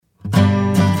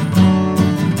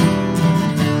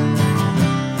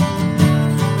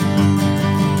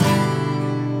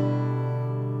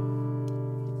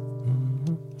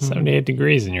78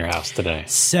 degrees in your house today.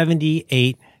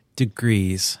 78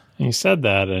 degrees. And you said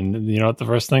that, and you know what the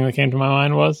first thing that came to my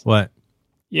mind was? What?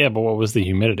 Yeah, but what was the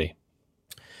humidity?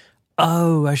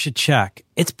 Oh, I should check.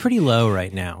 It's pretty low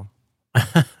right now.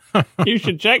 You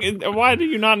should check. Why do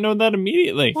you not know that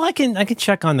immediately? Well, I can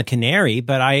check on the Canary,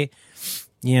 but I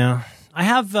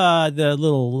have the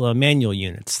little manual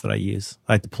units that I use.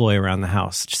 I deploy around the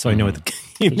house just so I know what the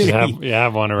humidity. You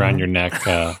have one around your neck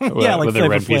like with a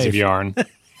red piece Flav. of yarn.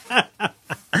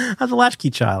 I was a latchkey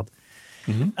child.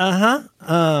 You're a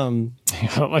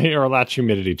latch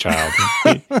humidity child.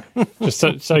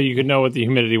 Just so you could know what the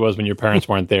humidity was when your parents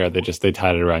weren't there. They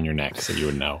tied it around your neck so you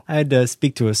would know. I had to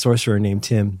speak to a sorcerer named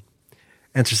Tim,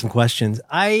 answer some questions.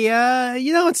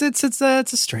 It's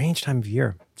a strange time of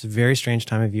year. It's a very strange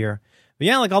time of year. But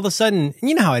yeah, like all of a sudden,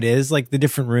 you know how it is, like the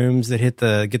different rooms that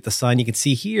get the sun. You can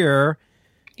see here.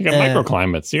 You got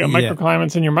microclimates. You got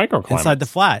microclimates in your microclimates. Inside the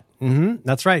flat.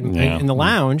 That's right. Yeah. In the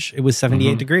lounge, it was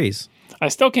 78 degrees. I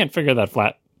still can't figure that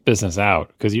flat business out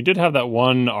because you did have that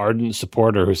one ardent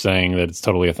supporter who's saying that it's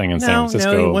totally a thing in San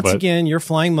Francisco. No, once again, your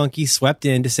flying monkey swept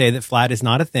in to say that flat is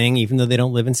not a thing, even though they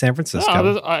don't live in San Francisco.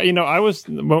 I was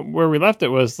where we left it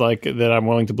was like that. I'm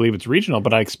willing to believe it's regional,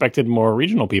 but I expected more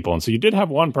regional people, and so you did have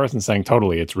one person saying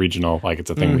totally it's regional, like it's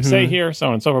a thing we say here, so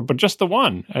on and so forth. But just the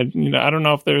one. I don't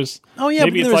know if there's. Oh yeah,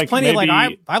 but there's plenty of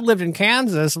I've lived in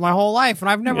Kansas my whole life,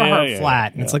 and I've never heard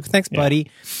flat. And it's like, thanks,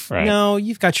 buddy. Right. No,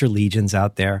 you've got your legions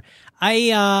out there.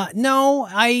 Here's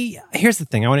the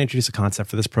thing. I want to introduce a concept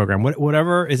for this program.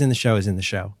 Whatever is in the show is in the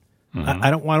show.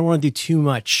 I don't want to do too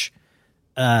much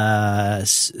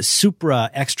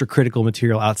supra extra critical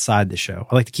material outside the show.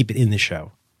 I like to keep it in the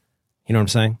show. You know what I'm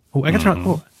saying? Oh, I got to turn.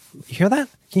 Oh, you hear that?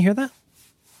 Can you hear that?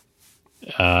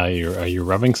 Are you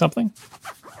rubbing something?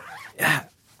 Yeah,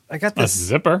 I got this a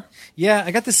zipper. Yeah, I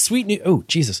got this sweet new. Oh,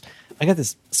 Jesus! I got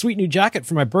this sweet new jacket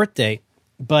for my birthday.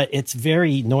 But it's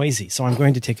very noisy, so I'm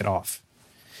going to take it off.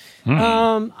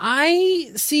 I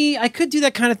could do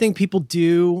that kind of thing people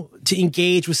do to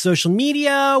engage with social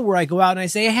media, where I go out and I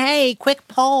say, hey, quick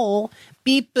poll,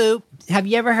 beep boop, have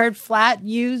you ever heard flat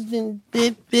used in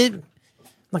beep beep? I'm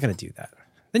not going to do that.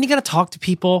 Then you got to talk to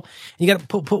people. And you got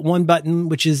to put one button,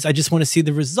 which is I just want to see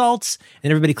the results,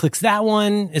 and everybody clicks that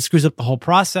one. It screws up the whole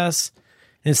process.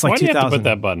 And it's like Why do you 2000. have to put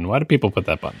that button? Why do people put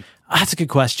that button? That's a good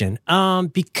question.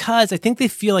 Because I think they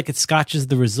feel like it scotches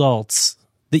the results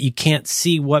that you can't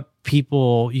see what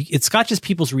it scotches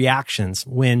people's reactions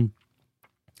when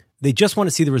they just want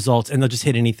to see the results and they'll just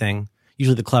hit anything,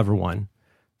 usually the clever one,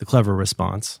 the clever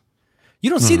response. You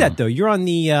don't see that though. You're on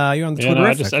the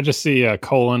Twitterific. I just see a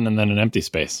colon and then an empty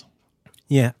space.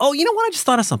 Yeah. Oh, you know what? I just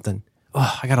thought of something.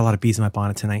 Oh, I got a lot of bees in my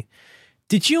bonnet tonight.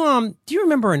 Do you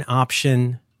remember an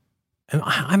option?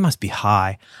 I must be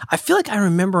high. I feel like I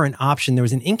remember an option. There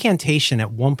was an incantation at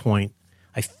one point,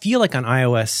 I feel like on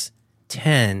iOS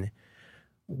 10,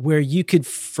 where you could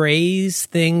phrase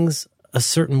things a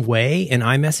certain way in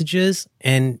iMessages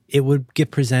and it would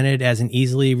get presented as an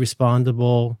easily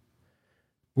respondable,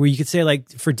 where you could say, like,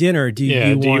 for dinner, do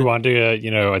you want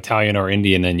to, Italian or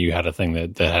Indian? And you had a thing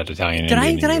that had Italian and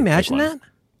Indian. Did I imagine that?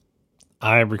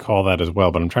 I recall that as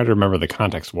well, but I'm trying to remember the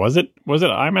context. Was it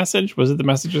iMessage? Was it the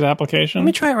Messages application? Let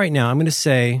me try it right now. I'm going to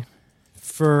say,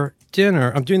 for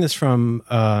dinner, I'm doing this from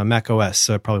Mac OS,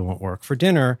 so it probably won't work. For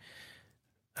dinner,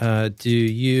 do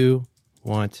you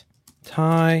want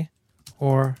Thai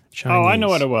or Chinese? Oh, I know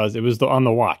what it was. It was on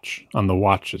the watch. On the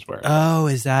watch is where. Oh,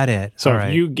 is that it? So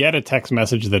if you get a text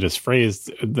message that is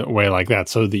phrased the way like that,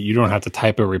 so that you don't have to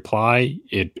type a reply,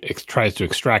 it tries to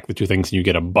extract the two things, and you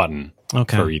get a button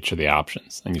for each of the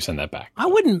options, and you send that back. I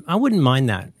wouldn't mind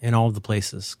that in all of the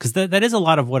places, because that is a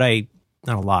lot of what I.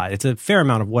 Not a lot. It's a fair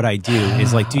amount of what I do.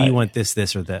 Is like, do you want this,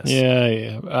 or this?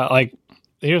 Yeah.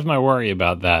 Here's my worry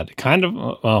about that. Kind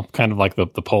of like the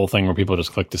poll thing where people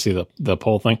just click to see the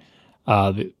poll thing.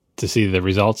 To see the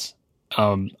results.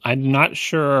 I'm not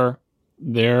sure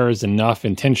there's enough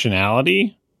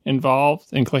intentionality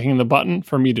involved in clicking the button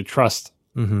for me to trust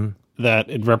that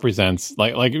it represents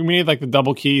like we need like the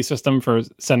double key system for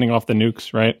sending off the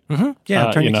nukes, right?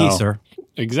 Yeah, turn the key, sir.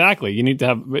 Exactly. You need to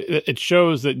have it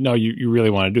shows that no, you really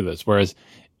want to do this. Whereas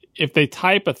if they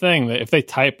type a thing, if they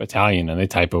type Italian and they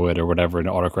typo it or whatever and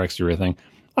autocorrects everything,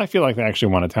 I feel like they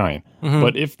actually want Italian.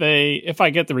 But if I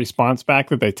get the response back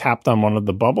that they tapped on one of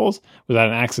the bubbles, was that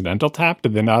an accidental tap?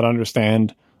 Did they not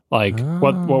understand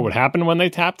what would happen when they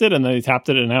tapped it, and they tapped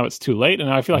it and now it's too late? And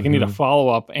now I feel like I need a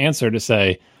follow-up answer to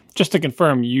say, just to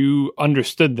confirm, you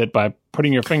understood that by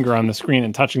putting your finger on the screen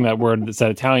and touching that word that said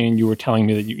Italian, you were telling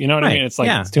me that you know what I mean? It's like,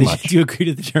 it's too much. Do you agree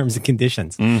to the terms and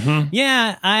conditions?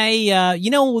 Yeah,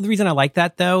 the reason I like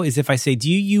that though is if I say, do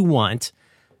you want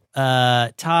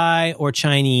Thai or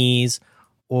Chinese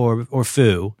or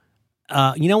Foo.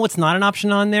 You know what's not an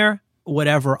option on there?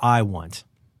 Whatever I want.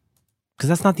 Because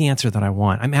that's not the answer that I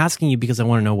want. I'm asking you because I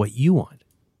want to know what you want.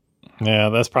 Yeah,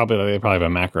 that's probably they probably have a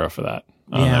macro for that.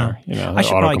 Yeah, there, I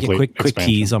should probably get quick expansion.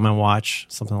 keys on my watch,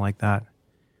 something like that.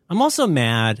 I'm also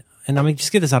mad, and I'm gonna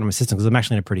just get this out of my system because I'm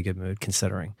actually in a pretty good mood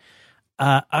considering.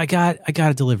 I got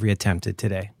a delivery attempted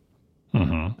today.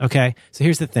 Mm-hmm. Okay, so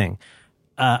here's the thing: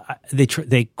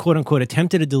 they quote unquote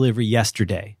attempted a delivery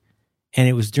yesterday, and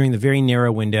it was during the very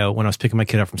narrow window when I was picking my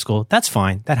kid up from school. That's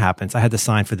fine, that happens. I had to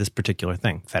sign for this particular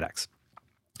thing, FedEx.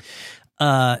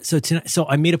 So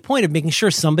I made a point of making sure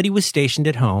somebody was stationed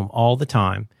at home all the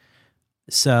time.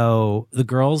 So the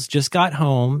girls just got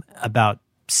home about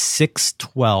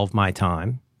 6:12 my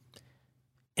time.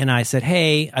 And I said,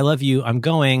 hey, I love you. I'm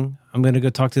going to go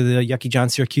talk to the Yucky John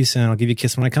Syracuse and I'll give you a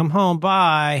kiss when I come home.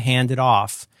 Bye. Hand it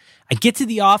off. I get to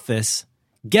the office.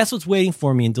 Guess what's waiting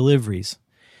for me in deliveries?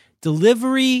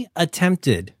 Delivery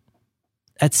attempted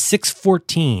at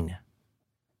 6:14.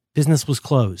 Business was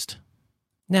closed.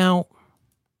 Now,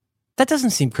 that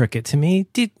doesn't seem crooked to me.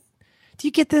 Do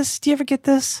you get this? Do you ever get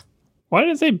this? Why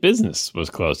did it say business was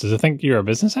closed? Does it think you're a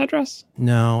business address?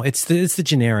 No, it's the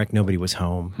generic. Nobody was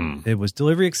home. It was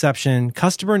delivery exception,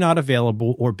 customer not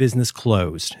available, or business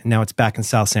closed. Now it's back in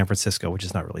South San Francisco, which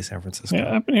is not really San Francisco.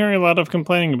 Yeah, I've been hearing a lot of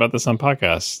complaining about this on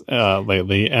podcasts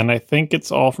lately, and I think it's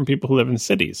all from people who live in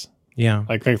cities. Yeah.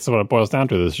 Like that's what it boils down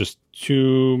to. There's just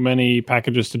too many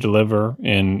packages to deliver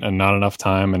in not enough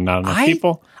time and not enough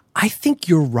people. I think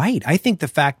you're right. I think the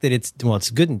fact that it's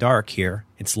good and dark here.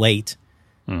 It's late.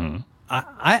 Mm-hmm.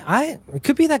 It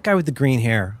could be that guy with the green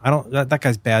hair. That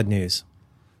guy's bad news.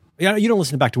 You don't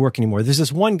listen to Back to Work anymore. There's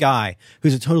this one guy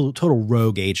who's a total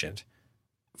rogue agent.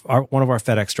 One of our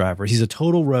FedEx drivers. He's a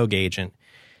total rogue agent.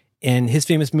 And his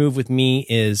famous move with me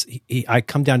is I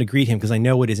come down to greet him because I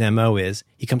know what his MO is.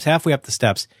 He comes halfway up the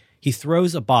steps. He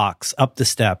throws a box up the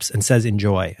steps and says,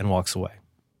 enjoy, and walks away.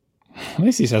 At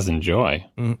least he says enjoy.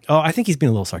 Oh, I think he's being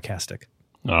a little sarcastic.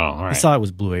 Oh, all right. I saw it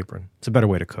was Blue Apron. It's a better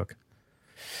way to cook.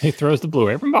 He throws the Blue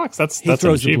Apron box? He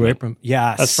throws the Blue Apron.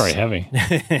 Yes. That's very heavy.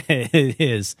 It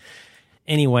is.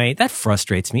 Anyway, that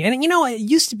frustrates me. And it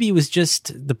used to be it was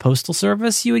just the postal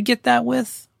service you would get that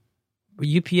with,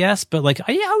 UPS, but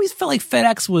I always felt like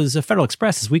FedEx was a Federal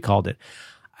Express, as we called it.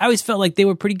 I always felt like they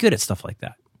were pretty good at stuff like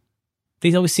that.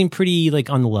 They always seemed pretty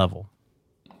on the level.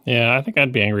 Yeah, I think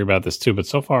I'd be angry about this too, but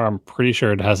so far I'm pretty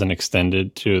sure it hasn't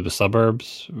extended to the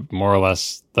suburbs. More or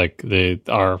less,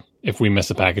 if we miss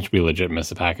a package, we legit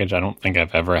miss a package. I don't think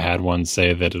I've ever had one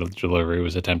say that a delivery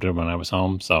was attempted when I was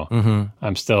home, so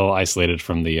I'm still isolated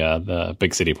from the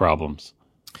big city problems.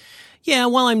 Yeah,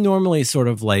 well, I'm normally sort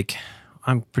of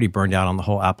I'm pretty burned out on the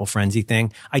whole Apple Frenzy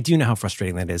thing. I do know how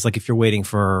frustrating that is. If you're waiting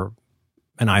for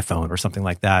an iPhone or something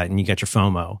like that and you get your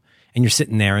FOMO and you're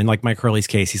sitting there, and Mike Hurley's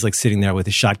case, he's sitting there with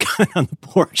his shotgun on the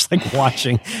porch,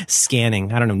 watching,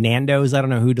 scanning. I don't know, Nando's. I don't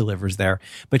know who delivers there,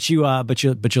 but you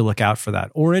look out for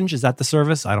that. Orange, is that the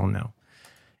service? I don't know.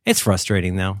 It's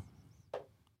frustrating though.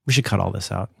 We should cut all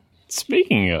this out.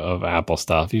 Speaking of Apple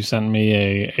stuff, you sent me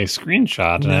a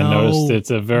screenshot, and I noticed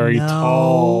it's a very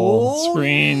tall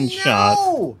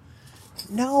screenshot.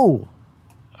 No.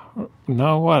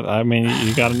 No, what? I mean,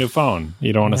 you got a new phone.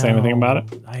 You don't want to say anything about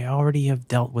it? I already have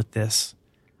dealt with this.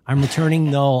 I'm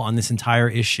returning null on this entire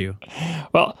issue.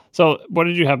 Well, so what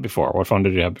did you have before? What phone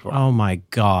did you have before? Oh, my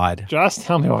God. Just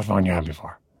tell me what phone you had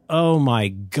before. Oh, my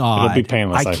God. It'll be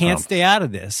painless, I can't stay out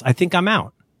of this. I think I'm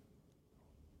out.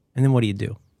 And then what do you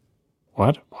do?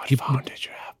 What phone did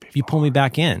you have before? You pull me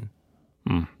back in.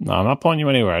 No, I'm not pulling you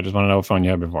anywhere. I just want to know what phone you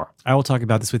had before. I will talk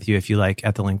about this with you if you like,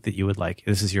 at the link that you would like.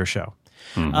 This is your show.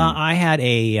 I had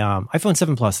a iPhone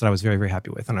 7 Plus that I was very, very happy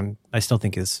with, and I still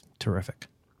think is terrific.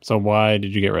 So why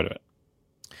did you get rid of it?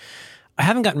 I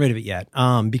haven't gotten rid of it yet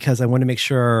because I want to make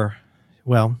sure,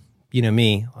 well, you know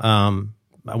me, I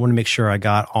want to make sure I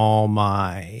got all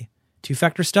my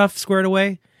two-factor stuff squared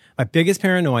away. My biggest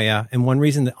paranoia, and one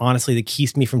reason that honestly that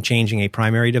keeps me from changing a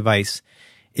primary device,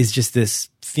 is just this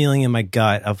feeling in my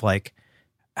gut of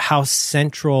how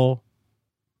central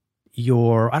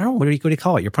your, I don't know, what do you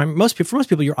call it? Your primary, for most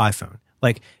people, your iPhone.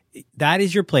 That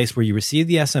is your place where you receive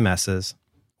the SMSs,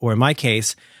 or in my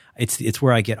case, it's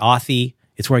where I get Authy,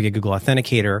 it's where I get Google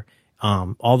Authenticator,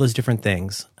 all those different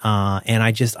things. And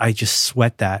I just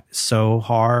sweat that so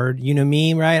hard. You know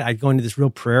me, right? I go into this real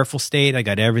prayerful state. I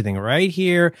got everything right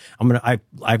here.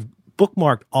 I've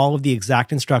bookmarked all of the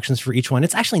exact instructions for each one.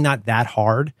 It's actually not that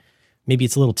hard. Maybe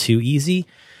it's a little too easy,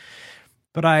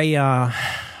 but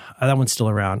that one's still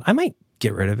around. I might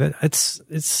get rid of it. I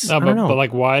don't know.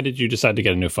 But why did you decide to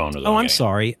get a new phone? I'm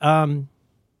sorry.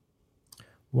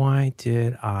 Why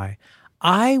did I?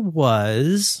 I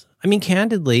mean,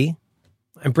 candidly,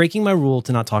 I'm breaking my rule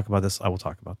to not talk about this. I will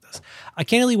talk about this. I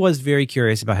candidly was very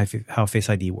curious about how Face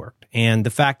ID worked. And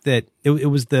the fact that it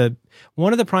was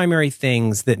one of the primary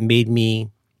things that made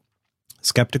me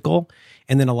skeptical.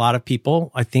 And then a lot of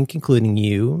people, I think, including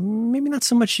you, maybe not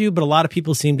so much you, but a lot of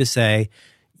people seem to say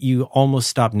you almost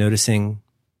stop noticing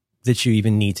that you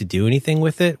even need to do anything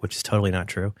with it, which is totally not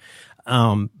true.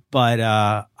 But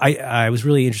I was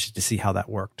really interested to see how that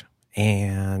worked.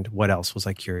 And what else was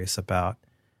I curious about?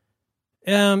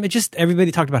 It just,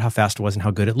 everybody talked about how fast it was and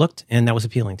how good it looked, and that was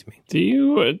appealing to me. Do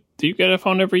you get a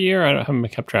phone every year? I haven't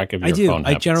kept track of your phone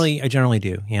habits. I generally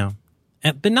do. Yeah.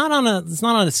 But it's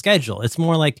not on a schedule. It's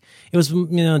more like it was,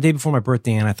 the day before my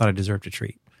birthday, and I thought I deserved a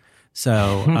treat.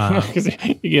 So, because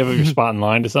you gave up your spot in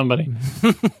line to somebody.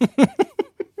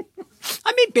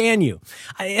 I may ban you.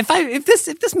 If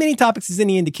this mini topics is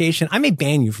any indication, I may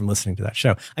ban you from listening to that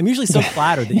show. I'm usually so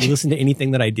flattered that you listen to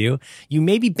anything that I do. You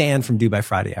may be banned from Due by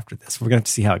Friday after this. We're gonna have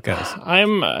to see how it goes.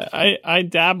 I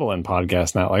dabble in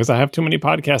podcasts now. Like I have too many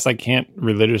podcasts. I can't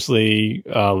religiously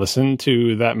listen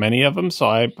to that many of them. So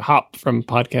I hop from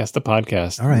podcast to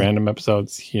podcast, random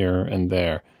episodes here and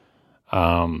there.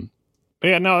 But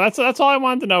yeah, no, that's all I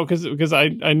wanted to know because I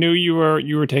knew you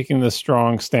were taking this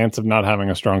strong stance of not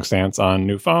having a strong stance on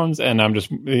new phones, and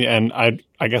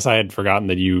I guess I had forgotten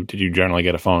that you generally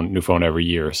get a new phone every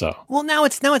year or so. Well, now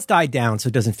it's died down, so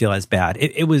it doesn't feel as bad.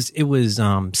 It was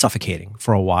suffocating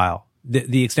for a while.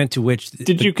 The extent to which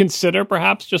did you consider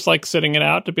perhaps just like sitting it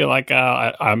out to be like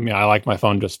I like my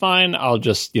phone just fine. I'll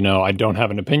just I don't have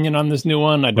an opinion on this new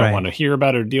one. I don't want to hear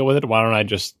about it or deal with it. Why don't I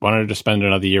just spend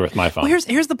another year with my phone? Well,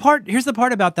 here's the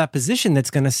part about that position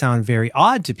that's going to sound very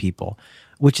odd to people,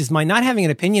 which is my not having an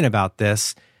opinion about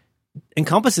this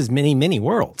encompasses many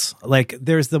worlds. Like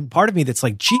there's the part of me that's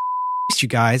like, gee, you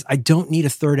guys, I don't need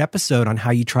a third episode on how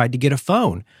you tried to get a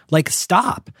phone. Like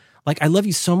stop. Like, I love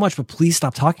you so much, but please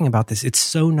stop talking about this. It's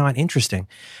so not interesting.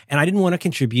 And I didn't want to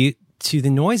contribute to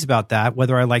the noise about that,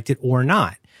 whether I liked it or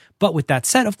not. But with that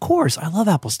said, of course, I love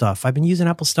Apple stuff. I've been using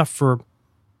Apple stuff for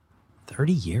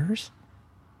 30 years.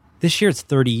 This year, it's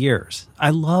 30 years.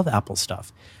 I love Apple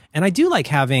stuff. And I do like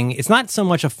having, it's not so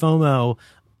much a FOMO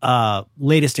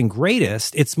latest and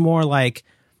greatest. It's more like,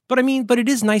 but it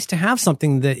is nice to have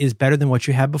something that is better than what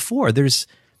you had before. There's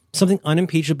something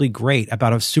unimpeachably great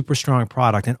about a super strong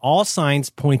product, and all signs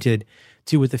pointed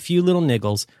to, with a few little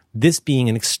niggles, this being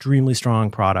an extremely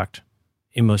strong product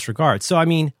in most regards. So,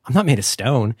 I'm not made of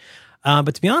stone,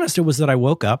 but to be honest, it was that I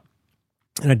woke up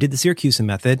and I did the Syracuse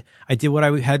method. I did what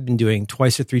I had been doing 2 or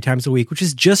 3 times a week, which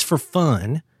is just for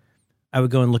fun. I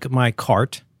would go and look at my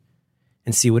cart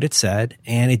and see what it said,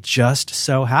 and it just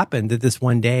so happened that this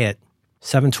one day at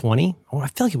 7:20. Oh, I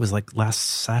feel like it was like last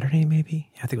Saturday,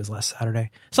 maybe. Yeah, I think it was last Saturday,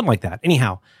 something like that.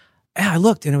 Anyhow, I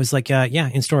looked and it was like,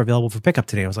 in store available for pickup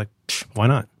today. I was like, why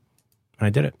not? And I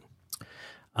did it.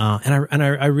 And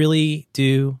I really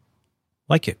do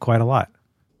like it quite a lot.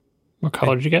 What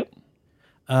color did you get?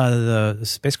 The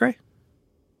space gray.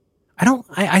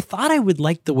 I thought I would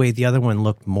like the way the other one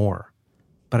looked more,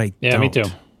 but I don't. Me too.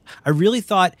 I really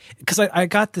thought, because I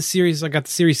got the Series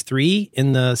 3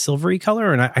 in the silvery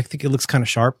color, and I think it looks kind of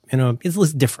sharp. It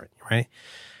looks different, right?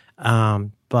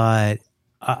 But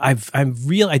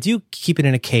I do keep it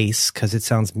in a case because it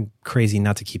sounds crazy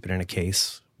not to keep it in a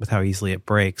case with how easily it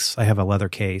breaks. I have a leather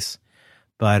case,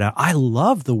 but I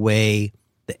love the way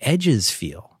the edges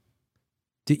feel.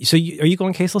 Are you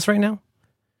going caseless right now?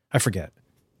 I forget.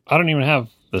 I don't even have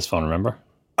this phone. Remember?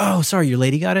 Oh, sorry, your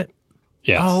lady got it.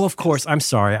 Yes. Oh, of course. I'm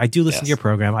sorry. I do listen to your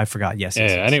program. I forgot. Yes.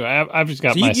 Anyway, I've just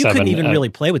got so my 7. You couldn't even really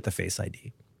play with the Face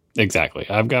ID. Exactly.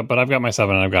 I've got my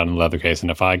 7 and I've got a leather case.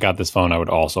 And if I got this phone, I would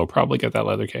also probably get that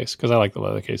leather case because I like the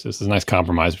leather cases. It's a nice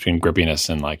compromise between grippiness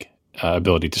and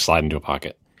ability to slide into a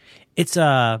pocket. It's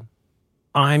I'm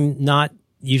not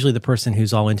usually the person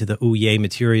who's all into the ooh yay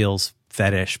materials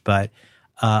fetish, but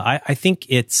I think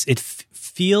it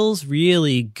feels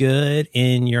really good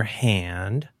in your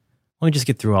hand. Let me just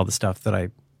get through all the stuff that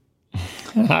I'm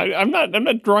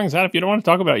not drawing this out. If you don't want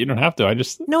to talk about it, you don't have to.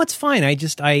 No, it's fine.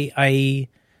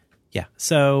 Yeah.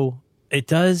 So it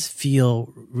does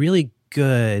feel really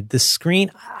good. The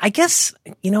screen, I guess,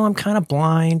 I'm kind of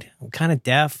blind. I'm kind of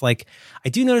deaf. Like, I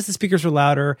do notice the speakers are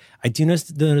louder. I do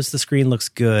notice the screen looks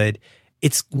good.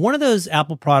 It's one of those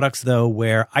Apple products, though,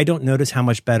 where I don't notice how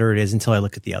much better it is until I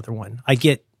look at the other one. I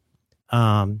get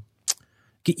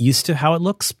used to how it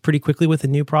looks pretty quickly with a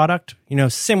new product.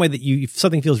 Same way that if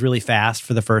something feels really fast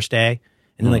for the first day,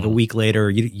 and then like a week later,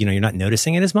 you're not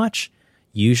noticing it as much,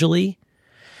 usually.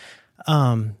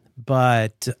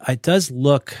 But it does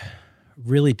look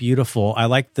really beautiful. I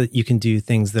like that you can do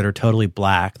things that are totally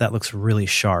black. That looks really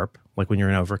sharp, like when you're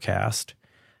in Overcast.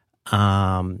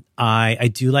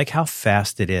 I do like how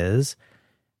fast it is.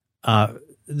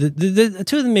 The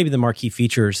two of them, maybe the marquee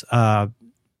features. Well,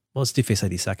 let's do Face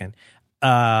ID second.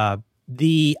 I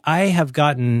have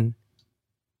gotten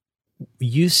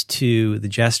used to the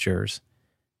gestures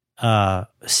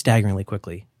staggeringly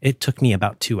quickly. It took me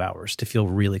about 2 hours to feel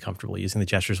really comfortable using the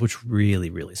gestures, which really,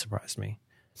 really surprised me.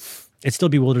 It still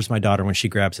bewilders my daughter when she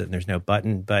grabs it and there's no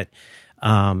button, but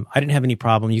I didn't have any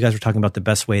problem. You guys were talking about the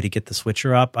best way to get the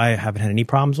switcher up. I haven't had any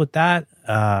problems with that.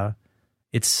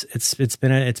 It's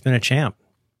been a champ,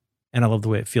 and I love the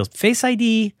way it feels. Face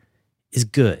ID is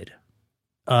good.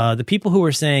 The people who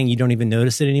are saying you don't even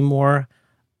notice it anymore,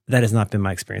 that has not been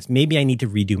my experience. Maybe I need to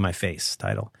redo my face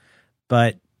title,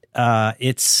 but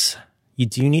you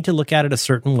do need to look at it a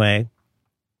certain way.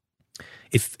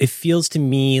 It feels to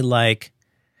me like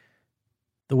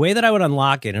the way that I would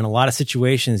unlock it in a lot of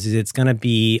situations is it's going to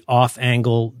be off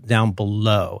angle down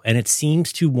below, and it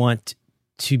seems to want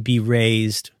to be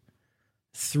raised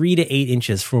 3 to 8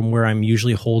 inches from where I'm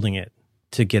usually holding it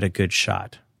to get a good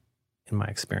shot, in my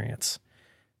experience.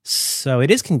 So it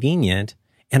is convenient,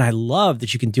 and I love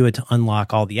that you can do it to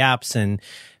unlock all the apps and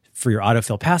for your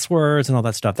autofill passwords and all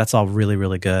that stuff. That's all really,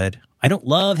 really good. I don't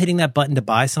love hitting that button to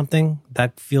buy something.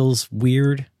 That feels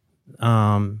weird.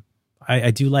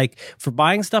 I do like, for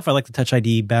buying stuff, I like the Touch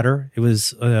ID better. It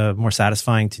was more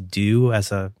satisfying to do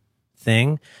as a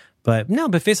thing. But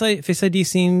Face ID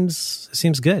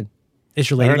seems good. Is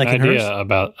your lady liking hers? I heard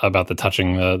an idea about the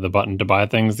touching the button to buy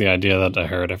things. The idea that I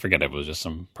heard, I forget, it was just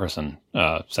some person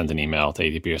sent an email to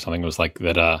ADP or something. It was like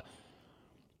that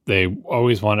they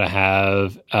always want to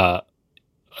have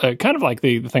kind of like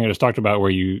the thing I just talked about,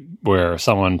 where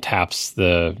someone taps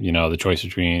the choice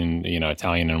between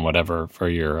Italian and whatever for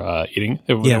your eating.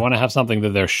 They want to have something that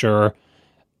they're sure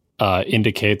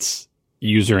indicates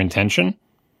user intention,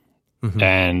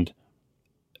 and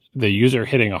the user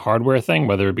hitting a hardware thing,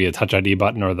 whether it be a Touch ID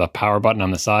button or the power button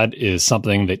on the side, is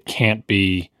something that can't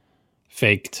be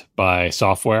faked by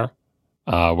software.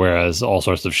 Whereas all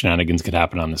sorts of shenanigans could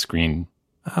happen on the screen.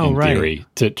 Theory,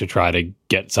 to try to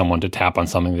get someone to tap on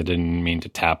something that didn't mean to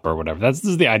tap or whatever. This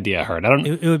is the idea I heard.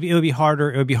 It would be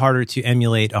harder. It would be harder to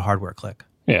emulate a hardware click.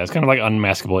 Yeah, it's kind of like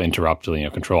unmaskable interrupt,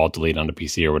 Control Alt Delete on the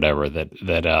PC or whatever.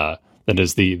 That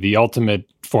is the ultimate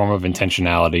form of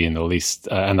intentionality and the least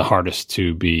and the hardest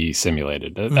to be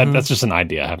simulated. That's just an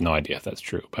idea. I have no idea if that's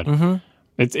true, but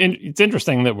it's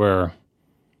interesting that where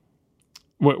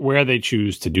they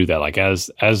choose to do that, like as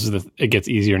it gets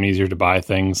easier and easier to buy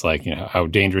things, like how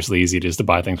dangerously easy it is to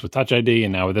buy things with Touch ID,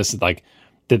 and now with this, like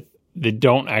that they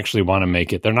don't actually want to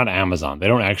make it. They're not Amazon. They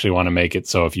don't actually want to make it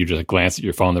so if you just glance at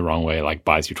your phone the wrong way, like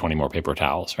buys you 20 more paper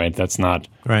towels, right? That's not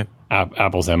right.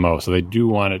 Apple's MO. So they do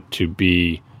want it to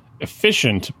be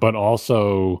efficient, but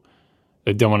also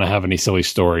they don't want to have any silly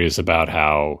stories about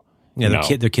how. Yeah,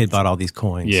 their kid bought all these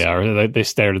coins. Yeah, or they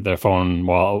stared at their phone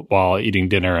while eating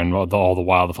dinner, and all the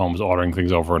while the phone was ordering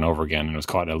things over and over again, and it was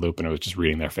caught in a loop, and it was just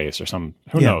reading their face or something.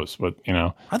 Who knows? But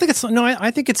I think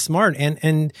it's smart,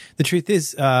 and the truth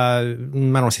is, I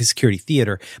don't want to say security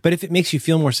theater, but if it makes you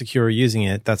feel more secure using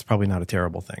it, that's probably not a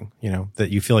terrible thing. That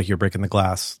you feel like you're breaking the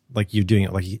glass, like you're doing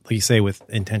it, like you say, with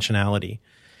intentionality.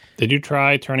 Did you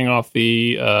try turning off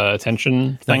the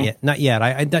attention thing? Not yet.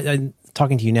 I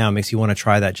talking to you now makes you want to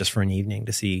try that just for an evening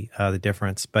to see the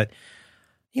difference. But,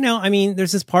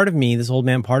 there's this part of me, this old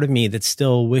man part of me that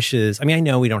still wishes, I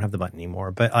know we don't have the button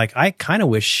anymore, but like, I kind of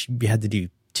wish you had to do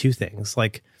two things.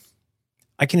 Like,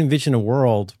 I can envision a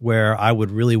world where I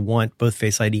would really want both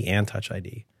Face ID and Touch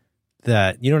ID.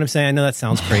 That, you know what I'm saying? I know that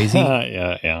sounds crazy.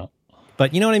 Yeah.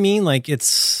 But you know what I mean? Like,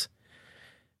 it's,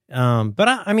 but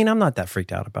I'm not that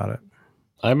freaked out about it.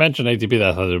 I mentioned ATP that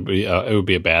I thought it would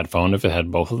be a bad phone if it had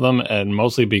both of them, and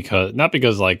mostly not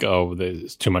because like,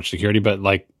 there's too much security, but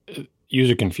like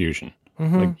user confusion.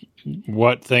 Like,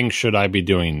 what thing should I be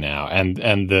doing now? And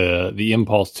the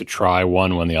impulse to try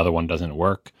one when the other one doesn't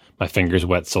work. My finger's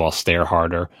wet, so I'll stare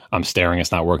harder. I'm staring,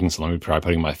 it's not working, so let me try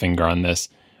putting my finger on this.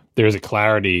 There's a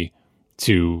clarity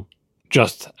to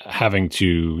just having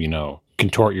to,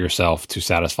 contort yourself to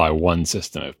satisfy one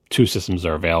system. If two systems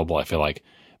are available, I feel like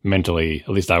mentally, at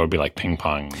least I would be like ping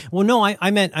pong. Well, no,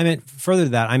 I meant further to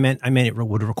that. I meant it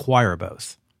would require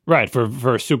both. Right,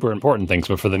 for super important things,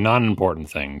 but for the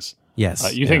non-important things,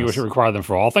 yes. You think it should require them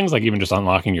for all things, like even just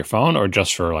unlocking your phone, or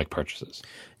just for like purchases?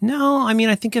 No,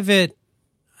 I think of it.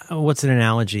 What's an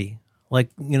analogy? Like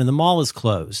the mall is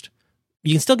closed.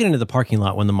 you can still get into the parking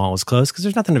lot when the mall is closed because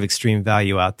there's nothing of extreme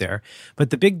value out there. But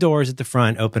the big doors at the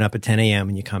front open up at 10 a.m.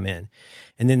 when you come in.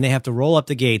 And then they have to roll up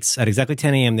the gates at exactly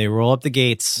 10 a.m. They roll up the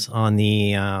gates on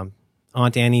the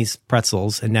Aunt Annie's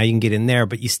pretzels, and now you can get in there,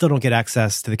 but you still don't get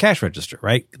access to the cash register,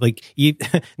 right? Like,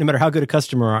 no matter how good a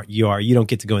customer you are, you don't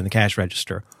get to go in the cash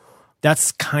register.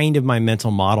 That's kind of my mental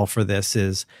model for this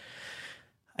is,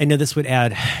 I know this would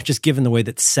add, just given the way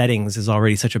that settings is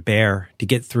already such a bear to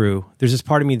get through. There's this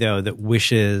part of me, though, that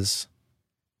wishes,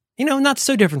 not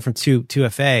so different from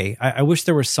 2FA. I wish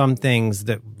there were some things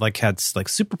that like had like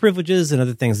super privileges and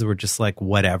other things that were just like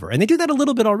whatever. And they do that a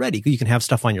little bit already. You can have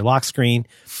stuff on your lock screen,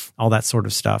 all that sort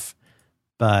of stuff.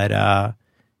 But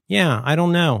yeah, I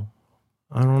don't know.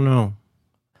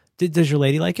 Does your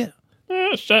lady like it?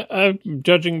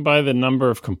 Judging by the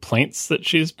number of complaints that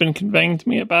she's been conveying to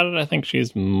me about it, I think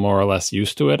she's more or less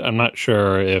used to it. I'm not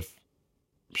sure if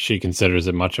she considers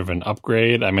it much of an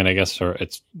upgrade. I mean, I guess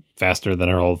it's faster than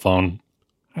her old phone.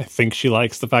 I think she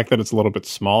likes the fact that it's a little bit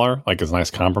smaller, like it's a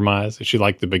nice compromise. She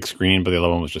liked the big screen, but the other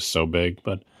one was just so big.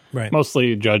 But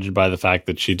mostly judged by the fact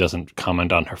that she doesn't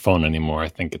comment on her phone anymore. I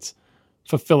think it's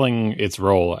fulfilling its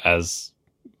role as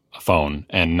a phone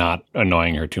and not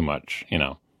annoying her too much,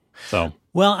 So,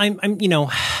 well, I'm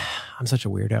such a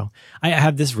weirdo. I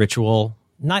have this ritual,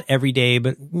 not every day,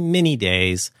 but many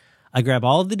days. I grab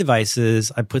all of the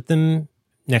devices, I put them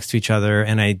next to each other,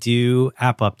 and I do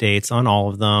app updates on all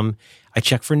of them. I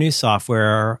check for new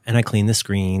software, and I clean the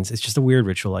screens. It's just a weird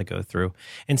ritual I go through.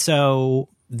 And so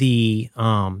the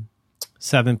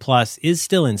 7 Plus is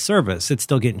still in service. It's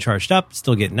still getting charged up,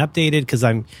 still getting updated, because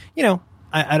I'm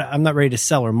not ready to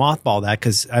sell or mothball that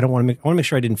because I want to make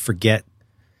sure I didn't forget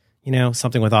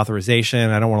something with authorization.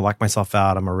 I don't want to lock myself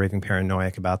out. I'm a raving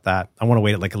paranoiac about that. I want to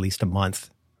wait like at least a month,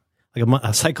 like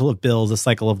a cycle of bills, a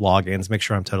cycle of logins, make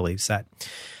sure I'm totally set.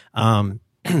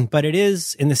 But it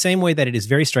is in the same way that it is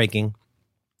very striking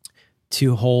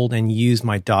to hold and use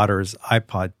my daughter's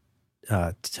iPod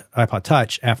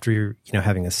Touch after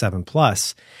having a 7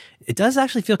 Plus. It does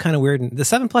actually feel kind of weird. The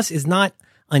 7 Plus is not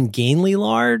ungainly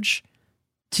large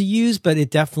to use, but it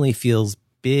definitely feels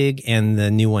big, and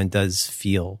the new one does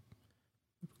feel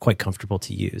quite comfortable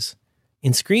to use.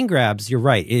 In screen grabs, you're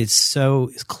right. It's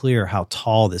clear how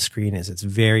tall this screen is. It's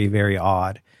very, very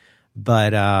odd.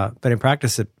 But in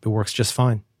practice, it works just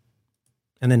fine.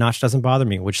 And the notch doesn't bother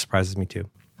me, which surprises me too.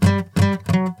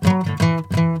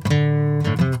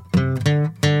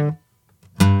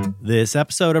 This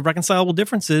episode of Reconcilable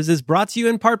Differences is brought to you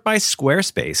in part by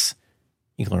Squarespace.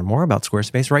 You can learn more about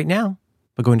Squarespace right now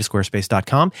by going to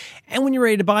squarespace.com. And when you're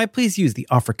ready to buy, please use the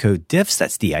offer code DIFFS,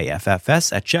 that's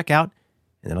DIFFS, at checkout,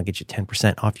 and then I'll get you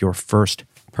 10% off your first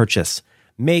purchase.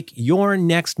 Make your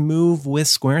next move with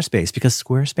Squarespace because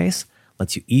Squarespace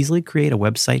lets you easily create a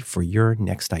website for your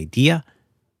next idea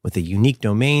with a unique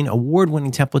domain,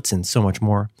 award-winning templates, and so much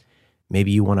more.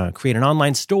 Maybe you want to create an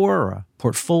online store or a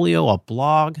portfolio, a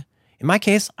blog. In my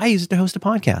case, I use it to host a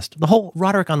podcast. The whole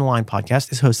Roderick on the Line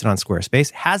podcast is hosted on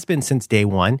Squarespace, has been since day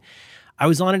one. I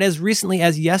was on it as recently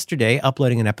as yesterday,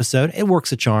 uploading an episode. It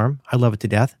works a charm. I love it to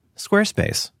death.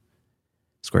 Squarespace.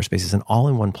 Squarespace is an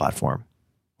all-in-one platform.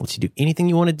 Lets you do anything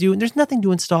you want to do, and there's nothing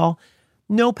to install,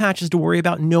 no patches to worry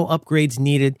about, no upgrades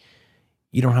needed.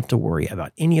 You don't have to worry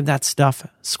about any of that stuff.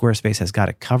 Squarespace has got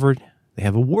it covered. They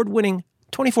have award-winning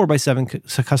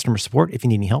 24/7 customer support if you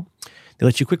need any help. They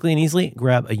let you quickly and easily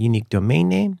grab a unique domain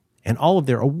name, and all of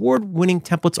their award-winning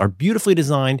templates are beautifully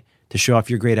designed to show off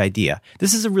your great idea.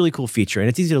 This is a really cool feature, and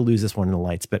it's easy to lose this one in the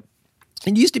lights, but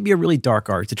it used to be a really dark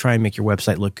art to try and make your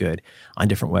website look good on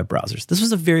different web browsers. This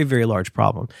was a very, very large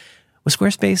problem. With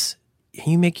Squarespace,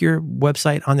 you make your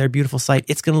website on their beautiful site,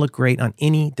 it's going to look great on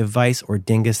any device or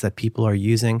dingus that people are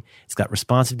using. It's got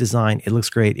responsive design. It looks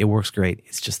great. It works great.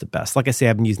 It's just the best. Like I say,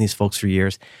 I've been using these folks for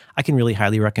years. I can really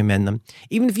highly recommend them.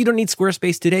 Even if you don't need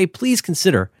Squarespace today, please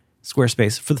consider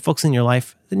Squarespace for the folks in your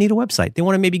life that need a website. They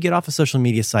want to maybe get off a social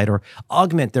media site or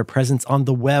augment their presence on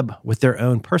the web with their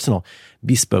own personal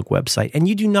bespoke website. And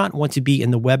you do not want to be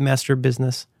in the webmaster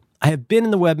business. I have been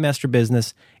in the webmaster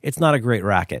business. It's not a great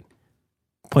racket.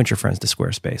 Point your friends to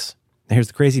Squarespace. Now here's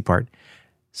the crazy part.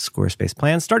 Squarespace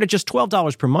plans start at just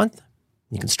 $12 per month.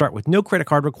 You can start with no credit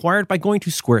card required by going to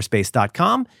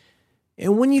squarespace.com.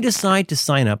 And when you decide to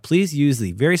sign up, please use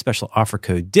the very special offer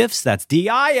code DIFFS. That's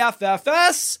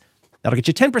DIFFS. That'll get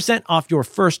you 10% off your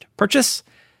first purchase,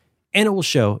 and it will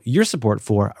show your support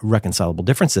for Reconcilable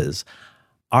Differences.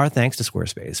 Our thanks to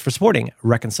Squarespace for supporting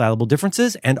Reconcilable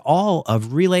Differences and all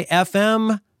of Relay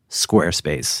FM.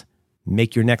 Squarespace.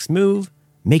 Make your next move.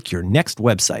 Make your next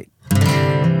website.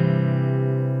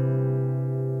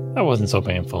 That wasn't so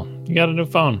painful. You got a new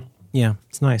phone. Yeah,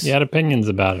 it's nice. You had opinions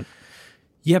about it.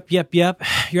 Yep.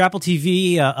 Your Apple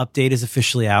TV update is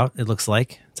officially out. It looks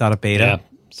like it's out of beta. Yeah,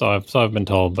 so I've been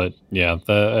told, but yeah,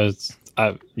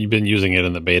 you've been using it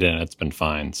in the beta and it's been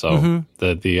fine. So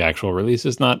the actual release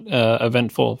is not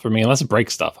eventful for me unless it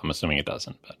breaks stuff. I'm assuming it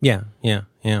doesn't. But. Yeah.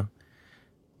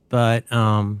 But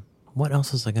what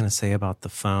else was I going to say about the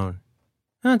phone?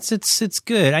 No, it's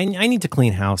good. I need to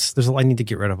clean house. I need to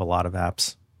get rid of a lot of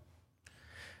apps.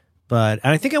 And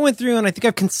I think I went through and I think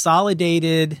I've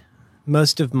consolidated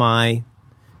most of my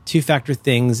two-factor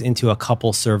things into a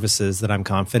couple services that I'm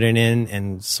confident in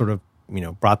and sort of,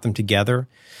 brought them together.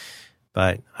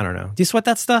 But I don't know. Do you sweat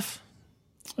that stuff?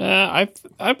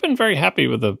 I've been very happy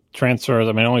with the transfers.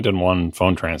 I mean, I only did one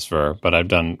phone transfer, but I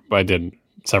did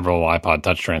several iPod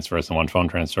Touch transfers and one phone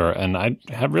transfer, and I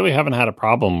really haven't had a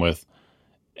problem with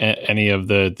any of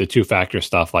the two-factor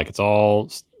stuff. Like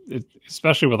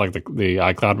especially with like the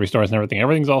iCloud restores and everything.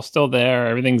 Everything's all still there.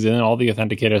 Everything's in all the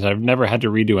authenticators. I've never had to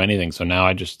redo anything. So now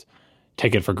I just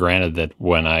take it for granted that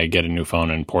when I get a new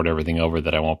phone and port everything over,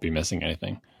 that I won't be missing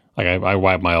anything. Like I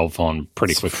wipe my old phone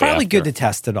pretty quickly. It's probably good to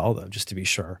test it all though, just to be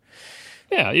sure.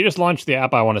 Yeah, you just launch the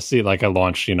app I want to see. Like I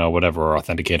launch, whatever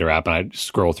authenticator app, and I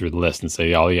scroll through the list and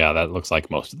say, oh yeah, that looks like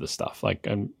most of the stuff. Like,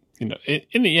 in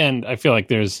the end, I feel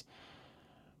like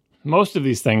most of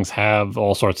these things have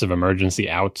all sorts of emergency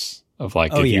outs of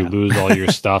like, you lose all your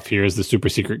stuff, here's the super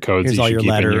secret codes here's you all should your keep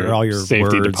letter, in your all your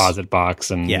safety words. Deposit box.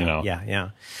 And, Yeah.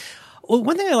 Well,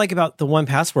 one thing I like about the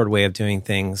 1Password way of doing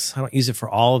things, I don't use it for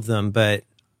all of them, but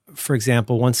for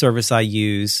example, one service I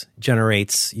use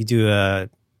generates, you do a,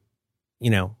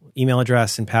 email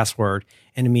address and password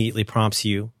and immediately prompts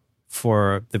you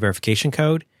for the verification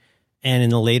code. And in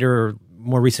the later,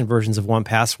 more recent versions of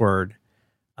 1Password,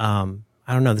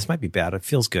 I don't know, this might be bad. It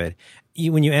feels good.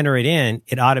 When you enter it in,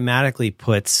 it automatically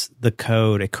puts the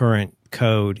code, a current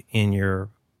code in your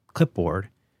clipboard.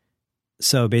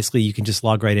 So basically you can just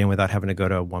log right in without having to go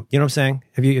to one. You know what I'm saying?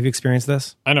 Have you experienced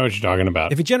this? I know what you're talking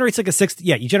about. If it generates you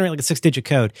generate like a 6-digit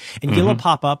code and you get a little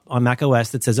pop up on Mac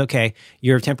OS that says, okay,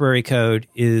 your temporary code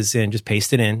is in, just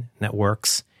paste it in and that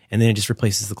works. And then it just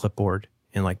replaces the clipboard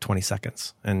in like 20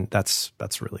 seconds. And that's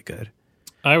really good.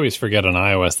 I always forget on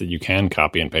iOS that you can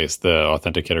copy and paste the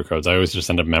authenticator codes. I always just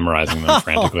end up memorizing them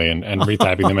frantically and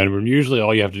retyping them. And usually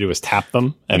all you have to do is tap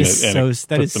them. And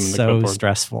that is so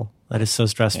stressful. That is so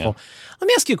stressful. Yeah. Let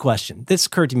me ask you a question. This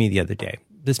occurred to me the other day.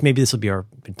 Maybe this will be our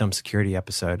dumb security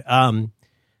episode.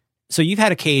 So you've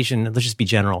had occasion, let's just be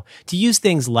general, to use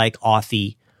things like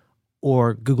Authy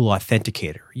or Google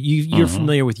Authenticator. You're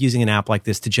familiar with using an app like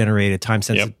this to generate a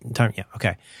time-sensitive time. Yeah,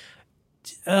 okay.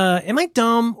 Am I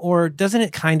dumb, or doesn't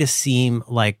it kind of seem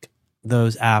like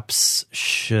those apps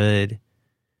should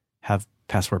have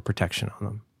password protection on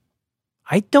them?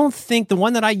 I don't think the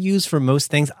one that I use for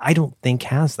most things, I don't think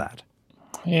has that.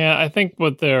 Yeah, I think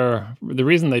the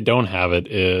reason they don't have it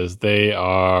is they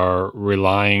are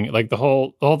relying, like the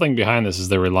whole thing behind this is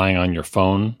they're relying on your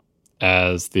phone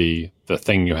as the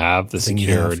thing you have, the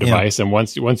secure device. Yeah. And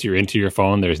once you're into your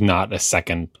phone, there's not a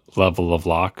second level of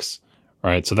locks.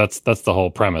 Right, so that's the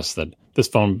whole premise, that this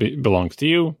phone belongs to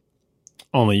you.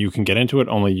 Only you can get into it.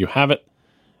 Only you have it.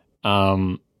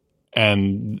 And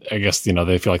I guess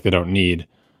they feel like they don't need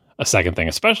a second thing,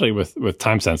 especially with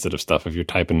time sensitive stuff. If you're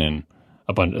typing in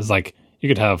a bunch, it's like you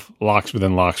could have locks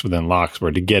within locks within locks.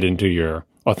 Where to get into your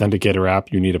authenticator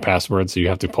app, you need a password, so you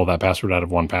have to pull that password out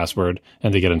of 1Password,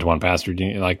 and to get into 1Password,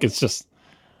 it's just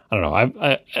I don't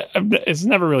know. It's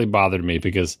never really bothered me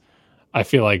because I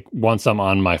feel like once I'm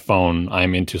on my phone,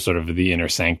 I'm into sort of the inner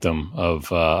sanctum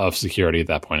of security at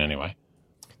that point anyway.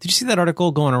 Did you see that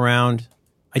article going around?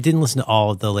 I didn't listen to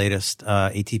all of the latest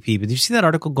ATP, but did you see that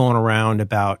article going around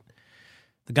about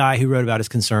the guy who wrote about his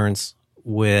concerns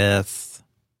with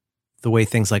the way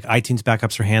things like iTunes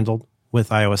backups are handled with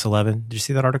iOS 11? Did you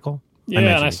see that article? Yeah,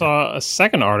 and I saw a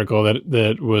second article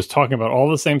that was talking about all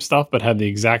the same stuff, but had the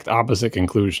exact opposite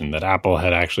conclusion, that Apple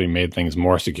had actually made things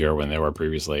more secure when they were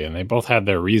previously. And they both had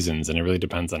their reasons, and it really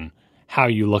depends on how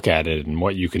you look at it and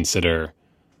what you consider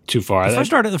too far.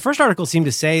 The first article seemed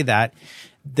to say that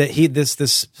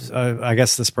I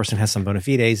guess this person has some bona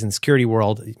fides in the security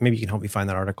world. Maybe you can help me find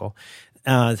that article.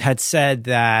 Had said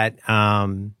that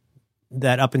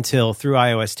that up until through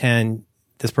iOS 10,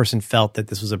 this person felt that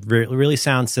this was a really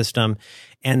sound system,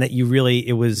 and that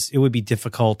it would be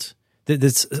difficult. I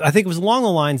think it was along the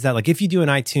lines that, like, if you do an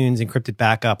iTunes encrypted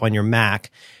backup on your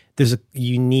Mac, there's a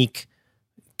unique,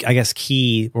 I guess,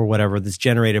 key or whatever that's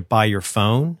generated by your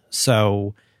phone.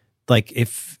 So, like,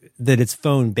 it's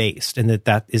phone based, and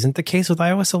that isn't the case with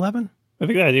iOS 11. I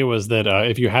think the idea was that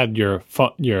if you had your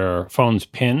phone's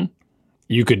PIN,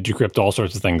 you could decrypt all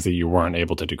sorts of things that you weren't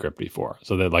able to decrypt before.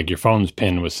 So that like your phone's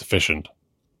PIN was sufficient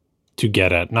to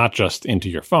get at not just into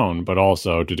your phone, but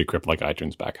also to decrypt like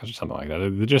iTunes backups or something like that.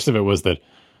 The gist of it was that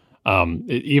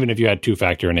even if you had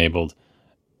two-factor enabled,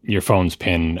 your phone's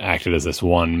PIN acted as this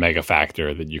one mega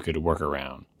factor that you could work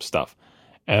around stuff.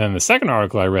 And then the second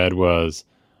article I read was,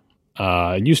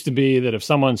 it used to be that if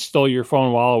someone stole your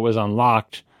phone while it was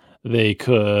unlocked, they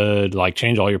could like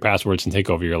change all your passwords and take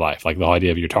over your life. Like the whole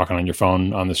idea of you're talking on your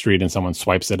phone on the street and someone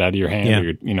swipes it out of your hand,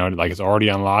 or you know, like it's already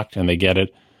unlocked and they get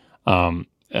it.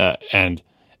 And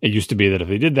it used to be that if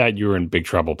they did that, you were in big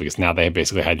trouble because now they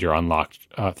basically had your unlocked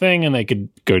thing and they could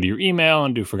go to your email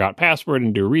and do forgot password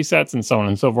and do resets and so on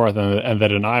and so forth. And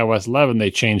that in iOS 11, they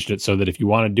changed it so that if you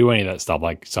want to do any of that stuff,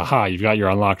 like, you've got your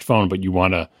unlocked phone, but you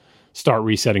want to start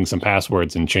resetting some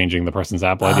passwords and changing the person's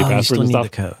Apple ID password and stuff, the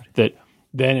code. that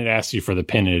then it asks you for the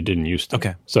PIN and it didn't used to.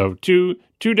 Okay. So two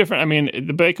different, I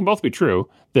mean, they can both be true,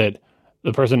 that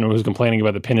the person who's complaining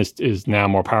about the PIN is now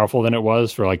more powerful than it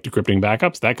was for like decrypting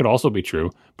backups. That could also be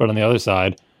true. But on the other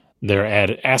side,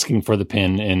 they're asking for the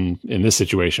PIN in this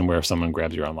situation where if someone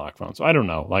grabs your unlocked phone. So I don't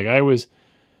know. Like I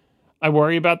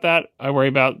worry about that. I worry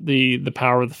about the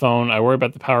power of the phone. I worry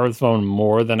about the power of the phone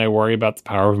more than I worry about the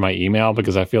power of my email,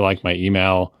 because I feel like my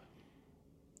email,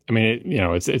 I mean,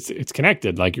 it's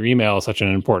connected. Like your email is such an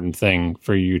important thing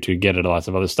for you to get at lots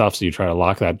of other stuff. So you try to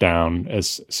lock that down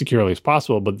as securely as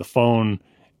possible. But the phone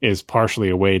is partially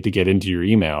a way to get into your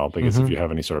email, because if you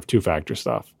have any sort of two-factor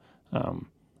stuff,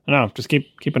 no, just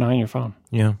keep an eye on your phone.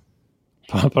 Yeah.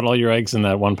 Put all your eggs in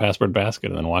that 1Password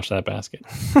basket and then watch that basket.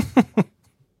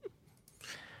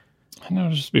 I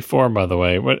noticed before, by the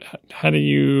way, how do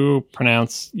you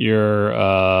pronounce your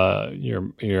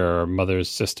mother's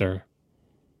sister?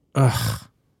 Ugh,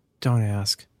 don't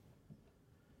ask.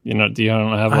 Do you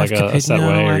don't have like a set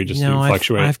way, or you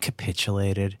fluctuate? I've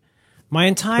capitulated. My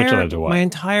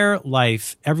entire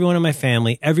life, everyone in my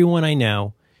family, everyone I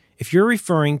know, if you're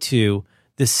referring to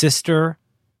the sister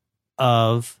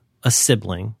of a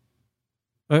sibling,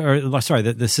 or sorry,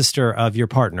 the sister of your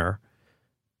partner,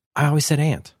 I always said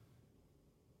aunt.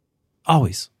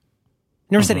 Always.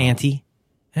 Never said auntie.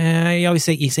 You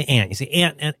say aunt. You say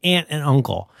aunt and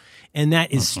uncle. And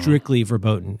that is strictly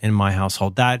verboten in my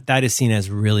household. That is seen as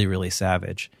really, really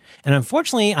savage. And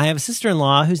unfortunately, I have a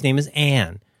sister-in-law whose name is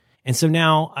Anne. And so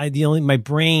now I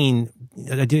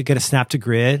did get a snap to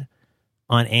grid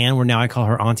on Anne, where now I call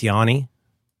her Auntie Annie.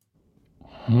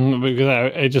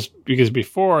 Because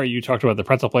before you talked about the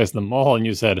pretzel place in the mall and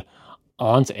you said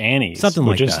Aunt Annie's,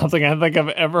 which is something I don't think I've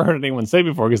ever heard anyone say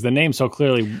before, because the name so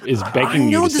clearly is begging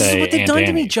you to say. This is what they've done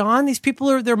to me, Annie. John. These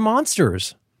people they're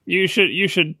monsters. You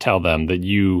should tell them that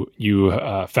you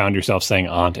found yourself saying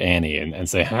Aunt Annie and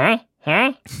say, huh?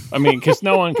 I mean, because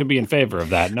no one could be in favor of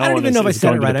that. No, I don't even know if I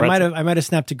said it right. I might have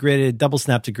snapped to gridded, double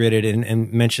snapped to gridded,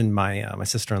 and mentioned my my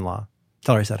sister-in-law.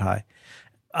 Tell her I said hi.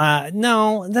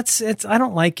 No, I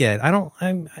don't like it.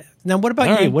 Now, what about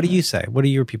you? Right. What do you say? What do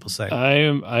your people say?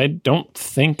 I don't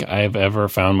think I've ever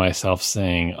found myself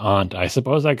saying aunt. I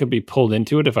suppose I could be pulled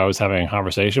into it if I was having a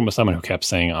conversation with someone who kept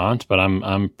saying aunt, but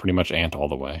I'm pretty much aunt all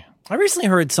the way. I recently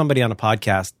heard somebody on a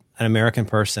podcast, an American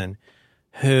person,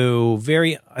 who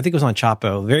I think it was on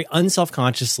Chapo, very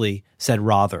unselfconsciously said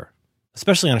rather,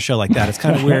 especially on a show like that. It's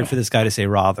kind of weird for this guy to say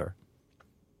rather.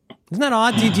 Isn't that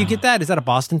odd? Do you get that? Is that a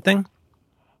Boston thing?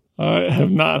 I have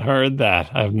not heard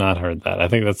that. I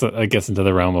think that gets into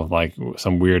the realm of like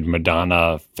some weird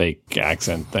Madonna fake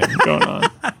accent thing going on.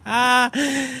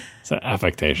 It's an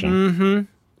affectation.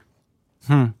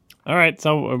 All right,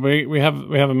 so we have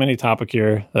a mini topic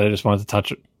here that I just wanted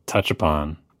to touch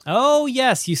upon. Oh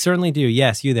yes, you certainly do.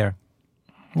 Yes, you there?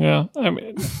 Yeah, I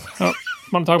mean, I don't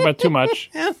want to talk about too much.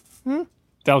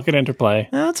 Delicate interplay.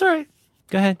 No, that's all right.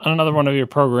 Go ahead. On another one of your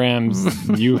programs,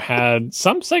 you had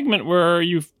some segment where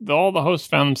all the hosts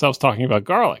found themselves talking about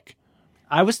garlic.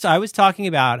 I was talking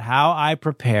about how I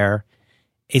prepare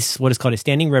what is called a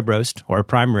standing rib roast or a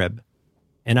prime rib,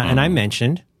 and I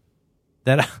mentioned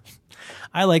that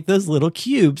I like those little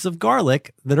cubes of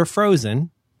garlic that are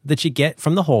frozen that you get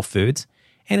from the Whole Foods,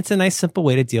 and it's a nice simple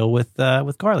way to deal with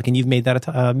garlic. And you've made that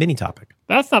a mini topic.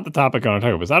 That's not the topic I want to talk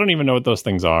about, because I don't even know what those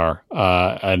things are,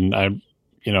 and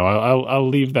I'll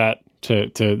leave that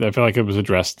to I feel like it was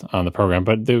addressed on the program,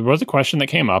 but there was a question that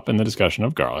came up in the discussion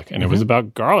of garlic, and it was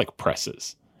about garlic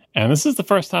presses. And this is the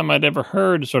first time I'd ever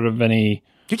heard sort of any.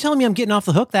 You're telling me I'm getting off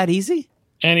the hook that easy?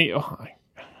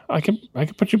 I can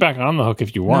put you back on the hook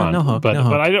if you want. No hook. But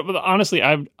honestly,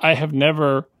 I have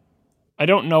never. I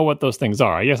don't know what those things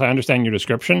are. Yes, I understand your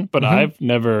description, but I've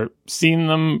never seen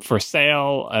them for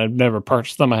sale. I've never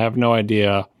purchased them. I have no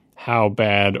idea how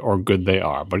bad or good they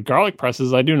are. But garlic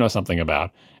presses, I do know something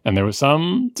about. And there was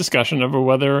some discussion over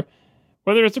whether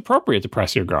it's appropriate to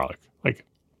press your garlic. Like,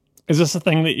 is this a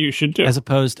thing that you should do? As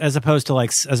opposed to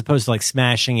like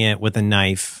smashing it with a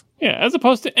knife. Yeah, as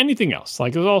opposed to anything else.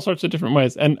 Like, there's all sorts of different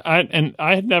ways. And it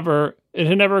had never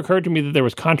occurred to me that there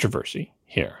was controversy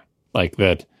here. Like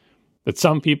that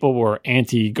some people were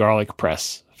anti-garlic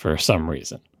press for some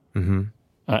reason. Mm-hmm.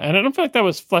 And I don't feel like that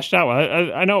was fleshed out.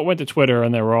 I know it went to Twitter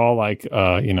and they were all like,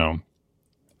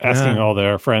 asking all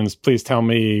their friends, please tell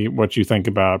me what you think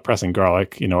about pressing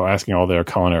garlic, asking all their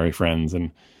culinary friends.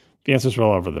 And the answers were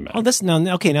all over the map. Oh,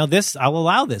 I'll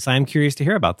allow this. I am curious to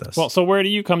hear about this. Well, so where do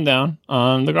you come down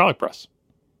on the garlic press?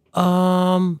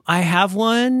 I have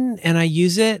one and I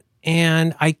use it,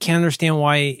 and I can't understand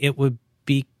why it would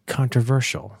be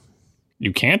controversial.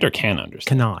 You can't or can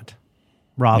understand? Cannot.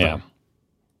 Rather.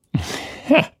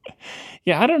 Yeah.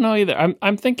 Yeah, I don't know either.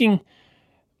 I'm thinking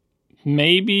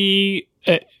maybe.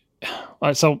 All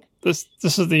right, so this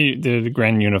is the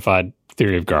grand unified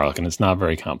theory of garlic, and it's not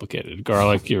very complicated.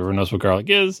 Garlic, everyone knows what garlic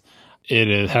is.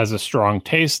 It has a strong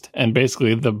taste, and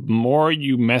basically, the more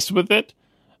you mess with it,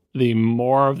 the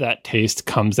more of that taste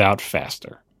comes out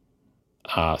faster.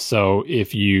 So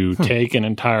if you take an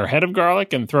entire head of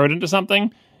garlic and throw it into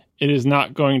something, it is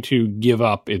not going to give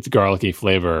up its garlicky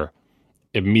flavor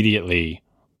immediately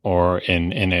or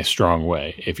in a strong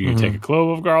way. If you take a clove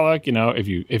of garlic, if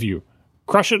you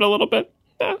crush it a little bit,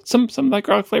 some of that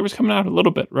garlic flavor is coming out a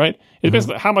little bit, right? It's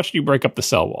basically how much do you break up the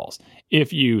cell walls.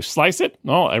 If you slice it,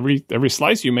 every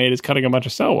slice you made is cutting a bunch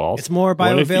of cell walls. It's more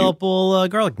bioavailable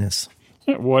garlicness.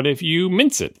 What if you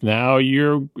mince it? Now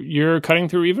you're cutting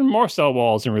through even more cell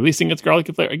walls and releasing its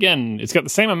garlicky flavor. Again, it's got the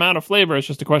same amount of flavor. It's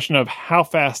just a question of how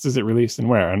fast is it released and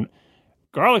where. And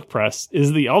garlic press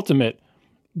is the ultimate.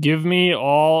 Give me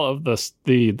all of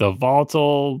the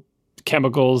volatile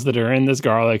chemicals that are in this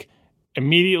garlic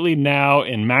immediately now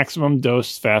in maximum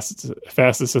dose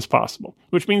fastest as possible,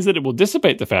 which means that it will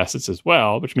dissipate the fastest as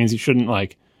well, which means you shouldn't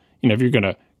if you're going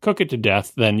to cook it to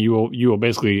death, then you will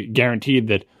basically guarantee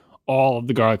that all of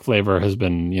the garlic flavor has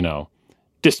been,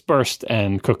 dispersed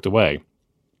and cooked away.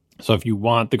 So if you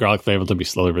want the garlic flavor to be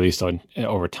slowly released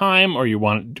over time, or you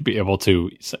want to be able to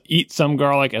eat some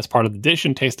garlic as part of the dish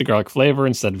and taste the garlic flavor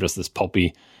instead of just this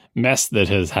pulpy mess that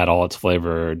has had all its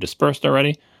flavor dispersed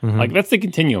already, that's the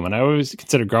continuum. And I always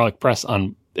consider garlic press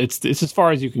it's as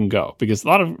far as you can go, because a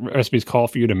lot of recipes call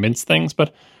for you to mince things,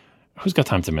 but who's got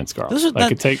time to mince garlic?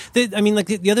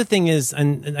 The other thing is,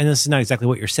 and I know this is not exactly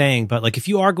what you're saying, but like if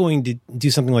you are going to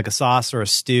do something like a sauce or a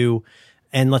stew,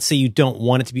 and let's say you don't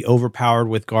want it to be overpowered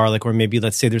with garlic, or maybe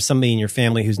let's say there's somebody in your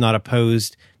family who's not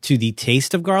opposed to the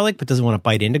taste of garlic but doesn't want to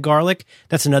bite into garlic,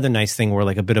 that's another nice thing where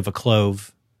like a bit of a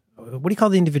clove. What do you call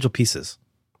the individual pieces?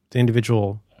 The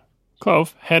individual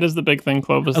clove. Head is the big thing.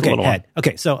 Clove is the little head. one.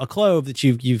 Okay, so a clove that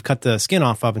you've cut the skin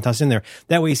off of and tossed in there.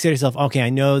 That way you say to yourself, okay,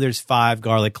 I know there's 5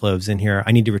 garlic cloves in here.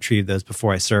 I need to retrieve those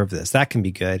before I serve this. That can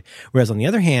be good. Whereas on the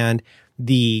other hand,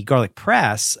 the garlic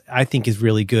press, I think, is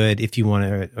really good if you want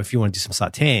to do some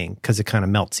sautéing, because it kind of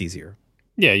melts easier.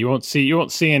 Yeah, you won't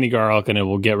see any garlic, and it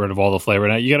will get rid of all the flavor.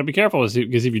 Now you got to be careful,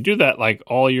 because if you do that, like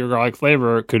all your garlic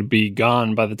flavor could be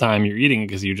gone by the time you're eating it,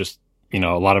 because you just a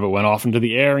lot of it went off into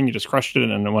the air and you just crushed it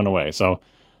and it went away. So,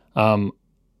 I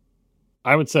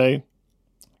would say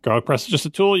garlic press is just a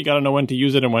tool. You got to know when to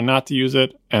use it and when not to use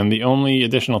it. And the only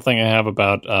additional thing I have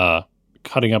about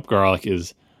cutting up garlic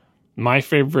is my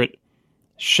favorite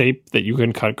shape that you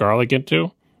can cut garlic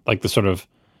into, like the sort of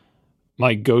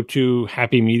my go-to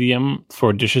happy medium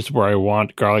for dishes where I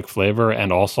want garlic flavor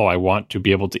and also I want to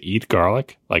be able to eat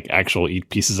garlic, like eat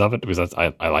pieces of it, because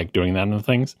I like doing that in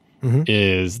things,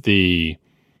 is I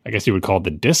guess you would call it the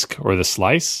disc or the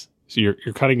slice. So you're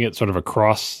cutting it sort of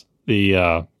across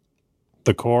the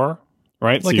core,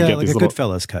 right? Like so you get a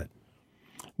Goodfellas cut.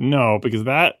 No, because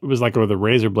that was like with a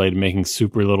razor blade making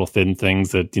super little thin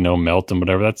things that melt and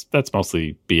whatever. That's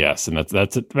mostly BS, and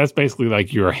that's basically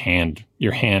like your hand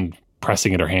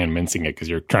pressing it or hand mincing it, because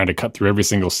you're trying to cut through every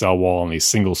single cell wall on these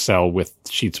single cell with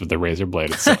sheets with the razor blade.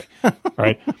 It's silly,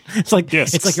 right? It's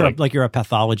like you're a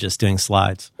pathologist doing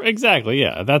slides. Exactly.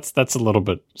 Yeah, that's a little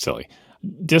bit silly.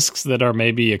 Discs that are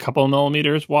maybe a couple of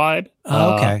millimeters wide.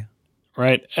 Oh, okay.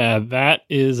 Right.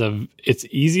 It's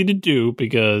easy to do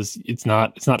because it's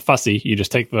not fussy. You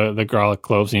just take the garlic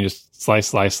cloves and you just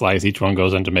slice. Each one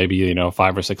goes into maybe,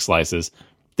 5 or 6 slices.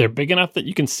 They're big enough that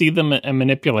you can see them and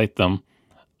manipulate them.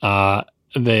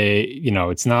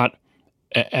 It's not,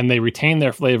 and they retain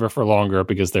their flavor for longer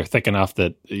because they're thick enough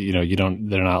that,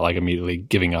 they're not like immediately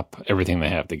giving up everything they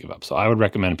have to give up. So I would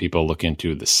recommend people look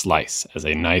into the slice as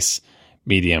a nice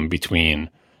medium between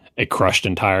a crushed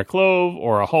entire clove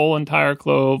or a whole entire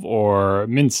clove or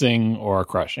mincing or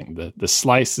crushing. The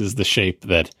slice is the shape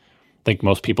that I think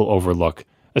most people overlook,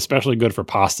 especially good for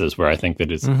pastas, where I think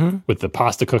that is with the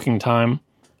pasta cooking time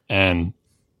and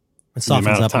the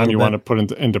amount of time you want to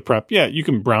put into prep. Yeah, you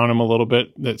can brown them a little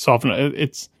bit. That soften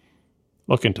it.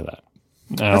 Look into that.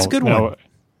 Now, that's a good one.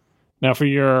 Now for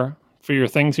your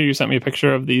things here, you sent me a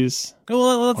picture of these.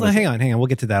 Well, hang on. We'll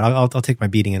get to that. I'll take my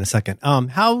beating in a second.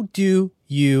 How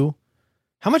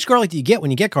much garlic do you get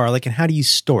when you get garlic, and how do you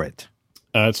store it?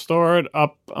 It's stored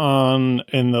up in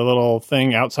the little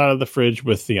thing outside of the fridge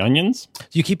with the onions.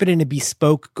 Do you keep it in a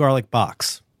bespoke garlic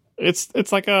box?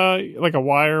 It's like a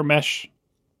wire mesh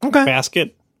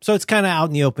basket. So it's kind of out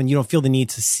in the open. You don't feel the need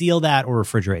to seal that or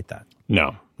refrigerate that?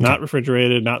 No, not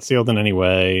refrigerated, not sealed in any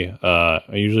way. I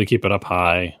usually keep it up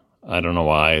high. I don't know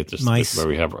why. It's just nice. Where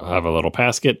we have a little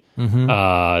basket.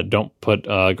 Don't put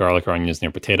garlic or onions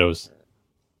near potatoes.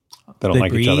 They don't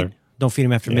like each other. Don't feed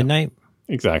them after midnight?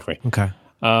 Exactly. Okay.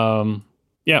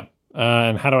 Yeah.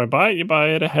 And how do I buy it? You buy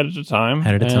it ahead of time.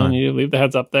 And you leave the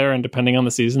heads up there, and depending on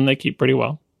the season, they keep pretty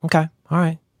well. Okay. All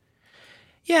right.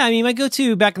 Yeah, I mean, my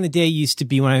go-to back in the day used to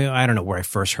be when I don't know where I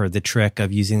first heard the trick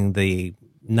of using the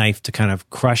knife to kind of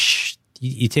crush.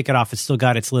 You take it off. It's still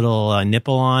got its little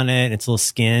nipple on it, its little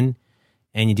skin,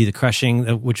 and you do the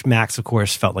crushing, which Max, of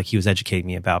course, felt like he was educating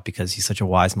me about because he's such a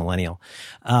wise millennial.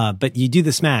 But you do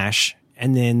the smash,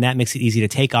 and then that makes it easy to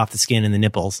take off the skin and the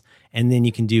nipples, and then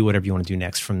you can do whatever you want to do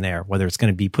next from there, whether it's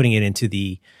going to be putting it into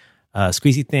the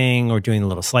squeezy thing or doing the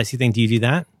little slicey thing. Do you do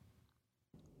that?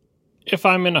 If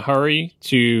I'm in a hurry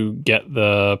to get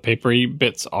the papery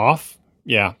bits off,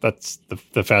 yeah, that's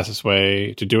the fastest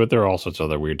way to do it. There are all sorts of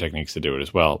other weird techniques to do it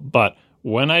as well. But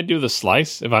when I do the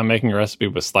slice, if I'm making a recipe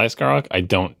with sliced garlic, I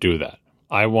don't do that.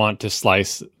 I want to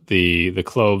slice the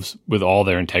cloves with all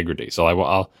their integrity. So I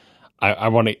will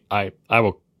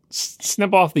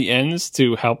snip off the ends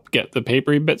to help get the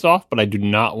papery bits off, but I do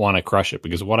not want to crush it,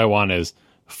 because what I want is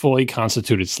fully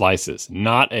constituted slices,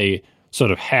 not a sort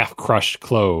of half-crushed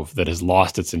clove that has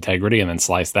lost its integrity and then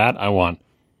slice that. I want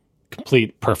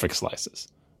complete, perfect slices.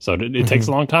 So it takes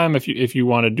a long time if you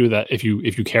want to do that, if you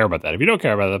care about that. If you don't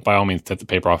care about that, by all means, take the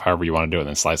paper off however you want to do it, and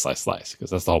then slice, because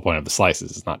that's the whole point of the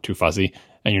slices. It's not too fuzzy,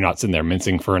 and you're not sitting there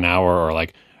mincing for an hour or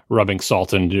like rubbing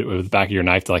salt into with the back of your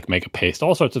knife to like make a paste.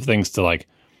 All sorts of things to like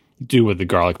do what the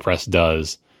garlic press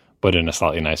does, but in a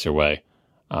slightly nicer way.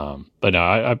 But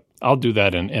no, I'll do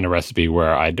that in a recipe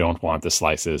where I don't want the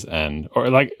slices, or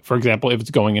like, for example, if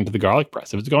it's going into the garlic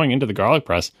press. If it's going into the garlic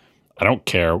press, I don't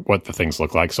care what the things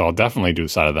look like, so I'll definitely do the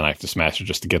side of the knife to smash it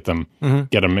just to get them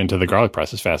into the garlic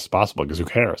press as fast as possible, because who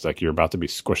cares? Like, you're about to be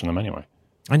squishing them anyway.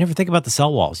 I never think about the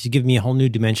cell walls. You give me a whole new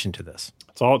dimension to this.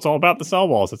 It's all about the cell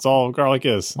walls. That's all garlic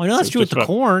is. Well, I know that's true with the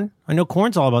corn. I know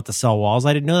corn's all about the cell walls.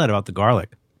 I didn't know that about the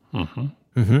garlic.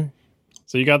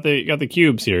 So you got the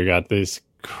cubes here. You got this.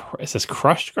 Is this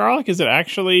crushed garlic? Is it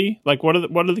actually like what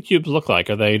do the cubes look like?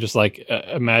 Are they just like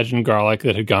imagine garlic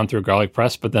that had gone through a garlic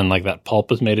press, but then like that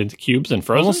pulp is made into cubes and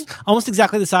frozen? Almost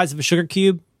exactly the size of a sugar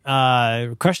cube.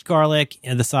 Crushed garlic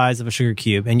and the size of a sugar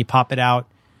cube, and you pop it out,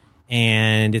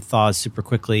 and it thaws super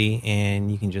quickly,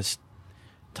 and you can just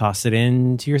toss it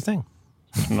into your thing.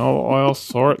 No oil,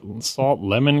 salt,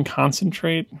 lemon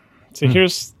concentrate. See,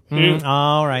 here's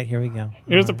all right. Here we go.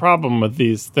 Here's the problem with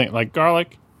these things, like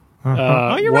garlic.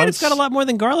 Oh, you're right. It's got a lot more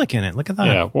than garlic in it. Look at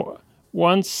that. Yeah.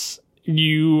 Once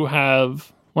you've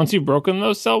broken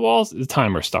those cell walls, the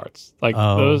timer starts. Like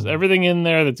everything in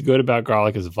there that's good about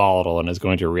garlic is volatile and is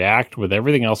going to react with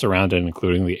everything else around it,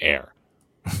 including the air.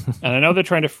 And I know they're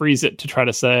trying to freeze it to try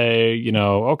to say,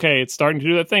 okay, it's starting to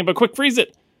do that thing, but quick, freeze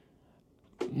it.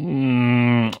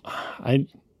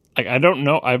 I don't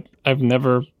know. I've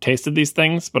never tasted these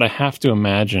things, but I have to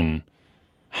imagine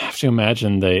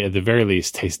they, at the very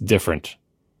least, taste different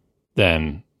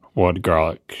than what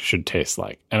garlic should taste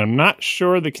like. And I'm not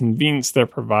sure the convenience they're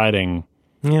providing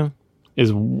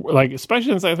is like,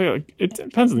 especially since I think like, it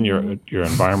depends on your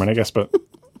environment, I guess, but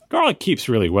garlic keeps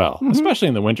really well, especially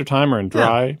in the wintertime or in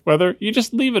dry weather. You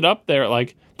just leave it up there,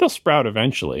 like they'll sprout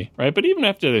eventually, right? But even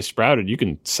after they sprouted, you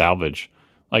can salvage.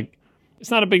 Like,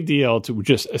 it's not a big deal to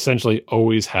just essentially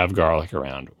always have garlic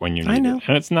around when you need it.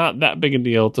 And it's not that big a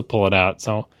deal to pull it out.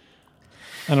 So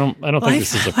I don't think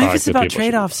this is a product life is about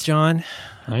trade-offs, John.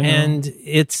 I know. And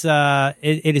it's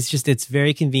it's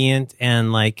very convenient,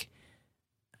 and like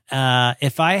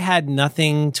if I had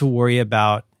nothing to worry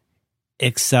about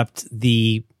except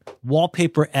the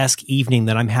wallpaper-esque evening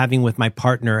that I'm having with my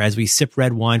partner as we sip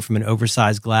red wine from an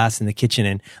oversized glass in the kitchen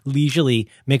and leisurely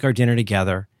make our dinner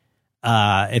together,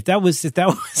 If that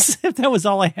was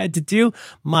all I had to do,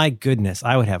 my goodness,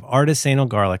 I would have artisanal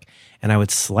garlic and I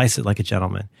would slice it like a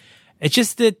gentleman. It's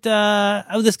just that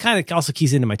this kind of also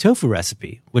keys into my tofu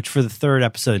recipe, which for the third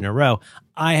episode in a row,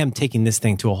 I am taking this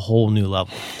thing to a whole new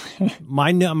level.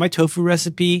 My tofu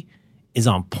recipe is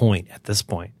on point at this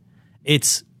point.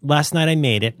 Last night I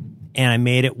made it, and I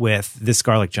made it with this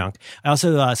garlic junk. I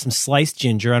also some sliced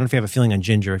ginger. I don't know if you have a feeling on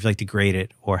ginger, if you like to grate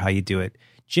it or how you do it.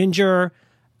 Ginger,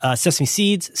 sesame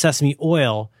seeds, sesame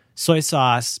oil, soy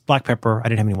sauce, black pepper. I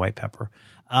didn't have any white pepper.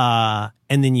 And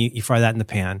then you fry that in the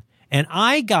pan. And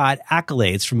I got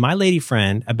accolades from my lady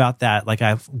friend about that, like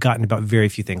I've gotten about very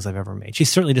few things I've ever made. She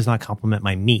certainly does not compliment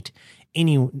my meat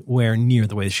anywhere near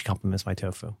the way that she compliments my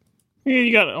tofu. Yeah,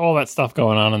 you got all that stuff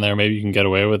going on in there. Maybe you can get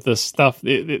away with this stuff.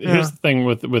 Here's the thing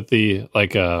with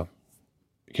the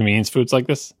convenience foods like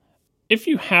this. If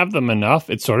you have them enough,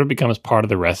 it sort of becomes part of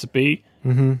the recipe.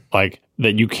 Mm-hmm. Like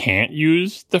that you can't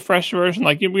use the fresh version.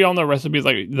 Like we all know recipes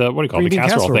like the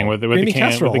casserole thing with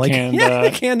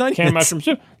the canned mushroom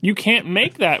soup. You can't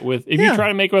make that with if you try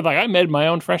to make it with I made my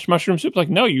own fresh mushroom soup. Like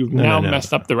no, you've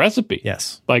messed up the recipe.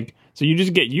 Yes. So you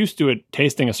just get used to it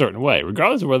tasting a certain way,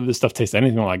 regardless of whether this stuff tastes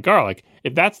anything like garlic.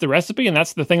 If that's the recipe and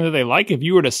that's the thing that they like, if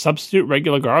you were to substitute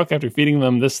regular garlic after feeding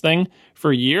them this thing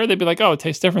for a year, they'd be like, oh, it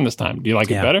tastes different this time. Do you like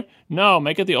it better? No,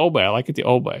 make it the old way. I like it the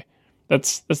old way.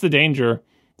 That's the danger.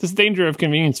 This is the danger of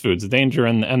convenience foods, the danger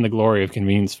and the glory of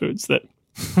convenience foods that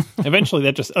eventually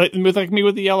that just like me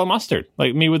with the yellow mustard,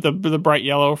 like me with the bright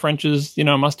yellow French's,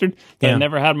 mustard that I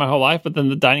never had my whole life, but then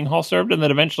the dining hall served, and then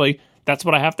eventually that's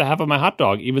what I have to have on my hot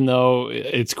dog, even though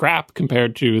it's crap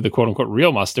compared to the quote unquote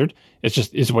real mustard.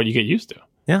 It's what you get used to.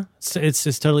 Yeah,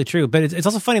 it's totally true. But it's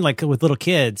also funny, like with little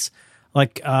kids,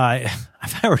 like if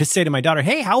I were to say to my daughter,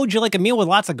 hey, how would you like a meal with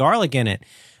lots of garlic in it?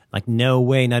 Like, no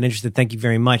way, not interested. Thank you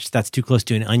very much. That's too close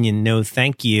to an onion. No,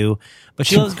 thank you. But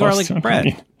she loves garlic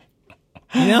bread.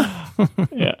 Yeah.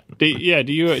 Do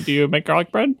you make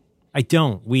garlic bread? I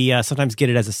don't. We sometimes get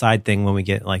it as a side thing when we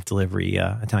get like delivery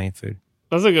Italian food.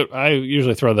 That's a good. I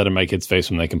usually throw that in my kids' face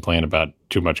when they complain about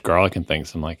too much garlic and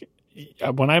things. I'm like,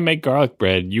 when I make garlic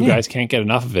bread, you guys can't get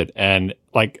enough of it, and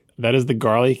like that is the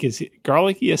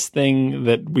garlickiest thing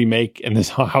that we make in this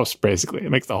whole house. Basically, it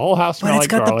makes the whole house smell like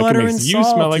garlic. It makes you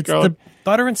smell like garlic. The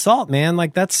butter and salt, man.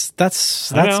 Like that's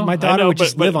my daughter would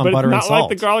just live on butter and salt. Not like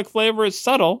the garlic flavor is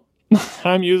subtle.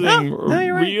 I'm using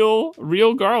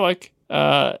real garlic,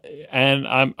 and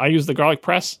I use the garlic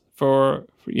press for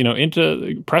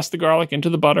press the garlic into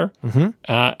the butter,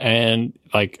 and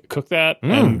like cook that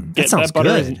and get that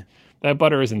butter. Good. That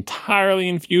butter is entirely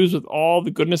infused with all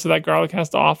the goodness that garlic has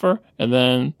to offer, and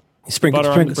then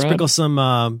sprinkle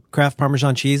some Kraft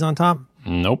Parmesan cheese on top.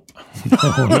 Nope.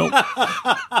 Nope.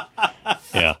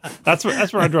 Yeah, that's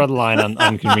where I draw the line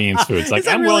on convenience foods. Like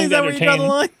I'm willing to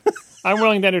entertain. I'm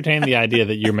willing to entertain the idea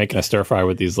that you're making a stir fry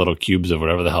with these little cubes of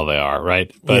whatever the hell they are,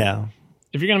 right? But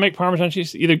if you're going to make Parmesan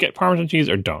cheese, either get Parmesan cheese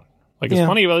or don't. Like, there's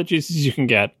plenty of other cheeses you can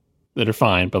get that are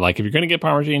fine, but like if you're going to get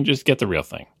Parmesan, just get the real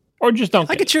thing. Or just don't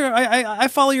get it. I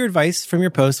follow your advice from your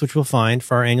post, which we'll find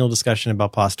for our annual discussion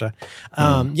about pasta.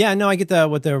 I get the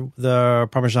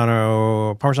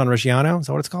Parmigiano Reggiano. Is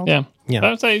that what it's called? Yeah. I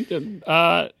would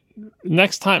say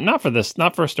next time, not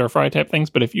for stir fry type things,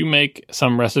 but if you make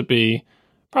some recipe,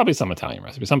 probably some Italian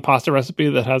recipe, some pasta recipe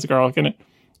that has garlic in it,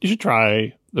 you should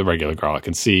try the regular garlic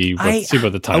and see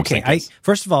what the time sink is.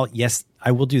 First of all, yes,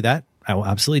 I will do that. I will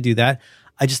absolutely do that.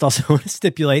 I just also want to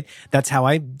stipulate that's how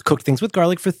I cooked things with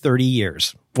garlic for 30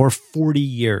 years or 40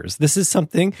 years. This is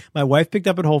something my wife picked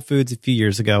up at Whole Foods a few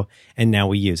years ago, and now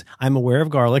we use. I'm aware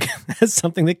of garlic as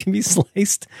something that can be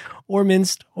sliced or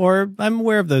minced, or I'm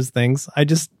aware of those things. I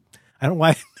don't know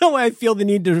why I feel the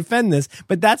need to defend this,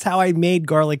 but that's how I made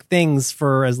garlic things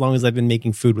for as long as I've been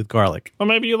making food with garlic. Well,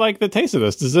 maybe you like the taste of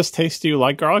this. Does this taste to you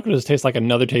like garlic, or does it taste like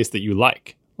another taste that you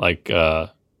like? No,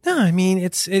 I mean,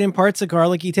 it imparts a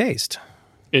garlicky taste.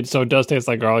 So it does taste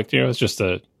like garlic to you? It's just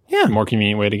a more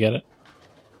convenient way to get it?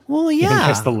 Well, yeah. You can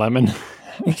taste the lemon?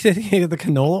 The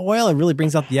canola oil, it really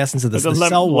brings out the essence of the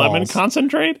cell walls. Lemon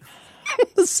concentrate?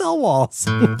 The cell walls.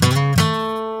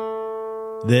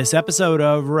 This episode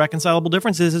of Reconcilable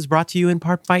Differences is brought to you in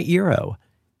part by Eero.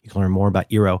 You can learn more about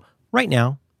Eero right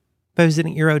now by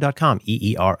visiting Eero.com,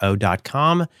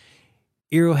 EERO.com.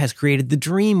 Eero has created the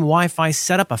dream Wi-Fi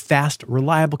setup, a fast,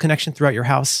 reliable connection throughout your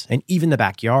house and even the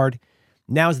backyard.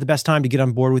 Now is the best time to get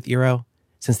on board with Eero,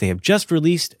 since they have just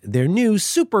released their new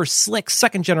super slick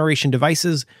second-generation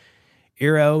devices.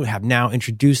 Eero have now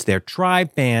introduced their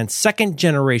tri-band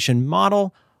second-generation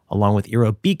model, along with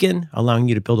Eero Beacon, allowing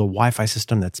you to build a Wi-Fi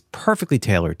system that's perfectly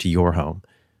tailored to your home.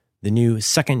 The new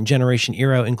second generation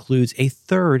Eero includes a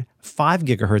third 5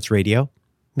 gigahertz radio,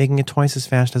 making it twice as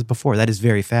fast as before. That is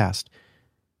very fast.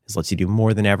 This lets you do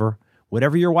more than ever.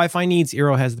 Whatever your Wi-Fi needs,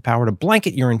 Eero has the power to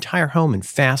blanket your entire home in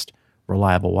fast,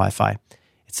 reliable Wi-Fi.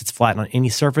 It sits flat on any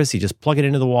surface. You just plug it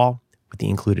into the wall with the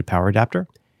included power adapter,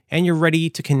 and you're ready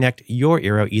to connect your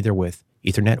Eero either with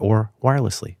Ethernet or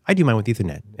wirelessly. I do mine with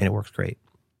Ethernet, and it works great.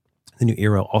 The new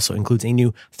Eero also includes a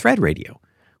new Thread radio,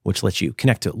 which lets you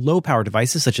connect to low-power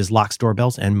devices such as locks,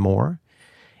 doorbells, and more.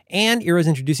 And Eero is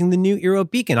introducing the new Eero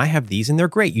Beacon. I have these, and they're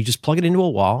great. You just plug it into a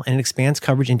wall, and it expands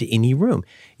coverage into any room.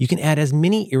 You can add as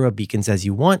many Eero beacons as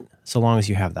you want, so long as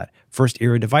you have that first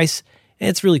Eero device. And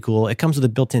it's really cool. It comes with a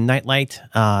built-in night light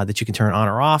that you can turn on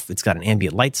or off. It's got an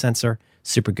ambient light sensor.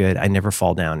 Super good. I never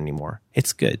fall down anymore.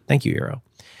 It's good. Thank you, Eero.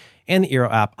 And the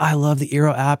Eero app. I love the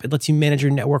Eero app. It lets you manage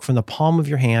your network from the palm of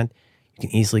your hand. You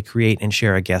can easily create and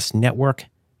share a guest network.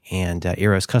 And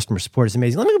Eero's customer support is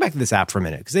amazing. Let me go back to this app for a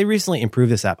minute because they recently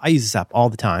improved this app. I use this app all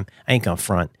the time. I ain't gonna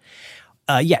front.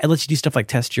 It lets you do stuff like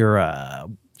test your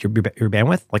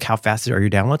bandwidth, like how fast are your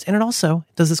downloads. And it also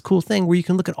does this cool thing where you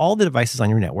can look at all the devices on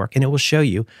your network and it will show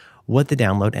you what the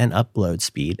download and upload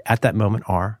speed at that moment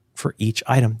are for each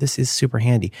item. This is super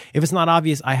handy. If it's not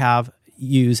obvious, I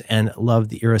use and love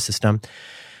the Eero system.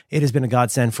 It has been a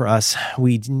godsend for us.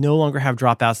 We no longer have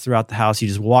dropouts throughout the house. You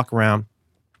just walk around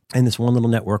and this one little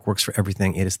network works for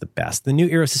everything. It is the best. The new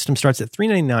Eero system starts at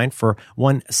 $399 for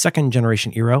one second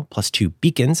generation Eero plus 2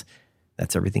 beacons.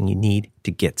 That's everything you need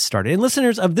to get started. And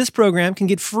listeners of this program can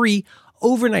get free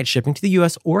overnight shipping to the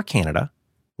US or Canada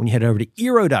when you head over to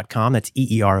Eero.com, that's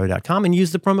EERO.com, and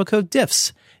use the promo code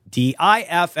DIFFS,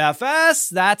 DIFFS,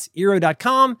 that's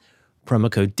Eero.com,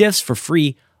 promo code DIFFS for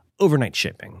free overnight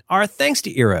shipping. Our thanks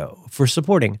to Eero for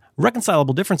supporting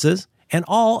Reconcilable Differences and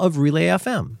all of Relay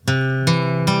FM.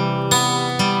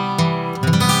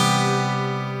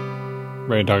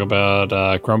 Ready to talk about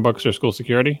Chromebooks or school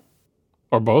security?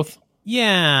 Or both?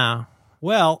 Yeah.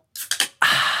 Well,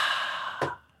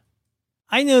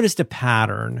 I noticed a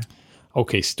pattern.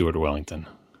 Okay, Stuart Wellington.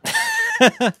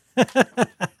 I'm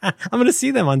going to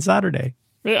see them on Saturday.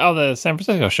 Oh, the San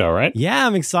Francisco show, right? Yeah,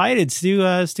 I'm excited. Stu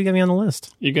got me on the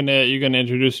list. You gonna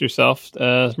introduce yourself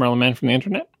as Merlin Mann from the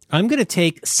internet? I'm going to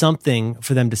take something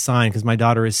for them to sign because my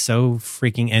daughter is so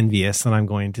freaking envious that I'm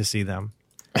going to see them.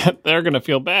 They're going to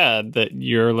feel bad that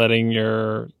you're letting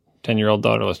your 10-year-old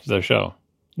daughter listen to their show.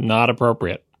 Not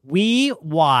appropriate. We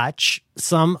watch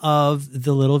some of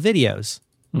the little videos.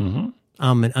 Mm-hmm.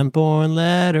 I'm an unborn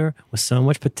letter with so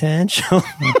much potential.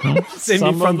 Mm-hmm.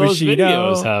 Some of those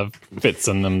videos have bits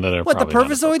in them that are what, the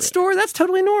probably Pervisoid store? That's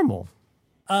totally normal.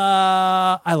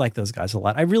 I like those guys a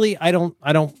lot.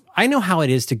 I know how it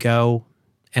is to go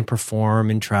and perform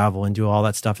and travel and do all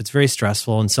that stuff. It's very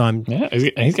stressful. And so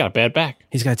he's got a bad back.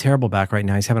 He's got a terrible back right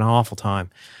now. He's having an awful time.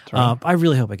 Right. I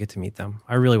really hope I get to meet them.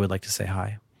 I really would like to say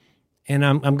hi. And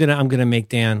I'm gonna make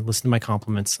Dan listen to my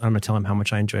compliments. I'm gonna tell him how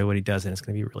much I enjoy what he does, and it's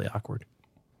gonna be really awkward.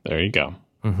 There you go.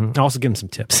 Mm-hmm. I'll also give him some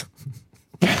tips.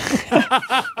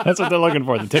 That's what they're looking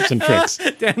for, the tips and tricks.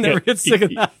 Dan never gets sick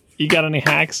of that. You got any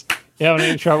hacks? You having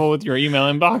any trouble with your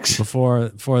email inbox?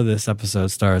 Before this episode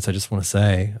starts, I just want to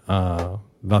say,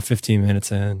 about 15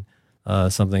 minutes in,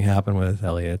 something happened with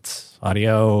Elliot's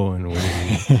audio, and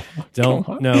we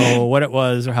don't know what it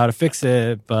was or how to fix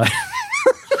it, but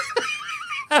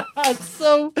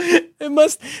so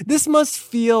this must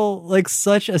feel like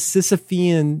such a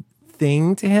Sisyphean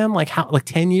thing to him. Like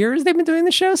 10 years they've been doing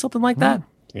the show, something like that.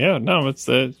 Yeah, no, it's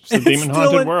a demon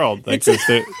haunted world. Like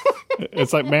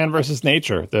it's like man versus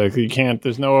nature. You can't.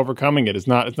 There's no overcoming it. It's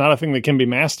not a thing that can be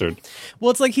mastered.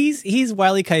 Well, it's like he's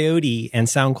Wile E. Coyote, and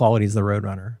sound quality is the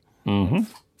Roadrunner. Mm-hmm.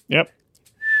 Yep.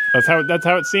 That's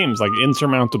how it seems, like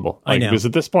insurmountable. Like, I know. Because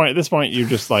at this point, you're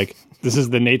just like, this is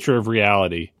the nature of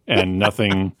reality, and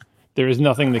nothing. There is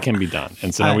nothing that can be done,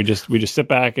 and so now we just sit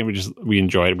back and we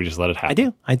enjoy it. We just let it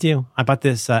happen. I do. I bought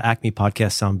this Acme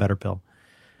Podcast Sound Better pill.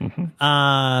 Mm-hmm.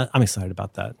 I'm excited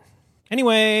about that.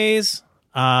 Anyways,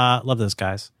 love those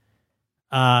guys.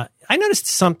 I noticed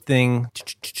something.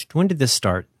 When did this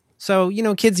start? So,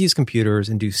 kids use computers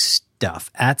and do stuff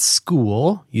at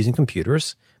school using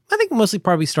computers. I think mostly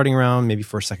probably starting around maybe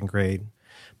first, second grade,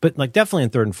 but like definitely in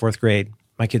third and fourth grade,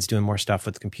 my kids doing more stuff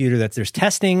with the computer. There's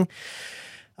testing.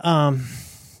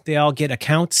 They all get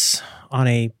accounts on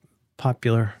a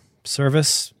popular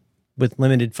service with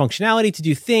limited functionality to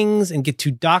do things and get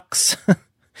to docs.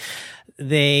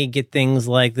 They get things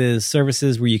like the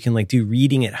services where you can like do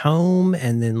reading at home,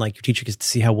 and then like your teacher gets to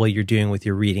see how well you're doing with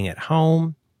your reading at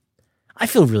home. I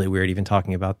feel really weird even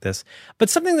talking about this, but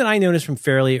something that I noticed from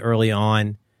fairly early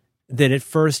on that at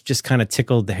first just kind of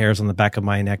tickled the hairs on the back of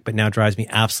my neck, but now drives me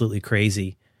absolutely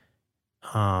crazy,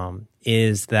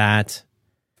 is that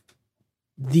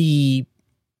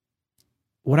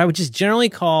what I would just generally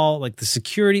call like the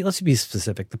security, let's be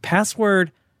specific, the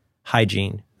password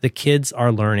hygiene the kids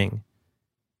are learning,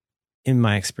 in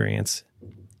my experience,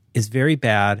 is very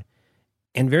bad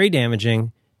and very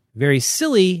damaging, very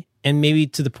silly, and maybe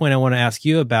to the point I want to ask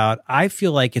you about. I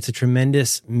feel like it's a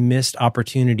tremendous missed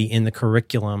opportunity in the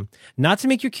curriculum, not to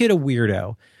make your kid a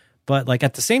weirdo, but like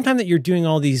at the same time that you're doing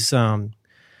all these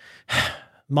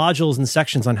modules and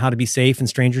sections on how to be safe and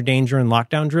stranger danger and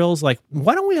lockdown drills, like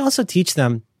why don't we also teach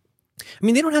them? I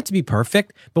mean, they don't have to be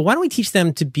perfect, but why don't we teach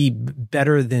them to be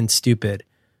better than stupid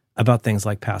about things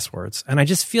like passwords? And I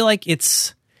just feel like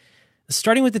it's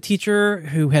starting with the teacher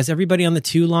who has everybody on the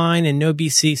 2 line and no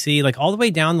BCC, like all the way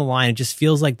down the line. It just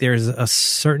feels like there's a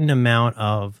certain amount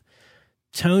of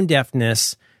tone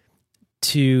deafness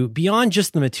to beyond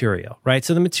just the material, right?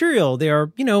 So the material, they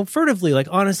are, furtively, like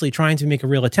honestly trying to make a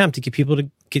real attempt to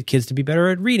get kids to be better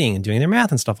at reading and doing their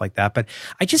math and stuff like that. But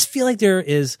I just feel like there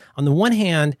is, on the one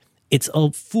hand, it's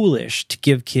foolish to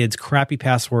give kids crappy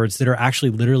passwords that are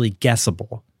actually literally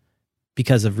guessable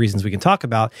because of reasons we can talk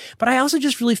about. But I also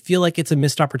just really feel like it's a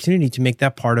missed opportunity to make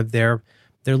that part of their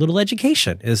little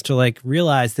education, is to like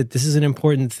realize that this is an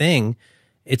important thing.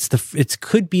 It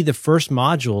could be the first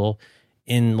module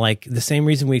in like the same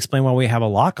reason we explain why we have a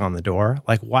lock on the door.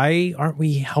 Like, why aren't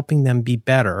we helping them be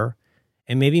better?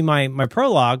 And maybe my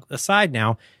prologue aside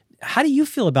now, how do you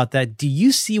feel about that? Do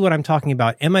you see what I'm talking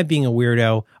about? Am I being a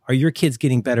weirdo? Are your kids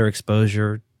getting better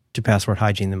exposure to password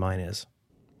hygiene than mine is?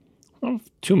 I have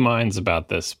 2 minds about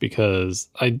this, because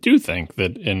I do think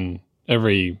that in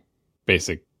every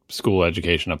basic school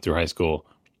education up through high school,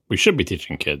 we should be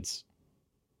teaching kids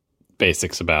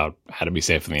basics about how to be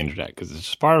safe on the internet, because it's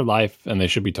just part of life and they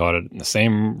should be taught it. And the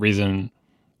same reason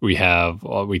we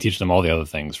teach them all the other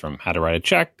things, from how to write a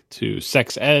check to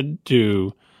sex ed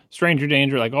to stranger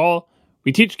danger,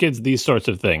 we teach kids these sorts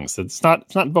of things. It's not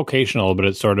vocational, but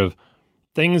it's sort of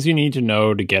things you need to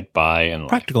know to get by in life.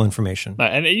 Practical information.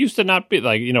 And it used to not be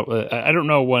I don't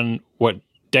know what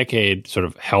decade sort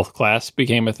of health class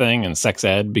became a thing and sex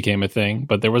ed became a thing,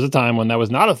 but there was a time when that was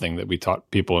not a thing that we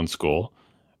taught people in school.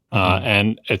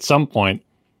 And at some point,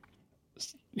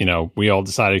 we all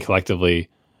decided collectively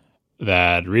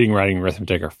that reading, writing,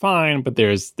 arithmetic are fine, but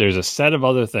there's a set of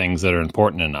other things that are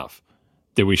important enough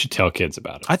that we should tell kids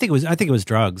about it. I think it was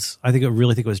drugs. I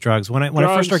really think it was drugs. When I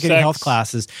first started getting health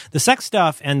classes, the sex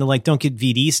stuff and the don't get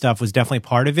VD stuff was definitely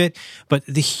part of it. But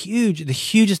the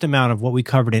hugest amount of what we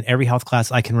covered in every health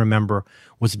class I can remember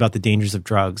was about the dangers of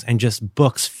drugs, and just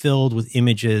books filled with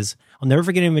images. I'll never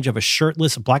forget an image of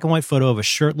a black and white photo of a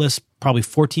shirtless, probably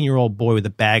 14-year-old boy with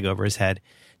a bag over his head,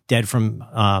 dead from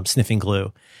sniffing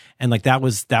glue. And that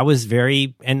was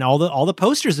very, and all the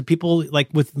posters of people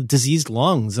with diseased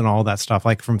lungs and all that stuff,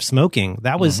 from smoking.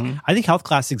 That was, I think health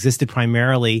class existed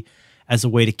primarily as a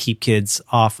way to keep kids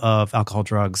off of alcohol,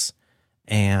 drugs,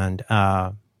 and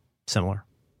similar.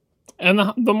 And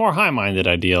the more high-minded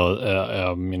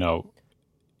ideal,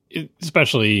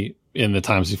 especially in the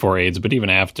times before AIDS, but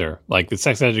even after, the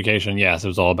sex education, yes, it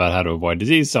was all about how to avoid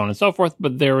disease, so on and so forth.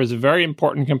 But there was a very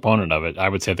important component of it. I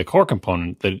would say the core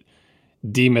component that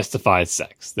demystifies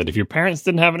sex, that if your parents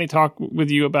didn't have any talk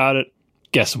with you about it,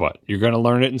 guess what? You're going to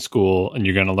learn it in school, and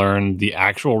you're going to learn the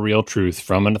actual real truth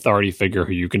from an authority figure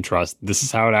who you can trust. This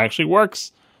is how it actually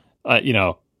works.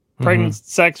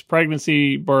 Sex,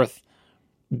 pregnancy, birth,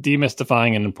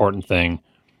 demystifying an important thing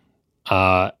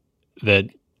that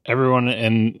everyone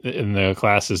in the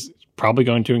class is probably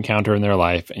going to encounter in their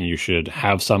life, and you should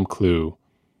have some clue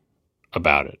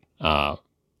about it.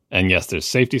 And yes, there's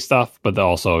safety stuff, but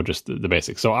also just the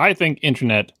basics. So I think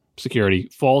internet security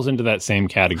falls into that same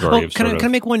category. Can I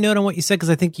make one note on what you said? Because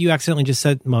I think you accidentally just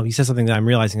said, you said something that I'm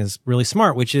realizing is really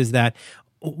smart, which is that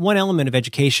one element of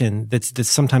education that's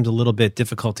sometimes a little bit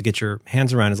difficult to get your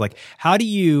hands around is how do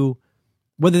you,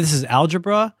 whether this is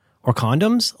algebra or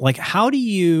condoms, how do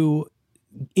you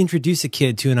introduce a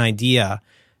kid to an idea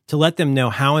to let them know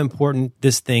how important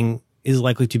this thing is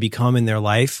likely to become in their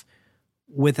life,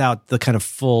 without the kind of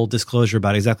full disclosure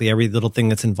about exactly every little thing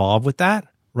that's involved with that,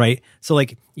 right? So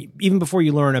even before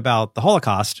you learn about the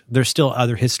Holocaust, there's still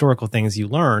other historical things you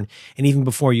learn. And even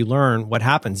before you learn what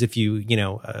happens if you,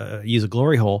 use a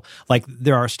glory hole,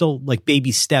 there are still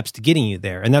baby steps to getting you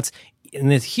there. And that's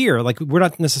here, we're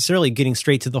not necessarily getting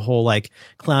straight to the whole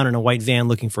clown in a white van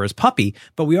looking for his puppy,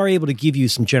 but we are able to give you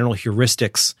some general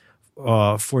heuristics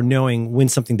for knowing when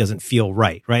something doesn't feel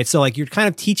right? So you're kind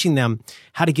of teaching them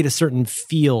how to get a certain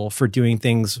feel for doing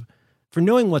things for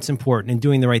knowing what's important and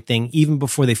doing the right thing even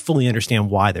before they fully understand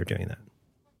why they're doing that.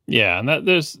 Yeah, and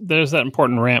there's that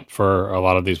important ramp for a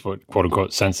lot of these quote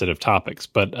unquote sensitive topics.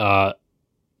 But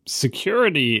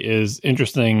security is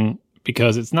interesting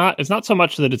because it's not so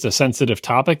much that it's a sensitive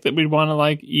topic that we'd want to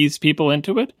like ease people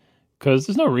into it, because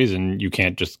there's no reason you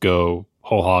can't just go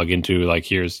whole hog into like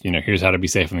here's how to be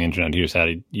safe on the internet, here's how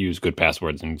to use good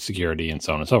passwords and security and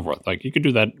so on and so forth. Like you could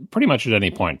do that pretty much at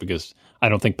any point, because I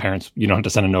don't think you don't have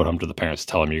to send a note home to the parents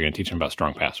to tell them you're going to teach them about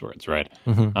strong passwords, right?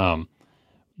 Mm-hmm.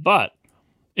 But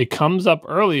it comes up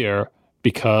earlier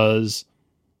because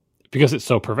it's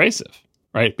so pervasive,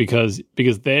 right? Because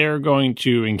they're going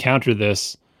to encounter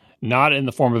this not in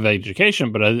the form of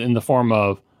education, but in the form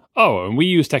of, oh, and we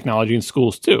use technology in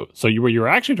schools too. So what you're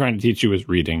actually trying to teach you is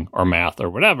reading or math or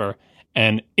whatever.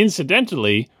 And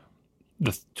incidentally,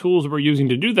 the tools we're using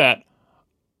to do that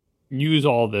use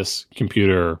all this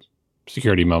computer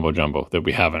security mumbo jumbo that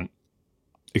we haven't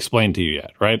explained to you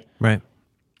yet, right? Right.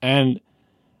 And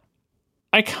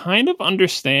I kind of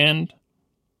understand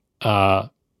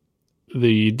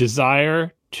the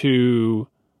desire to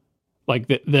like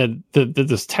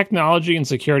this technology and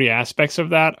security aspects of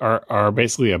that are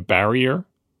basically a barrier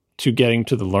to getting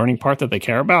to the learning part that they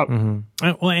care about.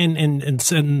 Mm-hmm. Well, and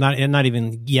so not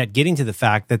even yet getting to the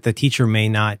fact that the teacher may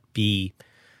not be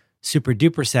super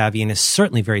duper savvy and is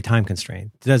certainly very time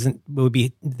constrained.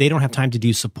 They don't have time to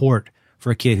do support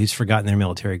for a kid who's forgotten their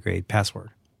military grade password.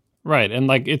 Right. And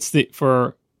like it's the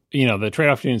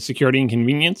trade-off between security and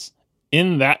convenience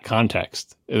in that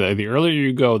context. The earlier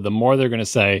you go, the more they're going to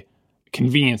say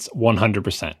convenience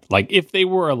 100%. Like if they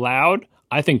were allowed,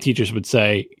 I think teachers would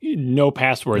say no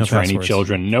passwords for any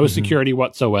children, no security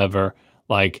whatsoever.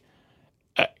 Like,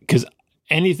 because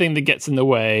anything that gets in the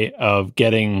way of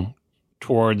getting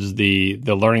towards the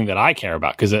learning that I care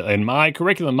about. Because in my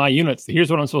curriculum, my units, here's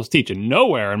what I'm supposed to teach. And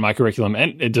nowhere in my curriculum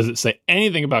it doesn't say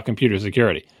anything about computer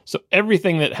security. So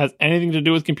everything that has anything to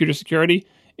do with computer security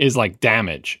is like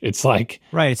damage. It's like...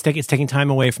 Right. It's taking time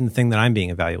away from the thing that I'm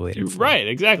being evaluated for. Right.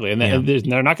 Exactly. And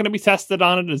they're not going to be tested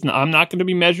on it. I'm not going to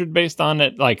be measured based on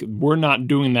it. Like, we're not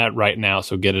doing that right now,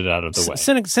 so get it out of the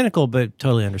way. Cynical, but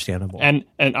totally understandable. And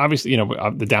obviously,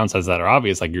 the downsides that are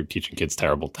obvious, like you're teaching kids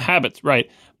terrible habits, right?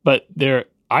 But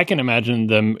I can imagine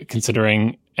them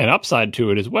considering an upside to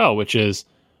it as well, which is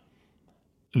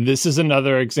this is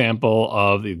another example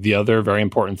of the other very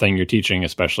important thing you're teaching,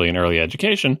 especially in early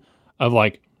education, of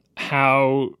like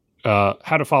how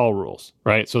to follow rules,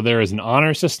 right? So there is an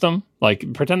honor system.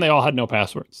 Like pretend they all had no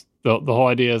passwords. The whole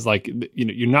idea is like,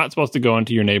 you're not supposed to go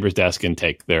into your neighbor's desk and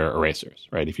take their erasers,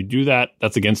 right? If you do that,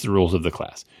 that's against the rules of the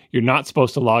class. You're not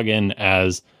supposed to log in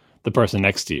as the person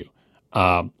next to you.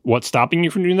 What's stopping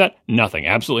you from doing that? Nothing.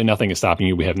 Absolutely nothing is stopping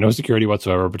you. We have no security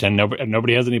whatsoever. Pretend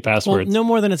nobody has any passwords. Well, no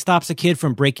more than it stops a kid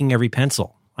from breaking every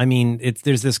pencil. I mean,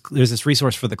 there's this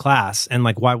resource for the class, and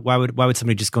like why would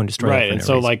somebody just go and destroy it? Right, and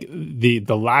so reason? Like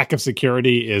the lack of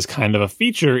security is kind of a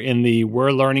feature in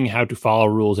we're learning how to follow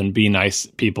rules and be nice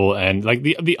people, and like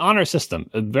the honor system.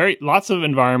 Lots of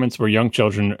environments where young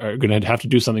children are going to have to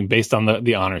do something based on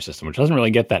the honor system, which doesn't really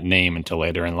get that name until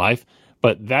later in life.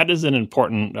 But that is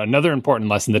another important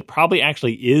lesson that probably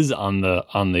actually is on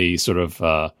the sort of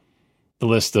the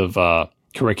list of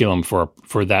curriculum for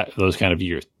those kind of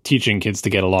years, teaching kids to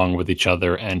get along with each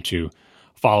other and to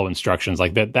follow instructions.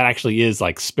 Like that actually is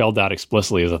like spelled out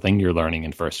explicitly as a thing you're learning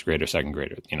in first grade or second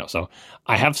grade. So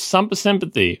I have some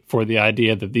sympathy for the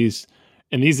idea that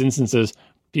in these instances,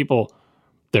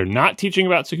 they're not teaching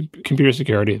about computer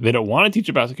security. They don't want to teach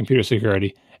about computer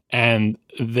security, and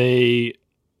they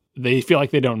feel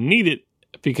like they don't need it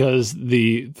because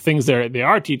the things they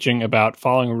are teaching about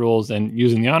following rules and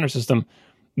using the honor system,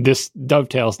 this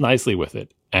dovetails nicely with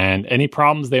it. And any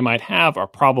problems they might have are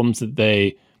problems that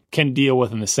they can deal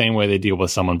with in the same way they deal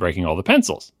with someone breaking all the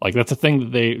pencils. Like that's a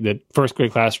thing that first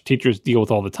grade class teachers deal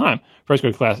with all the time. First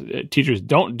grade class teachers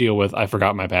don't deal with, I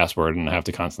forgot my password and I have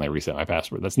to constantly reset my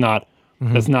password. That's not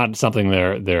something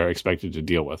they're expected to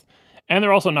deal with. And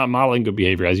they're also not modeling good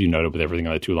behavior, as you noted with everything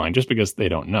on the 2-line, just because they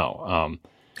don't know.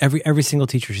 Every single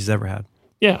teacher she's ever had.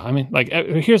 Yeah, I mean, like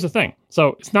here's the thing.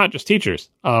 So it's not just teachers.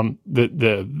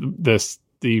 The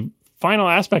final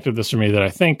aspect of this for me that I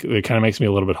think that kind of makes me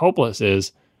a little bit hopeless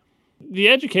is the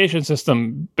education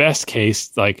system. Best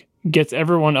case, like gets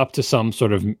everyone up to some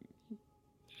sort of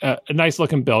a nice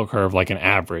looking bell curve, like an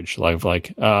average.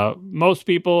 Like most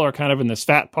people are kind of in this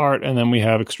fat part, and then we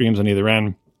have extremes on either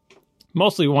end.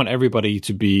 Mostly we want everybody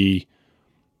to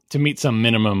meet some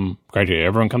minimum criteria.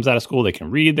 Everyone comes out of school, they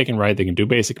can read, they can write, they can do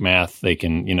basic math, they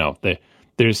can,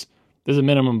 there's a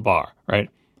minimum bar, right?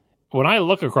 when I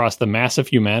look across the mass of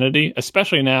humanity,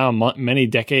 especially now, many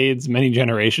decades, many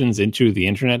generations into the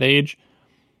internet age,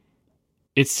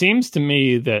 it seems to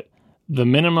me that the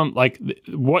minimum, like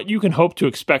what you can hope to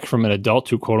expect from an adult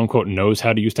who quote unquote knows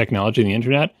how to use technology in the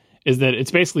internet, is that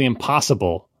it's basically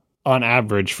impossible on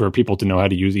average for people to know how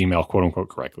to use email quote unquote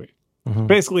correctly. Mm-hmm.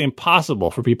 Basically impossible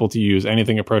for people to use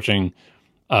anything approaching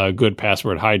good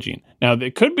password hygiene. Now,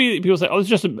 it could be people say, oh, it's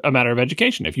just a matter of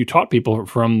education. If you taught people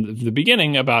from the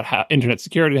beginning about how internet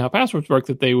security and how passwords work,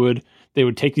 that they would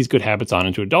take these good habits on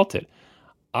into adulthood.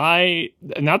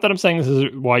 Not that I'm saying this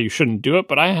is why you shouldn't do it,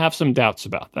 but I have some doubts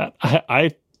about that.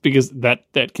 Because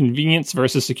that convenience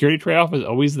versus security trade-off is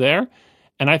always there.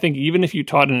 And I think even if you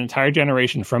taught an entire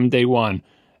generation from day one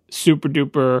super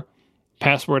duper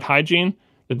password hygiene,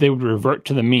 that they would revert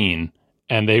to the mean.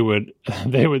 And they would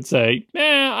say,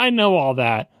 I know all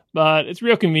that, but it's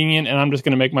real convenient, and I'm just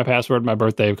going to make my password my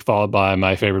birthday followed by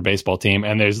my favorite baseball team,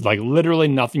 and there's like literally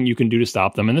nothing you can do to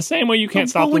stop them. In the same way you can't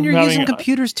stop them when from you're using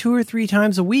computers 2 or 3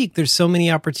 times a week, there's so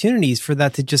many opportunities for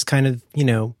that to just kind of,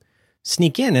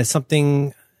 sneak in as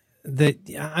something that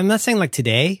I'm not saying like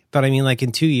today, but I mean like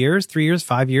in 2 years, 3 years,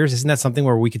 5 years, isn't that something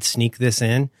where we could sneak this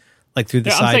in like through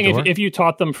the side door? I'm saying if you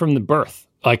taught them from the birth,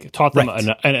 like taught them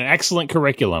an excellent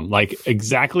curriculum, like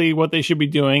exactly what they should be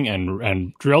doing,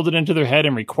 and drilled it into their head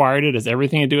and required it as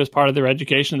everything to do as part of their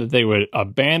education, that they would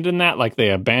abandon that, like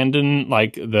they abandon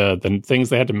like the things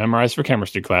they had to memorize for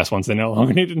chemistry class once they no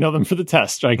longer need to know them for the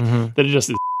test. Like that it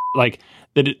just is like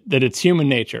that it's human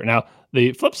nature. Now,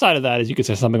 the flip side of that is you could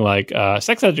say something like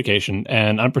sex education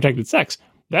and unprotected sex.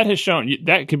 That has shown,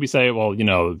 that could be say, well,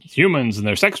 humans and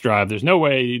their sex drive, there's no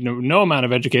way, no amount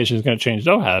of education is going to change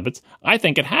those habits. I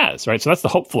think it has, right? So that's the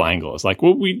hopeful angle. It's like,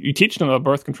 well, you teach them about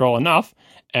birth control enough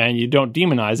and you don't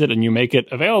demonize it and you make it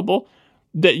available,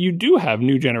 that you do have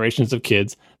new generations of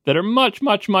kids that are much,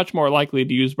 much, much more likely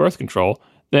to use birth control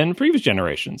than previous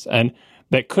generations. And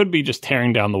that could be just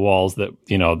tearing down the walls that,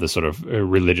 the sort of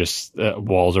religious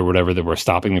walls or whatever that were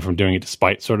stopping them from doing it,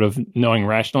 despite sort of knowing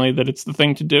rationally that it's the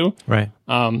thing to do. Right.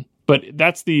 But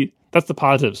that's the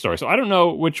positive story. So I don't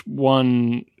know which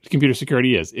one computer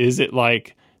security is. Is it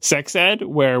like sex ed,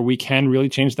 where we can really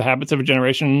change the habits of a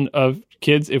generation of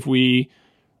kids if we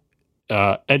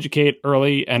educate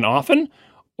early and often?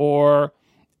 Or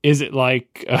is it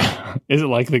like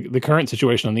the current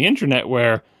situation on the internet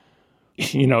where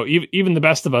even the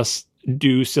best of us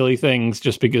do silly things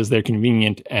just because they're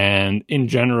convenient, and in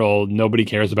general, nobody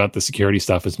cares about the security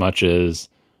stuff as much as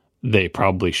they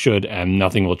probably should, and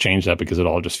nothing will change that because it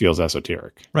all just feels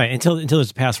esoteric. Right, until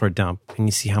there's a password dump, and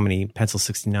you see how many Pencil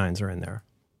 69s are in there.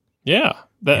 Yeah.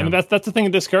 I mean, that's the thing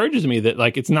that discourages me, that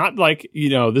like, it's not like,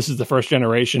 this is the first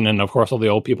generation and of course all the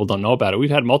old people don't know about it.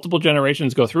 We've had multiple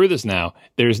generations go through this now.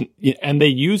 And they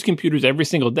use computers every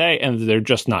single day and they're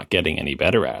just not getting any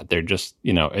better at it. They're just,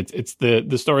 it's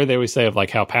the story they always say of like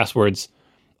how passwords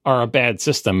are a bad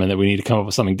system and that we need to come up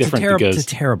with something different. It's a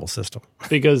terrible system.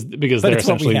 Because they're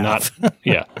essentially not,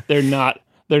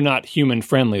 they're not human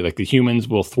friendly. Like the humans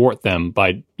will thwart them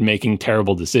by making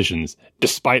terrible decisions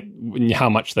despite how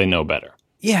much they know better.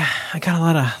 Yeah, I got a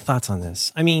lot of thoughts on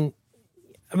this. I mean,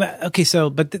 okay,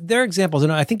 but there are examples,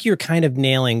 and I think you're kind of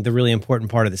nailing the really important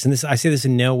part of this. And I say this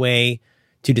in no way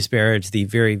to disparage the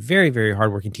very, very, very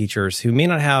hardworking teachers who may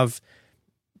not have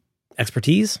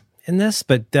expertise in this,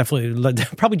 but definitely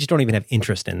probably just don't even have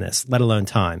interest in this, let alone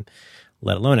time,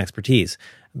 let alone expertise.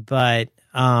 But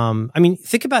I mean,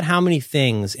 think about how many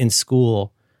things in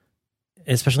school,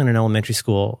 especially in an elementary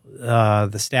school,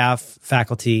 the staff,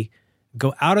 faculty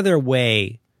go out of their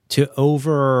way to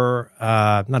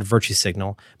not virtue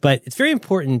signal, but it's very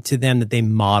important to them that they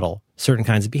model certain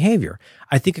kinds of behavior.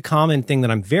 I think a common thing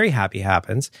that I'm very happy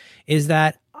happens is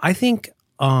that I think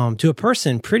to a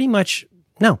person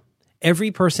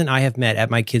every person I have met at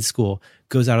my kids' school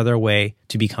goes out of their way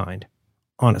to be kind.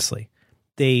 Honestly,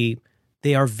 they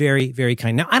are very, very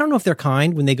kind. Now, I don't know if they're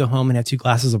kind when they go home and have 2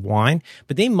 glasses of wine,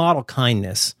 but they model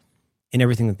kindness in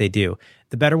everything that they do.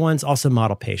 The better ones also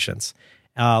model patience.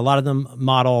 A lot of them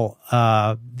model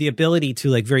the ability to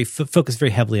like focus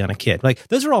very heavily on a kid. Like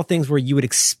those are all things where you would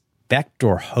expect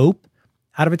or hope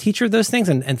out of a teacher, those things.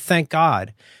 And thank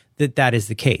God that is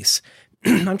the case.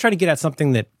 I'm trying to get at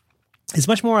something that is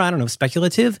much more,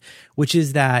 speculative, which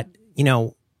is that,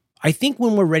 I think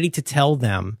when we're ready to tell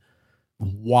them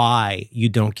why you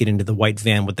don't get into the white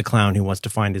van with the clown who wants to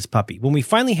find his puppy, when we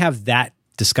finally have that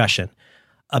discussion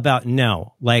about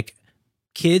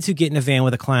kids who get in a van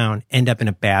with a clown end up in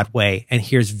a bad way, and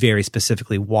here's very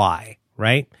specifically why,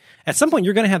 right? At some point,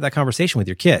 you're going to have that conversation with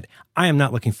your kid. I am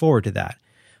not looking forward to that.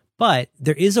 But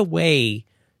there is a way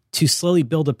to slowly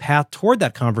build a path toward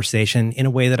that conversation in a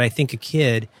way that I think a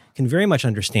kid can very much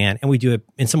understand. And we do it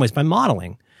in some ways by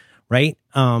modeling, right?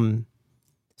 So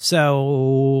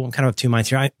I'm kind of of two minds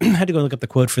here. I had to go look up the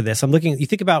quote for this. You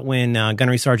think about when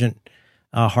Gunnery Sergeant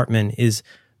Hartman is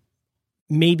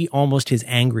maybe almost his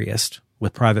angriest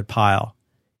with Private Pyle.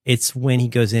 It's when he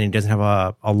goes in and doesn't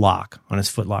have a lock on his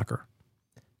footlocker,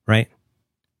 right?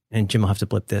 And Jim will have to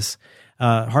blip this.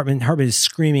 Hartman is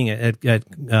screaming at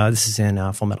this is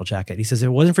in Full Metal Jacket. He says, if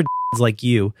it wasn't for like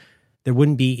you, there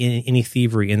wouldn't be any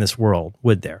thievery in this world,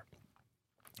 would there?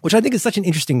 Which I think is such an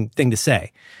interesting thing to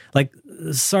say. Like,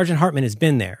 Sergeant Hartman has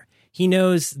been there. He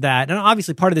knows that, and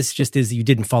obviously part of this just is you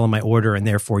didn't follow my order and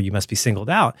therefore you must be singled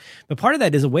out. But part of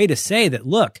that is a way to say that,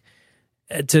 look,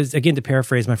 to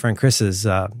paraphrase my friend Chris's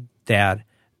dad,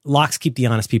 locks keep the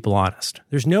honest people honest.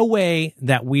 There's no way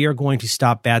that we are going to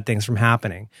stop bad things from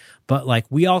happening. But like,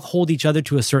 we all hold each other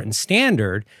to a certain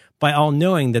standard by all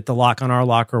knowing that the lock on our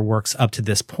locker works up to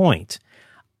this point.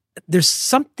 There's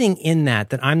something in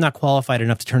that I'm not qualified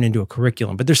enough to turn into a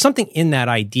curriculum, but there's something in that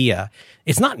idea.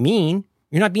 It's not mean.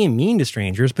 You're not being mean to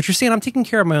strangers, but you're saying, I'm taking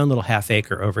care of my own little half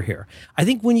acre over here. I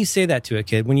think when you say that to a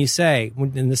kid, when you say,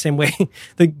 in the same way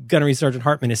the Gunnery Sergeant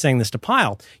Hartman is saying this to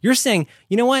Pyle, you're saying,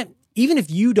 you know what? Even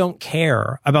if you don't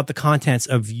care about the contents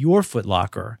of your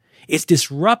footlocker, it's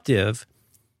disruptive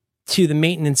to the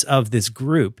maintenance of this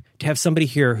group to have somebody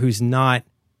here who's not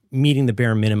meeting the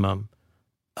bare minimum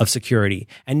of security.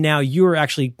 And now you're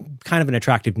actually kind of an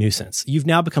attractive nuisance. You've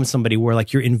now become somebody where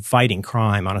like you're inviting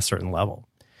crime on a certain level.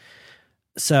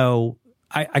 So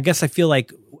I guess I feel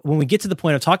like when we get to the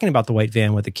point of talking about the white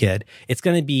van with a kid, it's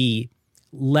going to be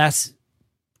less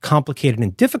complicated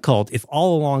and difficult if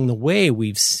all along the way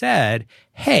we've said,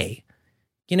 hey,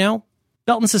 belt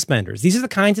and suspenders. These are the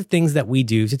kinds of things that we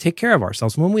do to take care of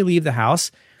ourselves. When we leave the house,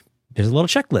 there's a little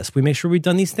checklist. We make sure we've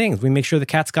done these things. We make sure the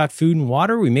cat's got food and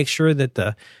water. We make sure that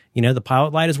the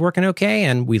pilot light is working okay,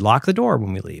 and we lock the door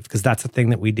when we leave because that's the thing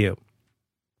that we do.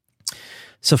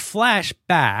 So flash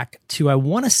back to, I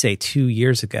want to say 2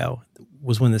 years ago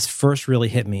was when this first really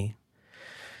hit me.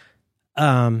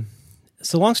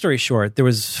 So long story short, there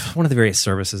was one of the various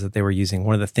services that they were using.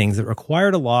 One of the things that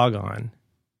required a log on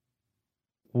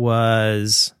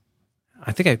was,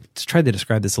 I think I tried to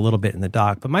describe this a little bit in the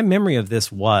doc, but my memory of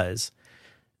this was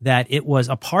that it was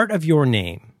a part of your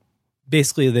name.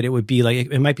 Basically that it would be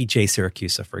like, it might be Jay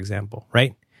Syracusa, for example,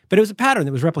 right? But it was a pattern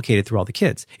that was replicated through all the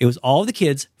kids. It was all of the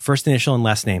kids' first initial and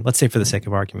last name. Let's say for the sake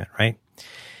of argument, right?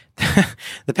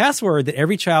 The password that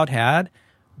every child had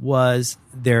was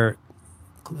their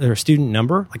student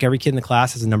number. Like every kid in the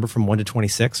class has a number from 1 to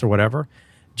 26 or whatever.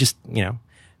 Just,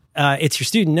 it's your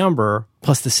student number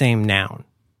plus the same noun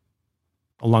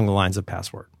along the lines of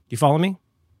password. Do you follow me?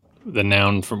 The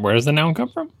noun from, where does the noun come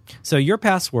from? So your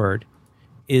password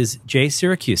is Jay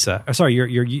Syracusa. Or sorry,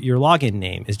 your login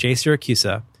name is Jay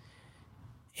Syracusa.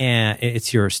 And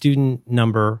it's your student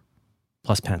number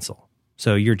plus pencil.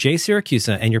 So you're Jay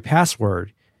Syracusa and your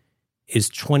password is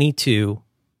 22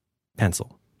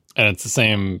 pencil. And it's the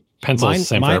same pencil, the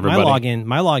same for everybody.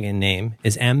 My login name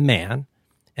is M Man,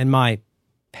 and my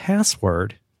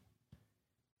password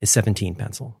is 17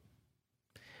 pencil.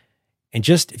 And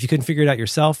just, if you couldn't figure it out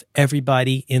yourself,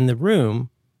 everybody in the room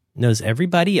knows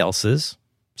everybody else's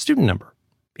student number.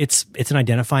 It's an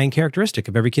identifying characteristic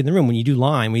of every kid in the room. When you do a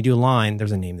line,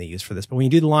 there's a name they use for this, but when you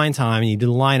do the line time and you do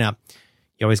the lineup,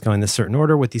 you always go in this certain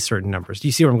order with these certain numbers. Do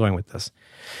you see where I'm going with this?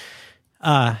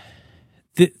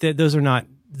 Those are not,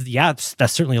 that's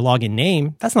certainly a login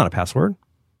name. That's not a password.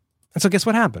 And so guess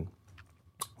what happened?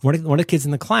 One of the kids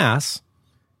in the class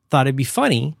thought it'd be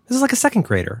funny. This is like a second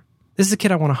grader. This is a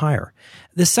kid I want to hire.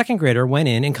 This second grader went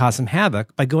in and caused some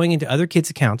havoc by going into other kids'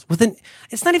 accounts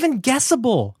it's not even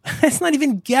guessable. You're not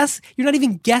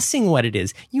even guessing what it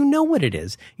is. You know what it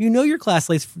is. You know your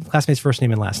classmate's first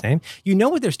name and last name. You know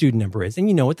what their student number is, and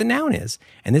you know what the noun is.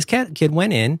 And this kid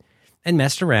went in and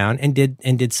messed around and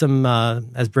did some,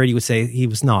 as Brady would say, he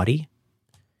was naughty.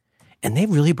 And they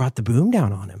really brought the boom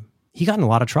down on him. He got in a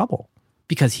lot of trouble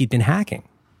because he'd been hacking.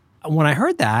 When I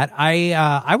heard that,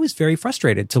 I was very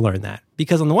frustrated to learn that,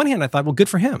 because on the one hand, I thought, well, good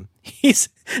for him. It's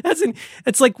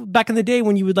like back in the day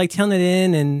when you would like turn it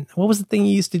in, and what was the thing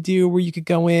you used to do where you could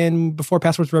go in before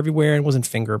passwords were everywhere and it wasn't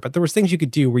finger, but there was things you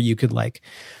could do where you could like,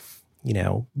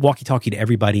 walkie-talkie to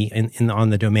everybody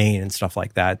on the domain and stuff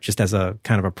like that, just as a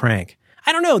kind of a prank.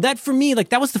 I don't know. That for me, like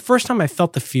that was the first time I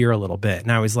felt the fear a little bit,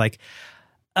 and I was like,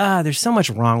 there's so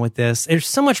much wrong with this. There's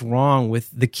so much wrong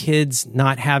with the kids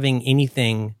not having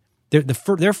anything.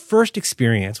 Their first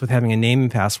experience with having a name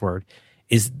and password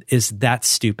is that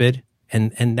stupid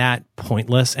and that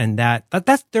pointless, and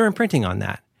that's they're imprinting on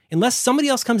that. unless somebody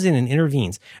else comes in and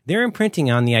intervenes, they're imprinting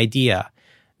on the idea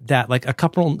that like a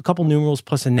couple numerals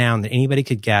plus a noun that anybody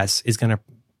could guess is going to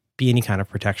be any kind of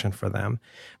protection for them.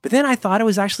 But then I thought it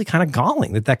was actually kind of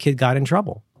galling that kid got in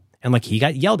trouble and like he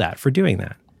got yelled at for doing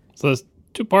that. So there's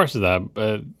two parts of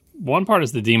that. One part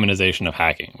is the demonization of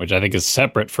hacking, which I think is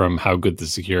separate from how good the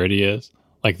security is.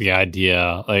 Like the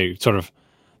idea, the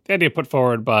idea put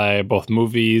forward by both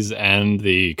movies and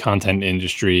the content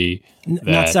industry.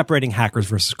 Not separating hackers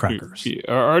versus crackers.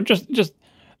 Or just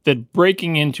that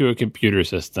breaking into a computer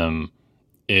system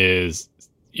is,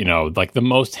 like the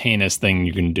most heinous thing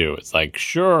you can do. It's like,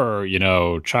 sure,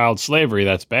 child slavery,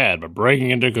 that's bad, but breaking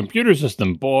into a computer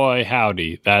system, boy,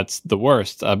 howdy, that's the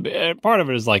worst. Part of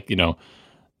it is like,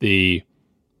 the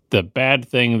bad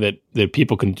thing that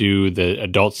people can do that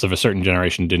adults of a certain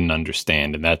generation didn't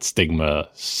understand, and that stigma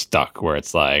stuck, where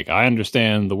it's like, I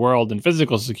understand the world and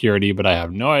physical security, but I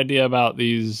have no idea about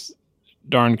these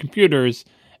darn computers,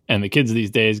 and the kids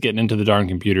these days getting into the darn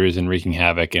computers and wreaking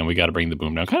havoc, and we got to bring the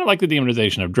boom down. Kind of like the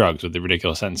demonization of drugs, with the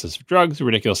ridiculous sentences for drugs, the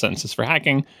ridiculous sentences for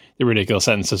hacking, the ridiculous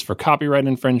sentences for copyright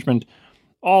infringement,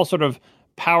 all sort of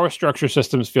power structure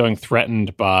systems feeling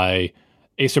threatened by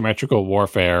asymmetrical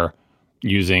warfare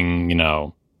using,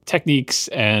 techniques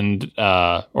and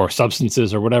or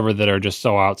substances or whatever that are just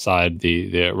so outside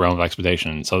the realm of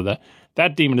expectation. So that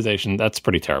demonization, that's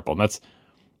pretty terrible. And that's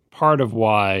part of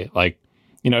why, like,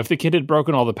 if the kid had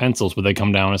broken all the pencils, would they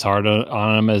come down as hard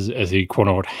on him as he, quote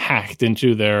unquote, hacked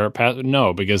into their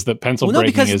No, because the pencil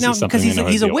breaking is something because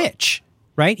he's a witch,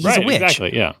 right? He's a witch.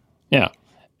 Exactly, yeah.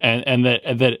 And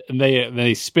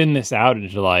they spin this out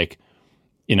into like,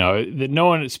 that no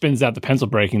one spins out the pencil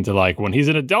breaking to like, when he's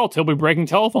an adult, he'll be breaking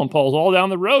telephone poles all down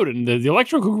the road and the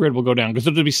electrical grid will go down because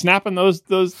they'll be snapping those,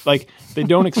 like, they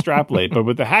don't extrapolate. But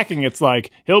with the hacking, it's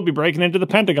like, he'll be breaking into the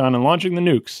Pentagon and launching the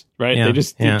nukes, right? Yeah,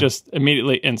 they just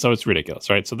immediately, and so it's ridiculous,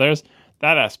 right? So there's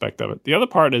that aspect of it. The other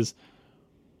part is,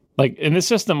 like, in this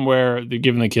system where they're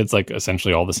giving the kids, like,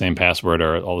 essentially all the same password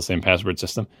or all the same password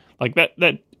system, like,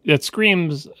 that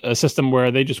screams a system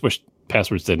where they just wish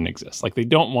passwords didn't exist. Like, they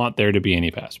don't want there to be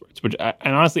any passwords, and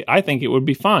honestly, I think it would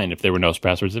be fine if there were no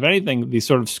passwords. If anything, the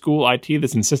sort of school IT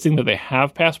that's insisting that they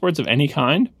have passwords of any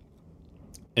kind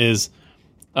is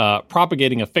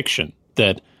propagating a fiction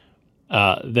that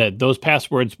those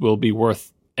passwords will be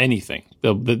worth anything.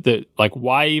 Like,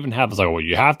 why even have, it's like, well,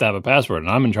 you have to have a password,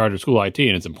 and I'm in charge of school IT,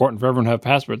 and it's important for everyone to have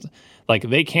passwords. Like,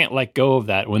 they can't let go of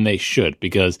that when they should,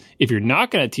 because if you're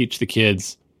not going to teach the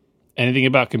kids anything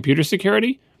about computer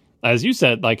security, as you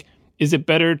said, like, is it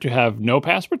better to have no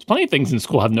passwords? Plenty of things in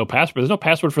school have no password. There's no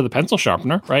password for the pencil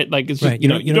sharpener, right? Like, it's just, right. You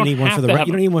don't need one for the you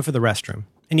don't need one for the restroom.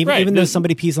 And even though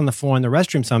somebody pees on the floor in the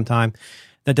restroom sometime,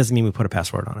 that doesn't mean we put a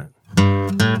password on it.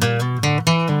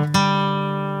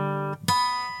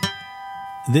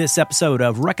 This episode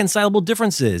of Reconcilable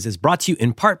Differences is brought to you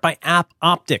in part by App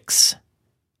Optics.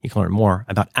 You can learn more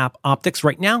about App Optics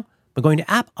right now by going to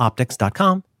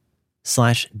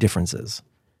appoptics.com/differences.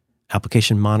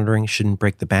 Application monitoring shouldn't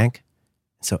break the bank.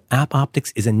 So App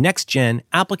Optics is a next-gen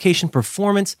application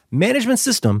performance management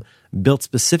system built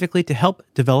specifically to help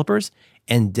developers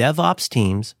and DevOps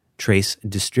teams trace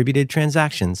distributed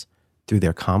transactions through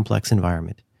their complex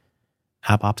environment.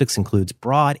 App Optics includes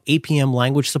broad APM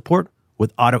language support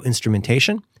with auto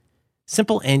instrumentation,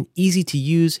 simple and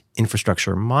easy-to-use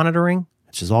infrastructure monitoring,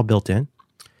 which is all built in,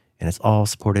 and it's all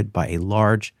supported by a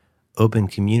large open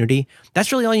community.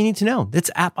 That's really all you need to know.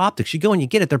 That's App Optics. You go and you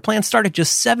get it. Their plans start at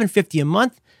just $7.50 a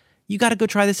month. You got to go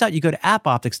try this out. You go to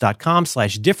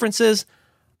appoptics.com/differences.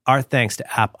 Our thanks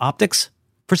to App Optics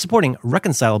for supporting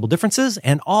Reconcilable Differences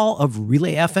and all of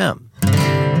Relay FM.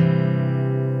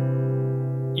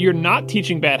 You're not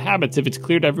teaching bad habits if it's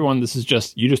clear to everyone this is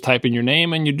just, you just type in your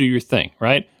name and you do your thing,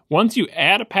 right? Once you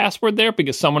add a password there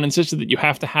because someone insisted that you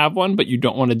have to have one, but you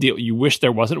don't want to deal, you wish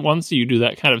there wasn't one, so you do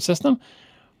that kind of system.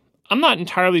 I'm not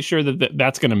entirely sure that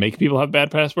that's going to make people have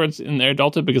bad passwords in their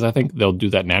adulthood, because I think they'll do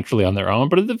that naturally on their own.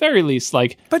 But at the very least,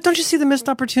 like... But don't you see the missed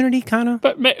opportunity, kind of?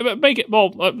 But make it...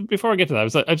 Well, before I get to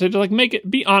that, I'd say like make it...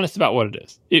 Be honest about what it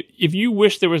is. If you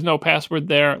wish there was no password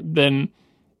there, then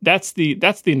that's the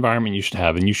environment you should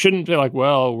have. And you shouldn't be like,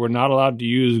 well, we're not allowed to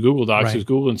use Google Docs because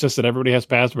Google insists that everybody has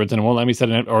passwords and it won't let me set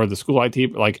it, or the school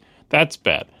IT... Like, that's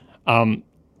bad.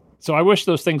 So I wish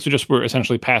those things were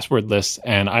essentially passwordless,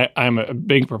 and I'm a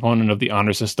big proponent of the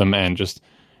honor system and just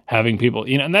having people,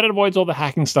 and that avoids all the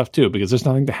hacking stuff too, because there's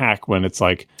nothing to hack when it's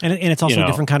like... And it's also a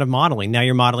different kind of modeling. Now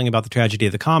you're modeling about the tragedy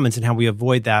of the commons and how we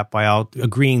avoid that by all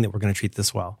agreeing that we're going to treat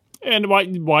this well. And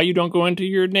why you don't go into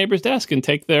your neighbor's desk and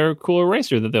take their cool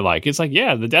eraser that they like. It's like,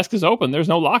 yeah, the desk is open. There's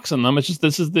no locks on them. It's just,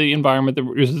 this is the environment,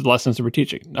 this is the lessons that we're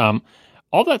teaching.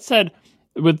 All that said,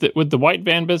 with the white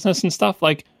van business and stuff,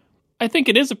 like, I think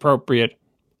it is appropriate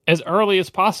as early as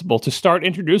possible to start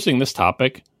introducing this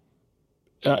topic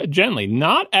gently,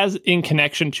 not as in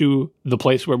connection to the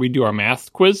place where we do our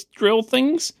math quiz drill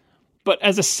things, but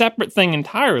as a separate thing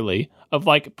entirely of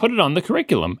like, put it on the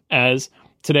curriculum as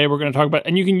today we're going to talk about,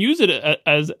 and you can use it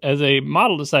as a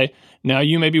model to say, now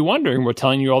you may be wondering, we're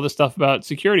telling you all this stuff about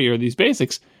security or these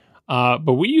basics,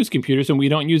 but we use computers and we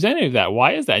don't use any of that.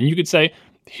 Why is that? And you could say,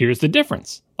 here's the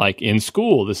difference. Like in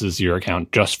school, this is your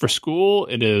account just for school.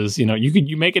 It is,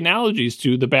 you make analogies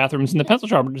to the bathrooms and the pencil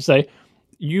sharpener to say,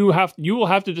 you will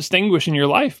have to distinguish in your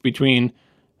life between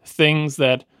things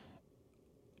that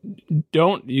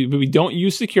we don't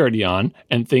use security on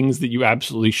and things that you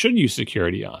absolutely should use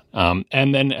security on.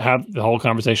 And then have the whole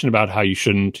conversation about how you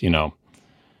shouldn't,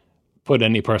 put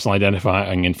any personal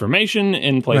identifying information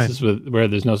in places where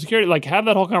there's no security. Like, have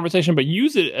that whole conversation, but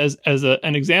use it as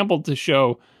an example to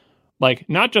show, like,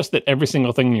 not just that every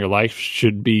single thing in your life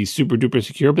should be super duper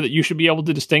secure, but that you should be able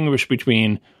to distinguish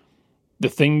between the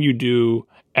thing you do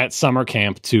at summer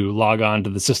camp to log on to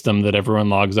the system that everyone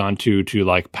logs on to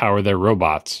like power their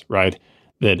robots, right?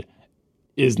 That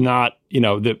is not,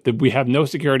 that we have no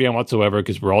security on whatsoever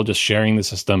because we're all just sharing the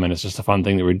system and it's just a fun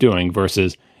thing that we're doing,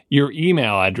 versus your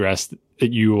email address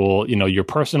that you will, your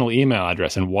personal email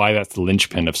address, and why that's the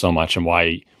linchpin of so much and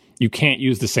why you can't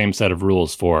use the same set of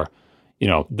rules for,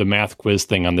 the math quiz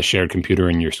thing on the shared computer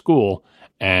in your school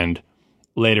and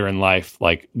later in life,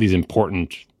 like these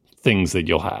important things that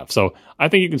you'll have. So I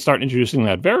think you can start introducing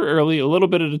that very early, a little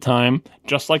bit at a time,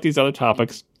 just like these other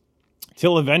topics,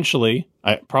 till eventually,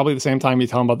 probably the same time you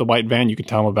tell them about the white van, you can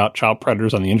tell them about child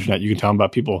predators on the internet. You can tell them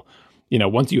about people,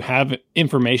 once you have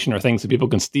information or things that people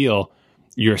can steal,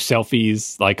 your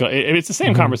selfies, like it's the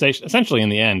same conversation. Essentially, in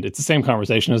the end, it's the same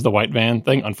conversation as the white van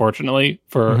thing, unfortunately,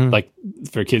 for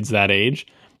kids that age,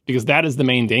 because that is the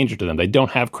main danger to them. They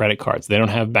don't have credit cards. They don't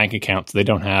have bank accounts. They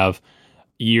don't have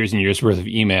years and years worth of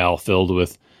email filled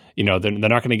with, they're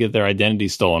not going to get their identity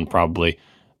stolen. Probably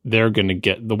they're going to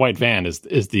get the white van is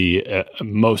the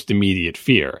most immediate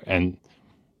fear. And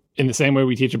in the same way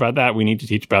we teach about that, we need to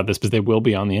teach about this because they will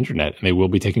be on the internet and they will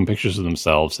be taking pictures of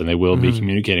themselves and they will be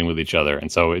communicating with each other.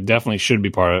 And so it definitely should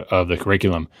be part of the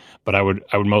curriculum, but I would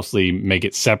mostly make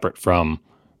it separate from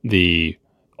the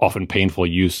often painful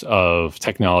use of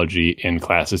technology in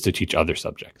classes to teach other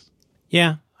subjects.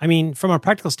 Yeah. I mean, from a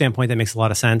practical standpoint, that makes a lot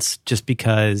of sense just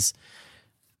because,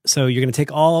 so you're going to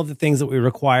take all of the things that we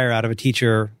require from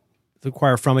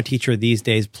a teacher these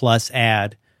days, plus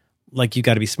add, like, you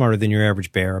got to be smarter than your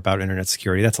average bear about internet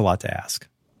security. That's a lot to ask.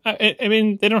 I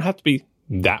mean, they don't have to be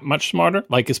that much smarter.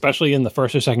 Like, especially in the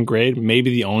first or second grade,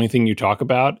 maybe the only thing you talk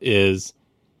about is,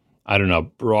 I don't know,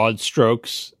 broad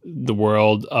strokes, the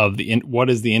world of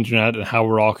what is the internet and how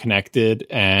we're all connected,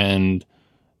 and,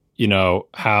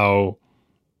 how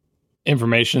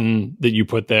information that you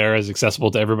put there is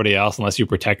accessible to everybody else unless you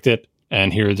protect it.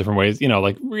 And here are different ways,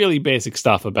 like really basic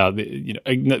stuff about the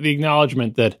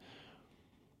acknowledgement that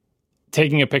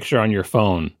taking a picture on your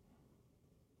phone,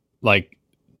 like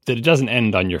that it doesn't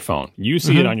end on your phone. You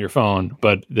see it on your phone,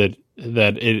 but that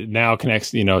it now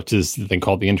connects, to this thing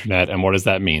called the internet. And what does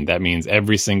that mean? That means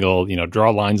every single,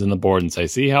 draw lines on the board and say,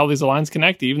 see how these lines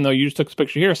connect? Even though you just took this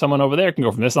picture here, someone over there can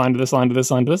go from this line to this line to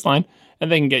this line to this line,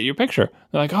 and they can get your picture.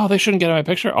 They're like, oh, they shouldn't get my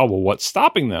picture. Oh, well, what's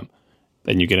stopping them?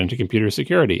 Then you get into computer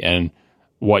security and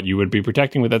what you would be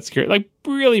protecting with that security, like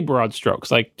really broad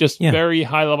strokes, like just very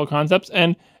high level concepts.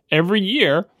 And every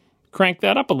year, crank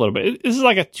that up a little bit. This is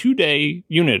like a 2-day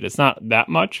unit. It's not that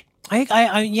much.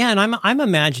 And I'm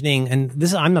imagining, and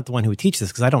this, I'm not the one who would teach this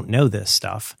because I don't know this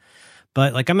stuff,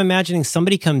 but like I'm imagining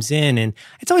somebody comes in, and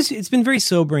it's been very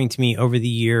sobering to me over the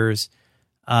years,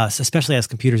 especially as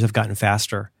computers have gotten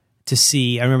faster, to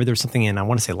see. I remember there was something in, I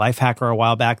want to say, Lifehacker a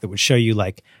while back that would show you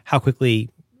like how quickly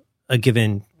a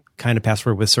given kind of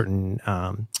password with certain.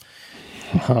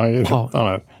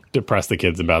 Depress the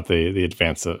kids about the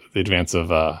advance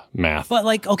of math. But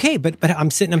like, okay, but I'm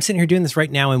sitting here doing this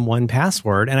right now in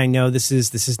 1Password, and I know this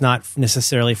is not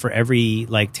necessarily for every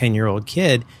like 10-year-old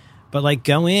kid, but like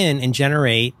go in and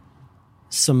generate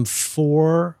some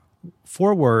four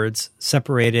words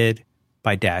separated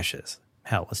by dashes.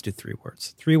 Hell, let's do 3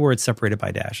 words. 3 words separated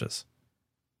by dashes.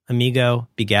 Amigo,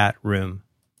 begat, room.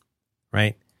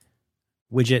 Right?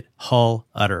 Widget, hull,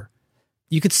 utter.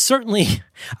 You could certainly,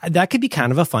 that could be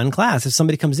kind of a fun class if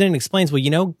somebody comes in and explains,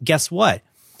 well, guess what?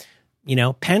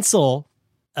 Pencil,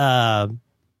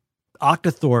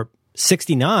 Octothorpe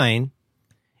 69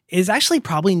 is actually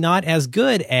probably not as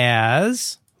good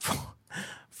as,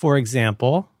 for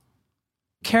example,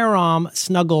 Karam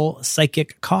Snuggle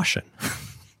Psychic Caution.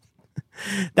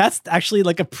 That's actually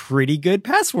like a pretty good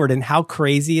password. And how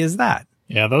crazy is that?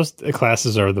 Yeah, those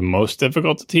classes are the most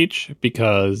difficult to teach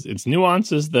because it's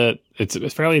nuances that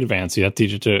it's fairly advanced. You have to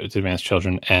teach it to advanced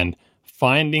children, and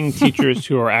finding teachers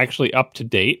who are actually up to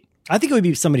date. I think it would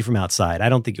be somebody from outside. I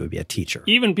don't think it would be a teacher.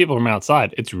 Even people from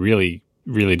outside, it's really,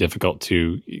 really difficult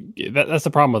to. That's the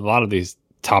problem with a lot of these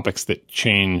topics that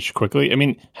change quickly. I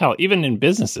mean, hell, even in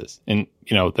businesses, and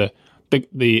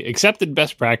the accepted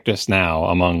best practice now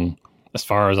among, as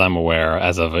far as I'm aware,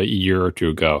 as of a year or two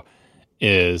ago,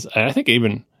 is I think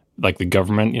even like the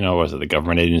government, was it the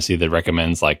government agency that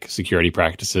recommends like security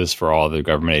practices for all the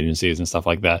government agencies and stuff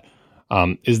like that,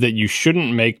 is that you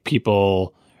shouldn't make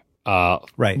people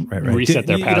right. reset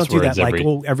their passwords. You don't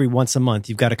do that every once a month.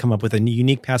 You've got to come up with a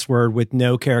unique password with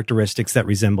no characteristics that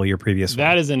resemble your previous one.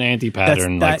 That is an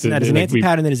anti-pattern. That is an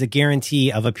anti-pattern that is a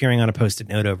guarantee of appearing on a Post-it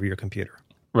note over your computer.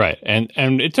 Right, and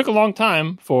it took a long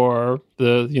time for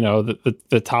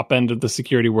the top end of the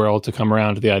security world to come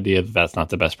around to the idea that that's not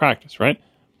the best practice, right?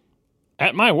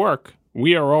 At my work,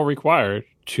 we are all required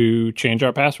to change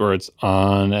our passwords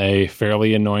on a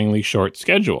fairly annoyingly short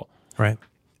schedule. Right.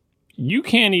 You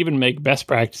can't even make best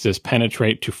practices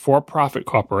penetrate to for-profit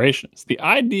corporations. The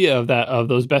idea of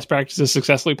those best practices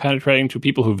successfully penetrating to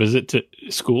people who visit to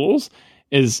schools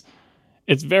is.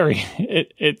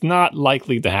 It's not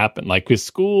likely to happen. Like, because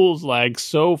schools lag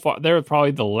so far, they're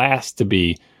probably the last to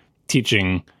be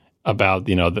teaching about,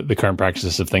 the current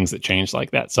practices of things that change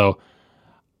like that. So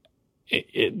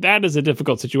that is a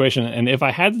difficult situation. And if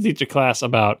I had to teach a class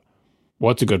about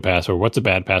what's a good password, what's a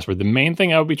bad password, the main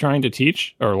thing I would be trying to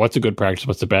teach, or what's a good practice,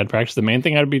 what's a bad practice, the main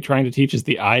thing I would be trying to teach is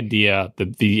the idea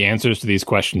that the answers to these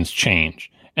questions change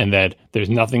and that there's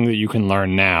nothing that you can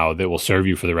learn now that will serve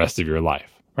you for the rest of your life.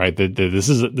 Right. This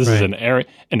is an area,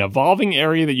 an evolving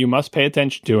area that you must pay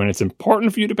attention to, and it's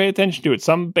important for you to pay attention to it.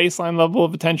 Some baseline level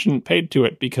of attention paid to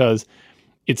it because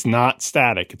it's not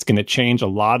static. It's going to change a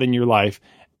lot in your life,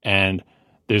 and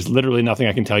there's literally nothing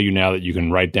I can tell you now that you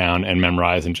can write down and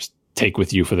memorize and just take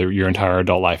with you for your entire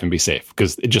adult life and be safe,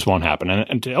 because it just won't happen.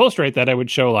 And to illustrate that, I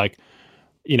would show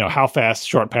how fast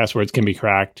short passwords can be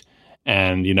cracked,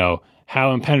 and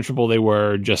how impenetrable they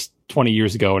were just 20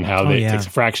 years ago and how it takes a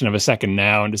fraction of a second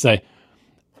now. And to say,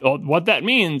 well, what that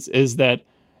means is that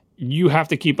you have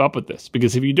to keep up with this,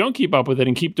 because if you don't keep up with it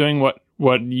and keep doing what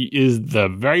is the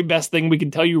very best thing we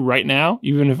can tell you right now,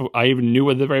 even if I even knew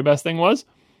what the very best thing was,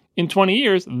 in 20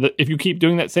 years, if you keep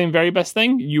doing that same very best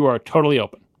thing, you are totally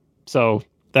open. So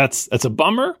that's a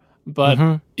bummer,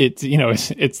 but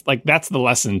it's like, that's the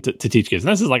lesson to teach kids.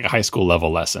 And this is like a high school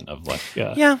level lesson of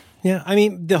Yeah. I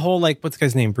mean, the whole, what's the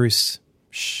guy's name? Bruce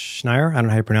Schneier? I don't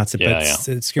know how you pronounce it, but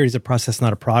security is a process,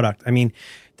 not a product. I mean,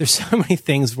 there's so many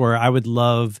things where I would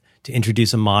love to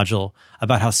introduce a module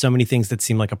about how so many things that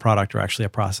seem like a product are actually a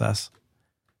process.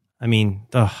 I mean,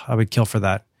 I would kill for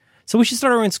that. So we should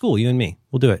start our own school, you and me.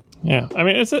 We'll do it. Yeah. I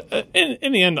mean, it's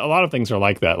in the end, a lot of things are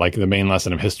like that. Like, the main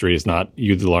lesson of history is not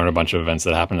you to learn a bunch of events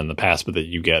that happened in the past, but that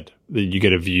you get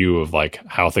a view of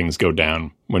how things go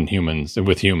down with humans.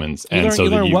 And you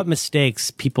learn what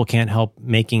mistakes people can't help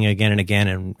making again and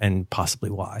again, and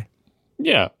possibly why.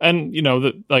 Yeah. And,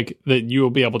 that you will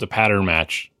be able to pattern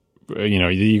match,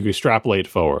 you extrapolate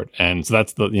forward. And so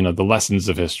that's the lessons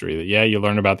of history that, you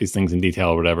learn about these things in detail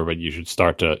or whatever, but you should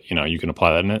start to, you can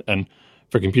apply that in it. And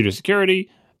for computer security,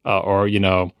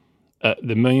 the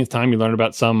millionth time you learn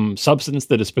about some substance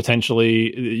that is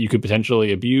you could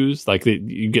potentially abuse,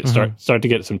 you get start to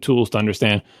get some tools to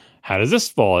understand, how does this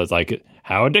fall? It's like,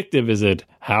 how addictive is it?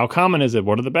 How common is it?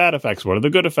 What are the bad effects? What are the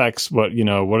good effects? What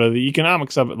are the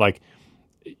economics of it?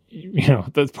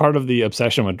 That's part of the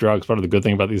obsession with drugs. Part of the good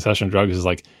thing about the obsession with drugs is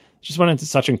just went into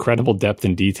such incredible depth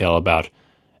and detail about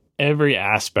every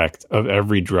aspect of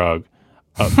every drug,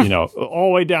 all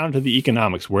the way down to the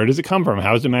economics. Where does it come from?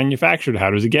 How is it manufactured?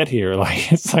 How does it get here?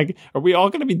 Are we all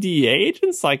going to be DEA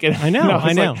agents? I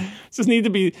know. It just need to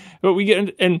be, but we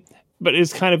get, but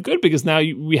it's kind of good because now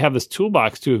we have this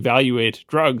toolbox to evaluate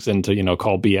drugs and to,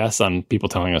 call BS on people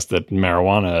telling us that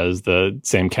marijuana is the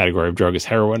same category of drug as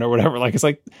heroin or whatever.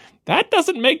 That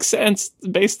doesn't make sense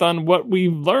based on what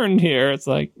we've learned here. It's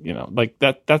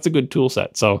that's a good tool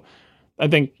set. So I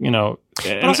think,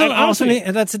 that's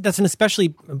an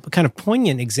especially kind of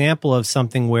poignant example of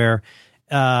something where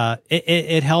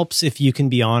it helps if you can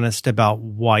be honest about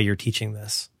why you're teaching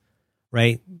this,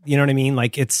 right? You know what I mean?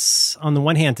 It's on the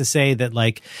one hand to say that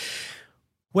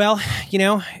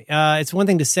it's one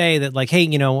thing to say that hey,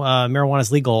 marijuana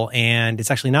is legal and it's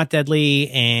actually not deadly,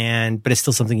 but it's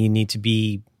still something you need to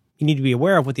be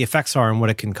aware of what the effects are and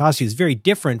what it can cause you. Is very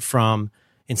different from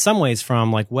in some ways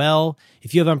from like, well,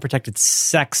 if you have unprotected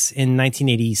sex in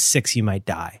 1986, you might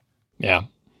die. Yeah.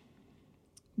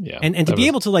 Yeah. And to be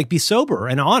able to like be sober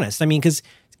and honest. I mean, because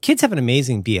kids have an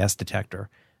amazing BS detector.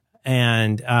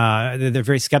 And they're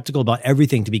very skeptical about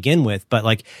everything to begin with. But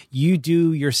like you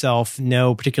do yourself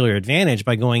no particular advantage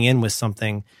by going in with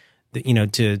something that, you know,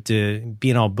 to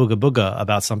being all booga booga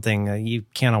about something. You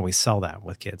can't always sell that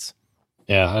with kids.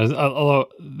 Yeah, although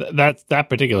that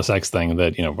particular sex thing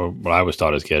that, you know, what I was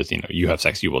taught as kids, you know, you have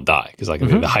sex, you will die. Because like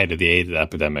the height of the AIDS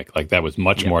epidemic, like that was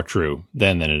much more true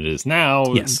then than it is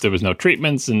now. Yes. There was no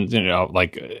treatments and, you know,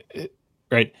 like,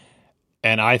 right.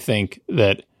 And I think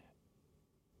that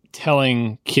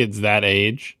telling kids that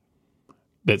age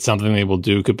that something they will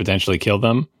do could potentially kill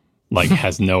them, like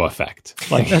has no effect.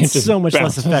 Like that's so much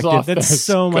less effective. That's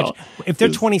so much. If they're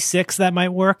 26, that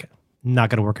might work.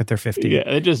 Not going to work if they're 50. Yeah,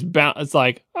 it's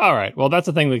like, all right, well, that's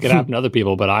a thing that could happen to other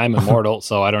people, but I'm immortal,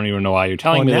 so I don't even know why you're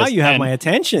telling me now this. You have my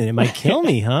attention. It might kill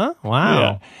me, huh?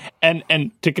 Wow. Yeah.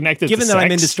 And to connect it Given to that sex,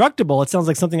 I'm indestructible, it sounds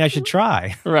like something I should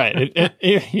try. Right.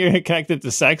 You're connected to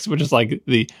sex, which is like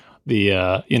the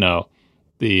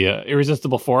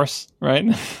irresistible force, right?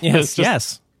 Yes,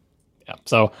 yes. Yeah.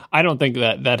 So I don't think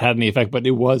that had any effect, but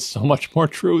it was so much more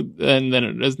true than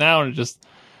it is now. And it just,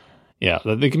 yeah,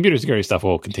 the computer security stuff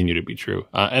will continue to be true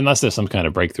unless there's some kind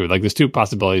of breakthrough. Like there's two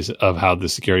possibilities of how the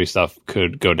security stuff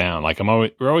could go down. Like we're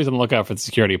always on the lookout for the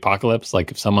security apocalypse. Like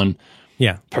if someone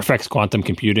perfects quantum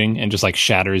computing and just like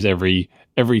shatters every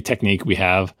technique we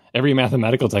have, every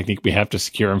mathematical technique we have to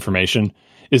secure information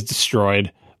is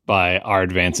destroyed by our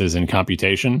advances in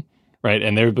computation, right?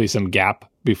 And there would be some gap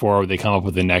before they come up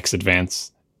with the next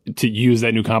advance to use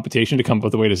that new computation to come up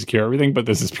with a way to secure everything. But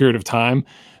there's this period of time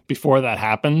before that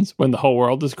happens when the whole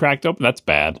world is cracked open. That's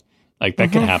bad. Like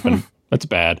that can happen. That's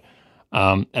bad.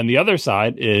 And the other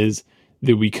side is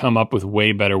that we come up with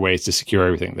way better ways to secure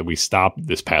everything, that we stop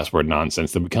this password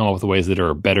nonsense, that we come up with ways that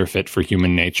are a better fit for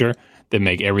human nature, that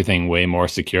make everything way more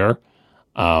secure.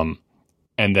 And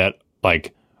that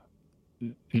like,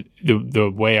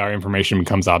 the way our information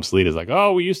becomes obsolete is like,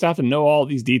 oh, we used to have to know all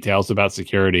these details about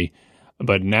security,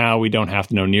 but now we don't have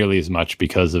to know nearly as much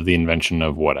because of the invention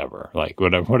of whatever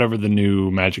the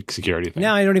new magic security thing.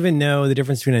 Now I don't even know the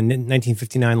difference between a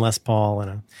 1959 Les Paul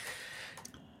and a...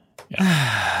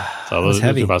 Yeah. So those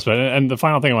are two possibilities. And the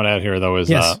final thing I want to add here, though,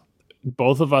 is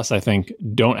both of us, I think,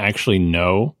 don't actually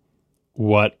know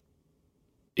what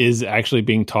is actually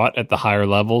being taught at the higher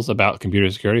levels about computer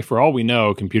security. For all we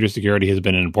know, computer security has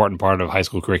been an important part of high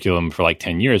school curriculum for like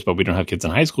 10 years, but we don't have kids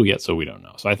in high school yet, so we don't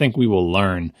know. So I think we will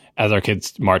learn as our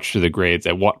kids march through the grades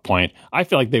at what point. I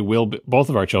feel like both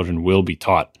of our children will be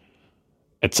taught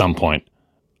at some point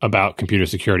about computer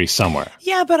security somewhere.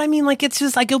 Yeah, but I mean, like, it's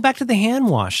just, I go back to the hand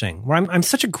washing, where I'm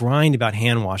such a grind about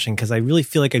hand washing because I really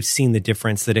feel like I've seen the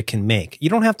difference that it can make. You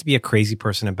don't have to be a crazy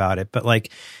person about it, but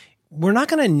like, we're not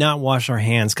going to not wash our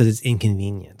hands because it's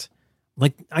inconvenient.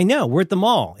 Like, I know we're at the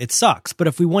mall. It sucks. But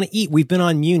if we want to eat, we've been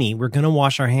on Muni. We're going to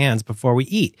wash our hands before we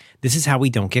eat. This is how we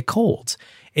don't get colds.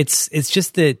 It's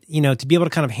just that, you know, to be able to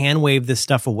kind of hand wave this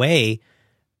stuff away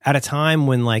at a time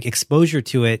when like exposure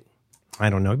to it, I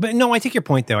don't know. But no, I take your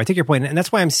point though. I take your point. And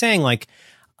that's why I'm saying like,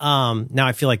 now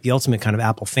I feel like the ultimate kind of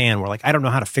Apple fan where like, I don't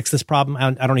know how to fix this problem.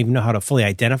 I don't even know how to fully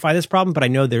identify this problem, but I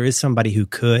know there is somebody who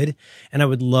could, and I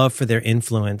would love for their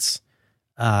influence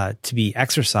to be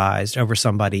exercised over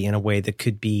somebody in a way that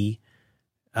could be,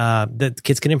 that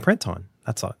kids can imprint on.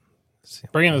 That's all.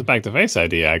 Bringing this back to Face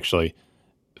ID, actually,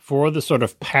 for the sort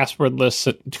of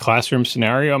passwordless classroom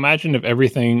scenario, imagine if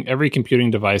every computing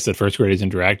device that first graders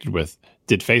interacted with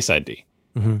did Face ID.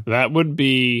 Mm-hmm. That would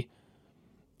be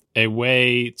a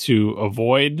way to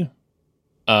avoid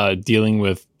dealing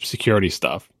with security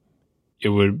stuff. It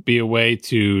would be a way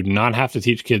to not have to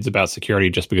teach kids about security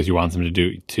just because you want them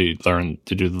to learn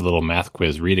to do the little math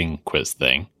quiz, reading quiz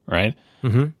thing, right?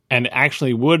 Mm-hmm. And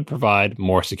actually would provide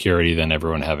more security than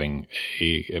everyone having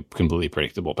a completely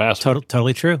predictable password.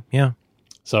 Totally true. Yeah.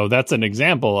 So that's an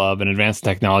example of an advanced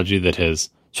technology that has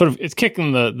sort of, it's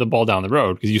kicking the ball down the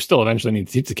road because you still eventually need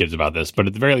to teach the kids about this, but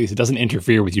at the very least, it doesn't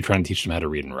interfere with you trying to teach them how to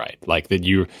read and write. Like that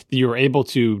you're able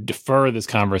to defer this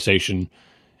conversation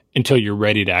until you're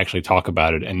ready to actually talk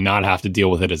about it and not have to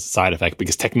deal with it as a side effect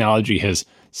because technology has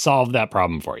solved that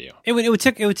problem for you. It would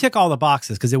tick all the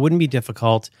boxes because it wouldn't be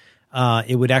difficult.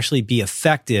 It would actually be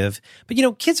effective. But, you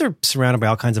know, kids are surrounded by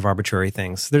all kinds of arbitrary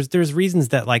things. There's reasons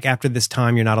that, like, after this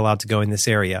time, you're not allowed to go in this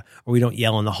area or we don't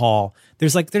yell in the hall.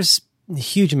 There's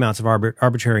huge amounts of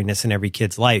arbitrariness in every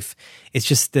kid's life. It's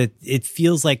just that it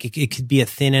feels like it could be a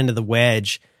thin end of the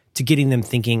wedge to getting them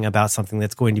thinking about something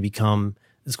that's going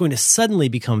to suddenly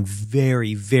become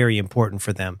very, very important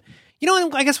for them. You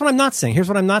know, I guess what I'm not saying, here's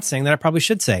what I'm not saying that I probably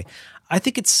should say. I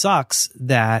think it sucks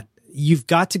that you've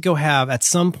got to go have, at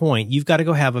some point, you've got to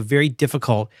go have a very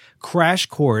difficult crash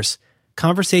course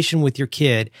conversation with your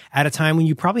kid at a time when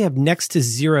you probably have next to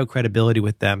zero credibility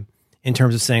with them in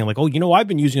terms of saying like, oh, you know, I've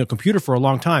been using a computer for a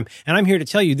long time and I'm here to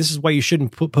tell you this is why you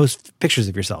shouldn't post pictures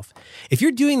of yourself. If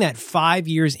you're doing that 5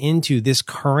 years into this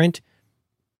current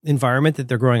environment that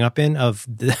they're growing up in,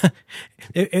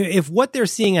 if what they're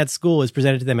seeing at school is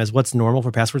presented to them as what's normal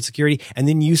for password security, and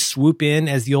then you swoop in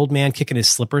as the old man kicking his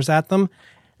slippers at them,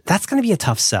 that's going to be a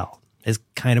tough sell. Is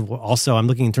kind of also, I'm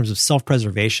looking in terms of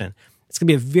self-preservation. It's going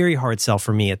to be a very hard sell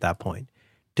for me at that point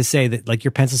to say that like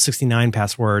your Pencil 69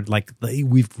 password, like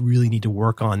we really need to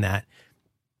work on that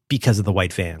because of the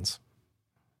white fans.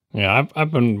 Yeah,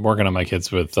 I've been working on my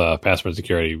kids with password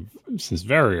security since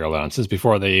very early on, since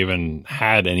before they even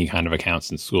had any kind of accounts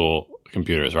in school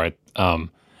computers, right? I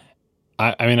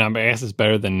mean, I guess it's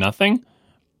better than nothing,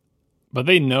 but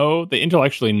they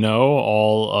intellectually know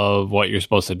all of what you're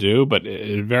supposed to do. But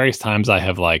at various times I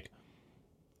have like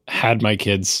had my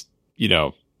kids, you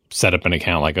know, set up an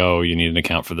account like, oh, you need an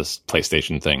account for this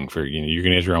PlayStation thing for, you know, you're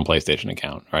going to use your own PlayStation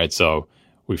account, right? So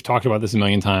we've talked about this a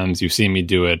million times. You've seen me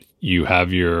do it. You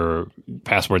have your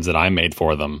passwords that I made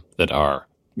for them that are,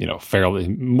 you know, fairly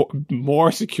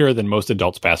more secure than most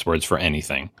adults' passwords for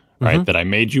anything, right? Mm-hmm. That I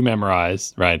made you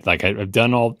memorize, right? Like I've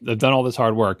done all this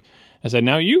hard work. I said,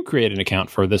 now you create an account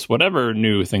for this whatever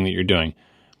new thing that you're doing.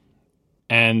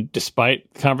 And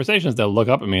despite conversations, they'll look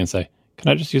up at me and say, "Can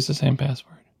I just use the same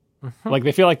password?" Mm-hmm. Like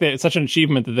they feel like it's such an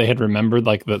achievement that they had remembered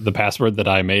like the password that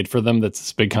I made for them. That's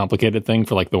this big complicated thing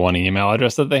for like the one email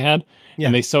address that they had. Yeah.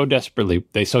 And they so desperately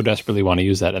want to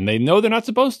use that. And they know they're not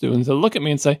supposed to. And they'll look at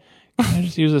me and say, "Can I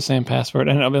just use the same password?"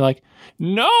 And I'll be like,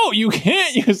 "No, you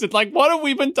can't use it." Like, what have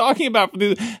we been talking about for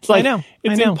these? It's like,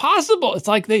 it's impossible. It's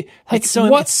like it's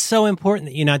so important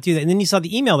that you not do that. And then you saw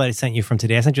the email that I sent you from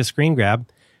today. I sent you a screen grab.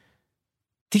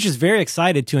 Teacher's very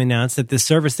excited to announce that the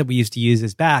service that we used to use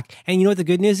is back. And you know what the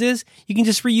good news is? You can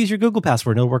just reuse your Google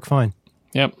password and it'll work fine.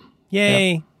 Yep.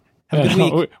 Yay. Yep. Have a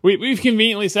good week. We've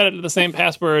conveniently set it to the same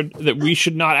password that we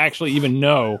should not actually even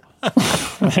know.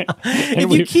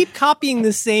 If you keep copying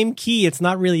the same key, it's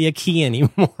not really a key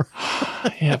anymore.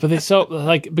 Yeah, but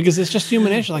because it's just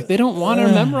human nature. Like they don't want to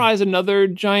memorize another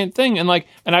giant thing. And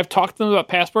I've talked to them about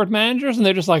password managers and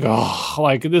they're just like, oh,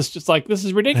 like this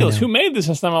is ridiculous. Who made this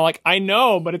system? I'm like, I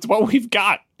know, but it's what we've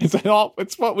got. It's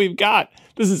what we've got.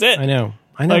 This is it. I know.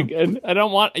 Like, and I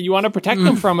don't want you want to protect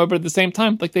them from it, but at the same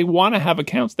time, like they want to have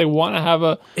accounts. They want to have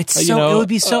it would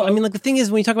be so. I mean, like the thing is,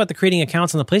 when you talk about the creating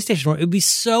accounts on the PlayStation, it would be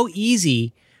so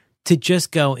easy to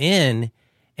just go in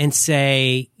and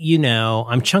say, you know,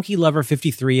 I'm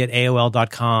chunkylover53 at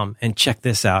AOL.com and check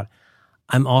this out.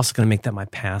 I'm also going to make that my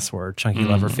password,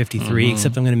 chunkylover53,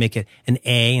 except I'm going to make it an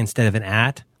A instead of an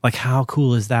at. Like, how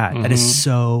cool is that? That is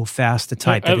so fast to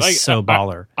type. That is so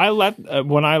baller.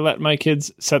 When I let my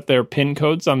kids set their PIN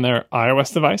codes on their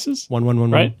iOS devices.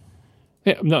 1111. Right?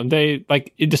 Yeah, no, they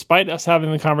despite us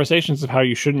having the conversations of how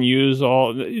you shouldn't use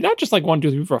all, not just like 1,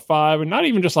 2, 3, 4, 5, and not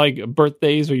even just like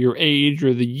birthdays or your age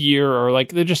or the year or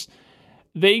like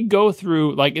they go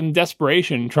through like in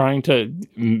desperation trying to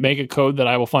make a code that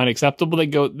I will find acceptable.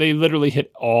 They literally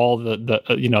hit all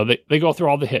they go through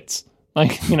all the hits.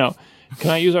 Like, you know, can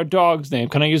I use our dog's name?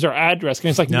 Can I use our address? And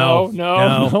it's like, no.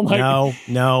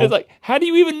 It's like, how do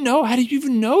you even know? How do you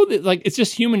even know that? Like, it's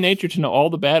just human nature to know all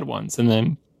the bad ones. And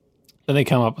then they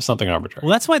come up with something arbitrary.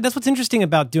 Well, that's what's interesting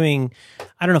about doing,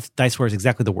 I don't know if Diceware is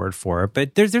exactly the word for it,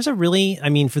 but there's a really, I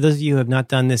mean, for those of you who have not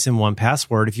done this in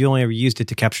 1Password, if you only ever used it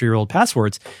to capture your old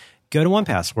passwords, go to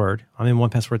 1Password. I'm in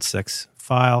 1Password 6,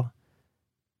 file,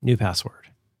 new password.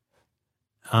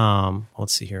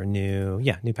 Let's see here, new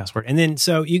password. And then,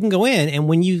 so you can go in and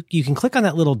when you can click on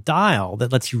that little dial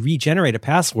that lets you regenerate a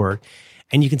password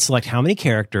and you can select how many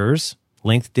characters,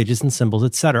 length, digits, and symbols,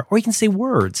 etc. Or you can say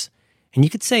words. And you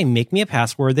could say, make me a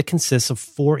password that consists of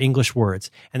 4 English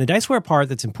words. And the Diceware part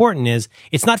that's important is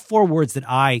it's not 4 words that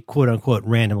I, quote unquote,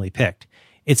 randomly picked.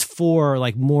 It's 4,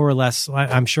 like more or less,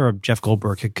 I'm sure Jeff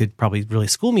Goldberg could probably really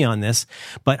school me on this,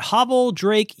 but Hobble,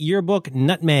 Drake, Yearbook,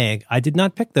 Nutmeg, I did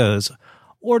not pick those.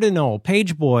 Ordinal,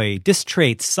 Pageboy,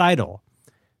 Distrate, Seidel.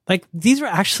 Like, these are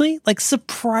actually, like,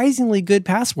 surprisingly good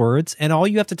passwords, and all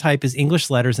you have to type is English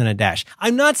letters and a dash.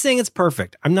 I'm not saying it's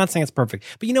perfect.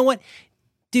 But you know what?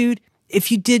 Dude,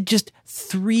 if you did just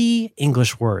 3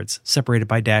 English words separated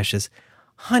by dashes,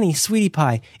 honey, sweetie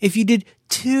pie, if you did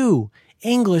 2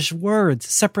 English words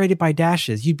separated by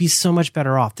dashes, you'd be so much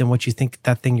better off than what you think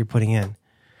that thing you're putting in.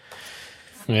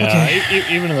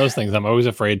 Yeah, even in those things, I'm always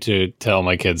afraid to tell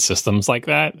my kids systems like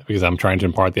that because I'm trying to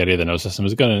impart the idea that no system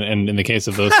is good. And in the case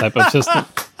of those type of systems,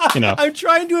 I'm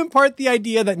trying to impart the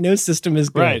idea that no system is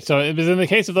good. Right. So it was in the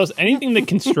case of those, anything that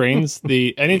constrains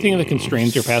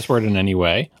your password in any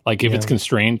way, like if it's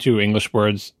constrained to English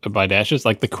words by dashes,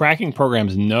 like the cracking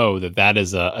programs know that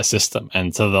is a system.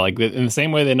 And so in the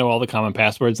same way they know all the common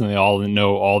passwords and they all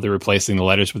know all the replacing the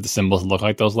letters with the symbols that look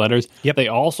like those letters. Yep. They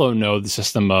also know the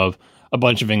system of a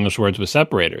bunch of English words with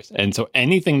separators. And so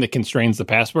anything that constrains the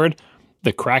password,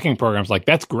 the cracking program's like,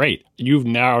 that's great. You've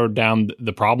narrowed down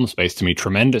the problem space to me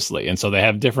tremendously. And so they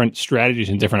have different strategies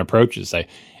and different approaches. Say,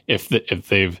 if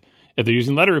they're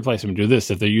using letter replacement, do this.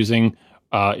 If they're using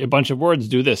a bunch of words,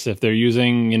 do this. If they're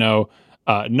using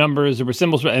numbers or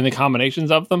symbols and the combinations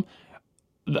of them,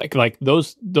 like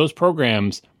those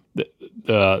programs,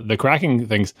 the cracking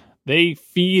things, they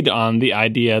feed on the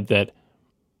idea that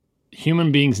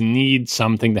human beings need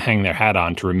something to hang their hat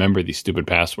on to remember these stupid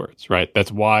passwords, right?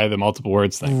 That's why the multiple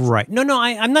words thing. Right. No,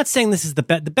 I'm not saying this is the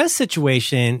best. The best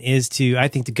situation is to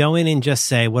go in and just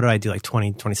say, what do I do? Like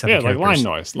 20, 27 characters. Line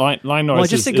noise. Line noise. Well,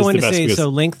 just is go in the and say, best so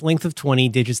length of 20,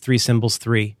 digits 3, symbols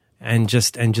 3, and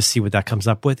just see what that comes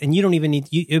up with. And you don't even need,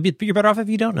 you're better off if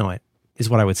you don't know it, is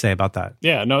what I would say about that.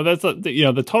 Yeah, no, that's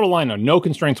the total line, no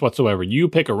constraints whatsoever. You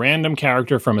pick a random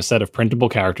character from a set of printable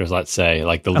characters, let's say,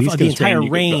 like the least the entire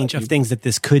range of things that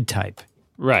this could type.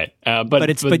 Right,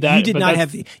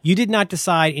 you did not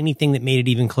decide anything that made it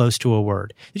even close to a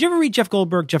word. Did you ever read Jeff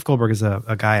Goldberg? Jeff Goldberg is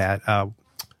a guy at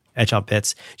Edge Out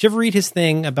Bits. Did you ever read his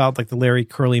thing about like the Larry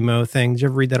Curly Moe thing? Did you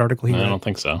ever read that article he wrote? I don't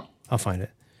think so. I'll find it.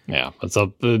 Yeah, but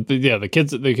so the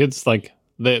kids like.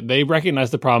 They recognize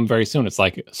the problem very soon. It's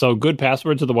like, so good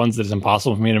passwords are the ones that it's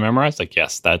impossible for me to memorize. Like,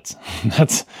 yes, but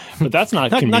that's not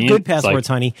convenient. Not good passwords,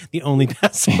 honey. The only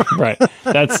password. Right.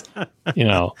 That's,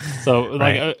 so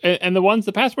like, and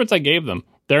the passwords I gave them,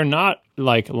 they're not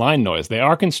like line noise. They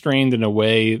are constrained in a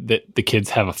way that the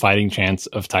kids have a fighting chance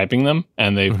of typing them.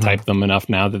 And they've typed them enough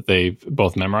now that they've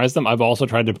both memorized them. I've also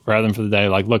tried to prepare them for the day.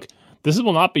 Like, look, this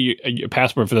will not be a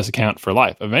password for this account for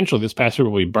life. Eventually, this password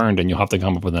will be burned, and you'll have to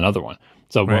come up with another one.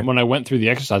 So when I went through the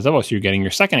exercise, so you're getting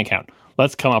your second account.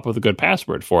 Let's come up with a good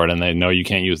password for it. And they know you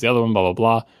can't use the other one, blah, blah,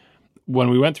 blah. When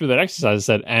we went through that exercise,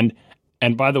 I said,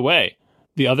 and by the way,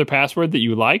 the other password that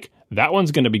you like, that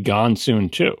one's going to be gone soon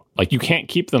too. Like you can't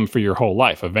keep them for your whole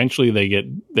life. Eventually,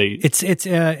 It's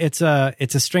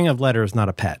a string of letters, not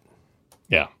a pet.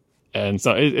 Yeah. And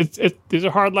so these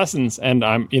are hard lessons, and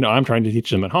I'm trying to teach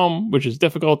them at home, which is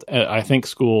difficult. I think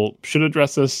school should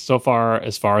address this. So far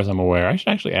as I'm aware, I should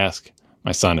actually ask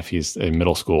my son if he's in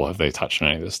middle school, have they touched on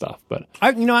any of this stuff. But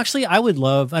I would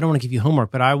love. I don't want to give you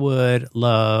homework, but I would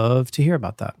love to hear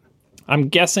about that. I'm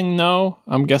guessing no.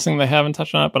 I'm guessing they haven't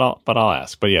touched on it, but I'll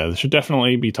ask. But yeah, this should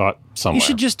definitely be taught somewhere. You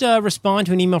should just respond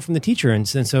to an email from the teacher, and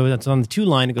so that's on the to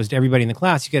line. It goes to everybody in the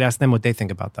class. You could ask them what they think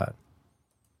about that,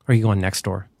 or you go on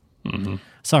Nextdoor. Mm-hmm. I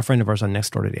saw a friend of ours on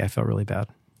Nextdoor today. I felt really bad.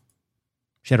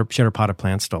 She had her pot of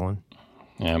plants stolen.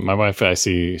 Yeah, my wife, I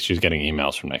see she's getting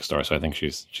emails from Nextdoor, so I think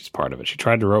she's part of it. She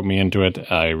tried to rope me into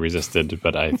it. I resisted,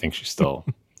 but I think she's still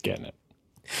getting it.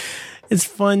 It's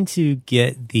fun to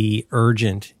get the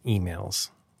urgent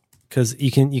emails because you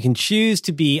can choose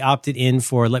to be opted in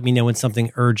for let me know when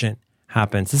something urgent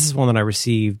happens. This is one that I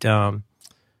received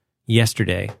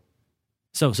yesterday.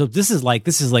 So this is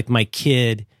like my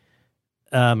kid.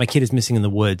 My kid is missing in the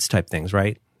woods type things,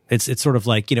 right? It's sort of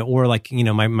like, or like,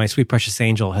 my sweet precious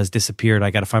angel has disappeared.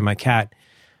 I got to find my cat.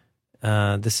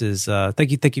 This is,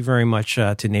 thank you very much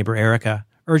to neighbor Erica.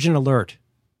 Urgent alert.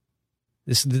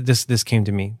 This came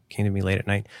to me late at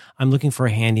night. I'm looking for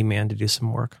a handyman to do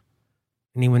some work.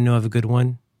 Anyone know of a good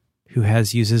one who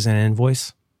uses an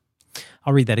invoice?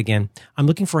 I'll read that again. I'm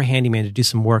looking for a handyman to do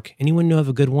some work. Anyone know of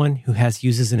a good one who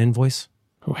uses an invoice?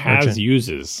 Who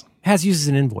uses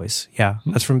an invoice. Yeah,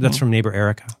 that's from neighbor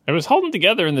Erica. It was holding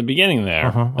together in the beginning there,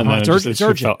 and then it's urgent.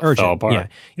 Fell apart. Yeah,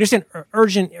 you understand?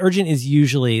 Urgent is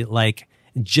usually like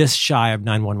just shy of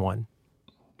 911.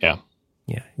 Yeah,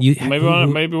 yeah.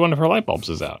 Maybe one of her light bulbs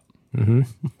is out. Mm-hmm.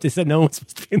 They said no one's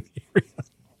supposed to be in the area.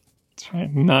 That's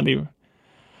right. Not even.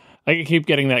 I keep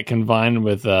getting that combined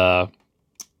with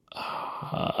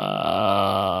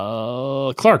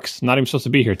Clerks. Not even supposed to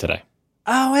be here today.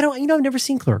 Oh, I don't. I've never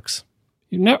seen Clerks.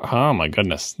 Oh my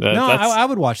goodness! I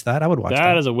would watch that.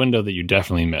 That is a window that you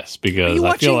definitely miss because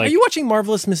I feel like. Are you watching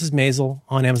Marvelous Mrs. Maisel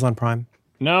on Amazon Prime?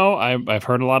 No, I've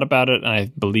heard a lot about it, and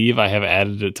I believe I have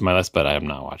added it to my list, but I am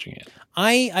not watching it.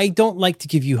 I don't like to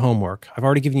give you homework. I've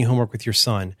already given you homework with your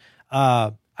son.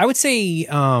 I would say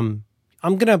I'm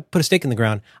gonna put a stake in the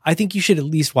ground. I think you should at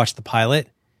least watch the pilot.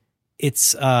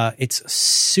 it's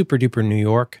super duper New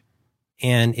York,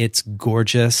 and it's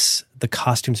gorgeous. The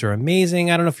costumes are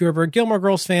amazing. I don't know if you're ever a Gilmore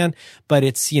Girls fan, but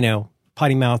it's,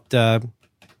 potty mouthed.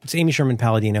 It's Amy Sherman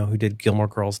Palladino who did Gilmore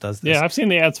Girls. Does this? Yeah, I've seen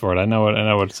the ads for it. I know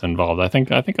what's involved. I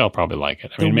think I'll probably like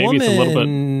it. I mean, maybe it's a little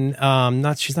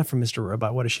bit. She's not from Mr.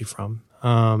 Robot. What is she from?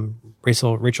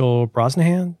 Rachel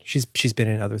Brosnahan. She's been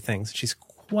in other things. She's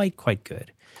quite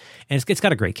good, and it's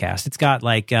got a great cast. It's got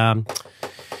like Tony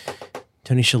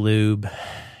Shalhoub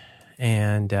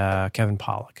and Kevin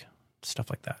Pollak,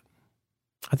 stuff like that.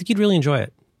 I think you'd really enjoy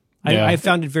it. Yeah. I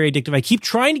found it very addictive. I keep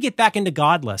trying to get back into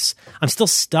Godless. I'm still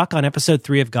stuck on episode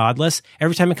 3 of Godless.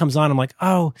 Every time it comes on, I'm like,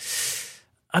 oh,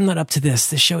 I'm not up to this.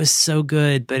 This show is so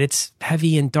good, but it's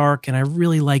heavy and dark, and I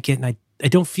really like it. And I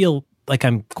don't feel like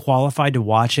I'm qualified to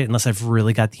watch it unless I've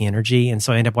really got the energy. And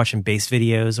so I end up watching base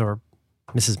videos or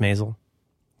Mrs. Maisel.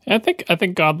 I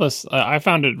think Godless. I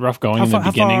found it rough going in the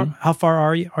beginning. How far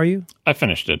are you? I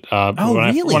finished it.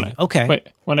 Really? Okay.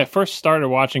 When I first started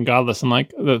watching Godless, I'm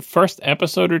like, the first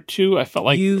episode or two, I felt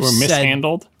like were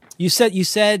mishandled. You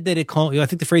said that I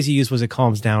think the phrase you used was it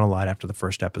calms down a lot after the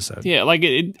first episode. Yeah, like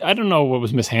I don't know what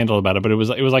was mishandled about it, but it was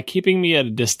like keeping me at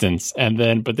a distance,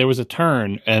 but there was a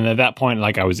turn, and at that point,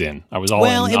 like I was in. I was all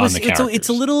in on the characters. It's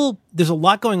a little. There's a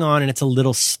lot going on, and it's a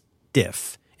little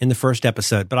stiff in the first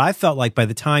episode, but I felt like by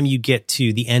the time you get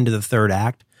to the end of the third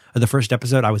act of the first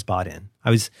episode, I was bought in.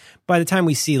 By the time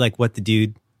we see like what the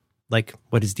dude, like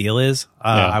what his deal is,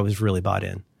 I was really bought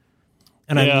in.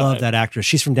 And I love that actress.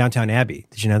 She's from Downton Abbey.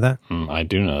 Did you know that? I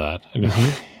do know that.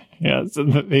 Yeah. So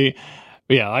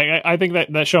I think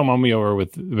that show won me over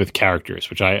with characters,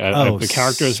 which the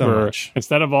characters so were much.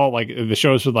 Instead of all like the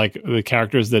shows with like the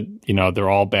characters that, they're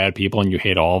all bad people and you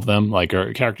hate all of them, like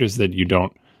are characters that you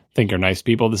don't think are nice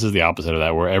people. This is the opposite of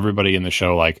that, where everybody in the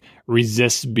show like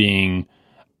resists being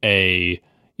a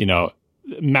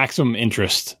maximum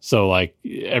interest. So like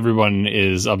everyone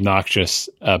is obnoxious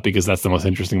because that's the most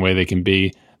interesting way they can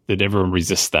be. That everyone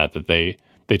resists that they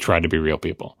try to be real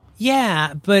people.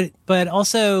 Yeah, but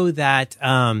also that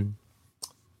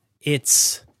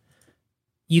it's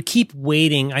you keep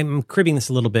waiting. I'm cribbing this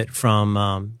a little bit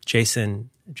from Jason's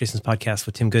podcast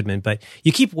with Tim Goodman, but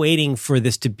you keep waiting for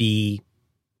this to be.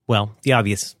 Well, the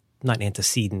obvious, not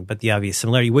antecedent, but the obvious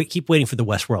similarity. You keep waiting for the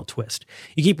Westworld twist.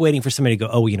 You keep waiting for somebody to go,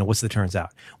 oh, what's the turns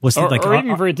out? Or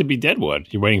even for it to be Deadwood.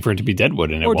 You're waiting for it to be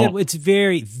Deadwood, and it won't. It's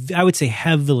very, I would say,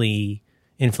 heavily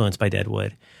influenced by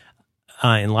Deadwood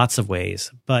in lots of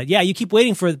ways. But yeah, you keep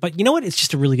waiting for it. But you know what? It's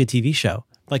just a really good TV show.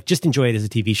 Like, just enjoy it as a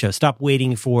TV show. Stop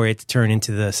waiting for it to turn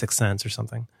into The Sixth Sense or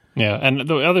something. Yeah, and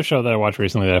the other show that I watched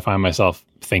recently that I find myself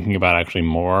thinking about actually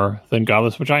more than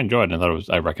Godless, which I enjoyed and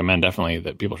I recommend definitely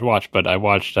that people should watch, but I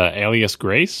watched Alias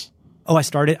Grace. Oh, I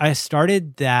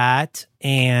started that,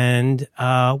 and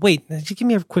wait, give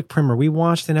me a quick primer. We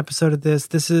watched an episode of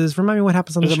this. Remind me what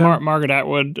happens on the show. Margaret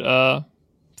Atwood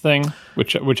thing,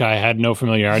 which I had no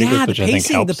familiarity with, which I think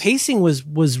helps. The pacing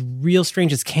was real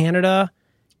strange. It's Canada.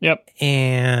 Yep.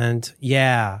 And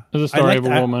yeah. There's a story of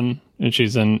a woman. And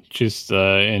she's in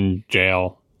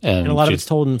jail, and a lot of it's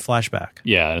told in flashback.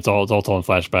 Yeah, it's all told in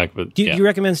flashback. But do you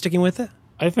recommend sticking with it?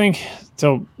 I think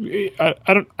so.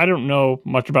 I don't know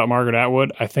much about Margaret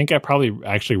Atwood. I think I probably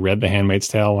actually read The Handmaid's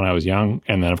Tale when I was young,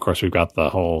 and then of course we've got the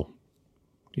whole,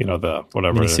 the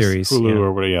whatever miniseries, Hulu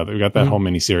or whatever. Yeah, we've got that whole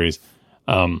miniseries.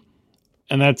 And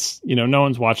that's no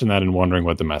one's watching that and wondering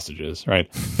what the message is, right?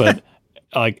 But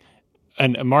like.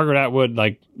 And Margaret Atwood,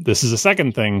 like, this is the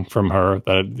second thing from her,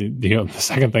 the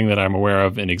second thing that I'm aware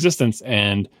of in existence.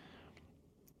 And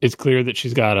it's clear that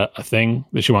she's got a thing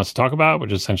that she wants to talk about,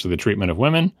 which is essentially the treatment of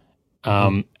women.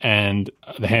 And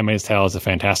The Handmaid's Tale is a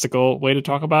fantastical way to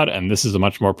talk about it. And this is a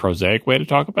much more prosaic way to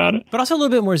talk about it. But also a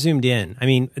little bit more zoomed in. I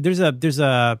mean, there's a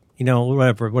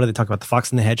whatever, what do they talk about? The Fox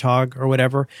and the Hedgehog or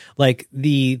whatever. Like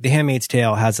the Handmaid's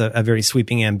Tale has a very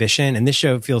sweeping ambition. And this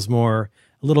show feels a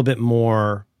little bit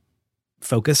more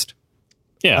focused.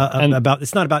 Yeah.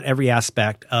 It's not about every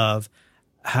aspect of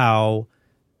how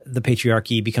the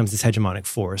patriarchy becomes this hegemonic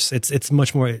force. It's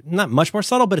much more, not much more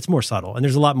subtle, but it's more subtle. And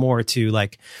there's a lot more to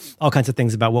like all kinds of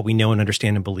things about what we know and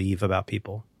understand and believe about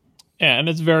people. Yeah. And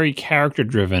it's very character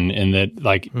driven in that,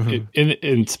 like,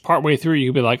 it's partway through,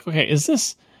 you could be like, okay, is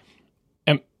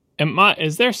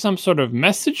there some sort of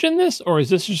message in this, or is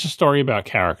this just a story about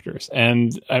characters?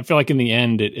 And I feel like in the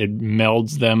end, it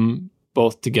melds them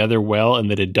both together well,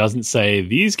 and that it doesn't say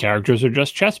these characters are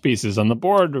just chess pieces on the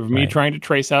board of me trying to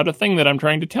trace out a thing that I'm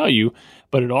trying to tell you.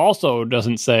 But it also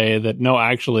doesn't say that, no,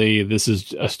 actually, this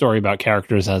is a story about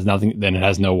characters, has nothing, then it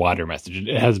has no wider message.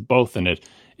 It has both in it.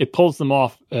 It pulls them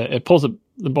off. Them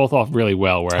both off really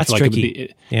well, where That's I feel like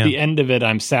tricky. at the end of it,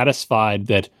 I'm satisfied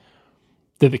that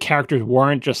that the characters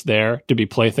weren't just there to be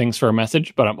playthings for a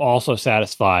message, but I'm also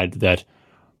satisfied that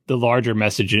the larger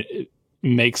message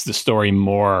makes the story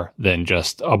more than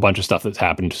just a bunch of stuff that's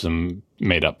happened to some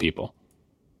made up people.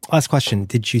 Last question.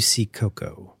 Did you see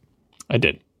Coco? I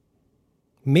did.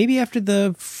 Maybe after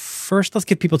the first, let's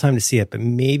give people time to see it, but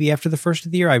maybe after the first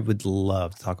of the year, I would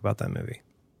love to talk about that movie.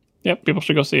 Yep, people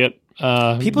should go see it.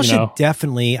 People should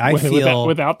definitely, I feel...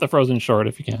 Without the frozen short,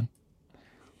 if you can.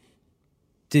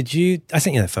 Did you... I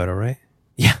sent you that photo, right?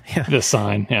 Yeah. The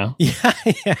sign, yeah.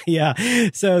 Yeah.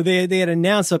 So they had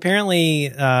announced, so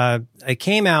apparently it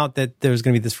came out that there was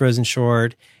going to be this frozen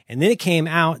short, and then it came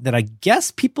out that I guess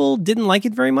people didn't like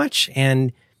it very much,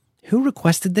 and who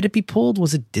requested that it be pulled?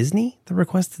 Was it Disney that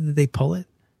requested that they pull it?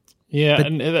 Yeah, but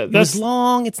and it was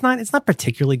long. It's not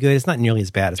particularly good. It's not nearly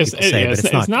as bad as people say, but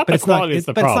it's not the quality that's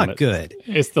the problem. It's not good.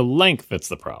 It's the length that's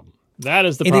the problem. That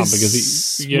is the problem,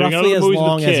 because you roughly as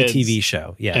long as a TV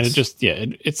show. Yes, and it just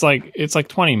it's like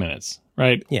 20 minutes,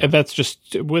 right? Yeah, and that's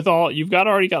just with all you've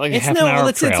already got like a half an hour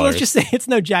of trailers. Let's just say it's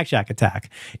no Jack Jack Attack.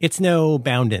 It's no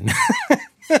Bounden.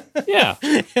 Yeah,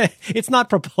 it's not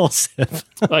propulsive.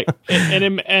 Like, and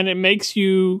it makes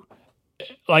you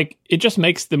like, it just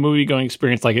makes the movie going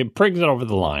experience, like, it brings it over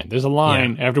the line. There's a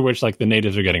line after which, like, the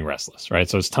natives are getting restless, right?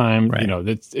 So it's time, right. You know,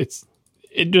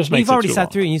 it just makes We've already too sat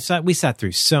long. through, and we sat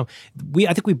through. So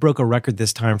I think we broke a record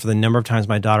this time for the number of times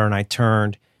my daughter and I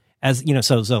turned, as you know,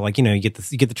 so like, you know, you get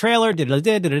the trailer, and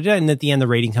at the end the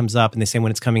rating comes up, and they say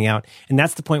when it's coming out, and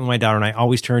that's the point when my daughter and I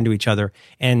always turn to each other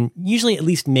and usually at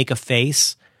least make a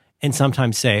face. And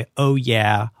sometimes say, "Oh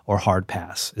yeah," or "hard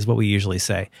pass" is what we usually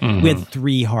say. Mm-hmm. We had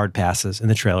 3 hard passes in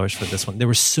the trailers for this one. There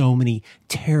were so many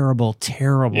terrible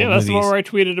movies. Yeah, that's the one where I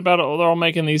tweeted about it. They're all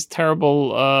making these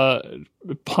terrible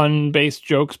pun-based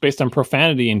jokes based on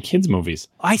profanity in kids' movies.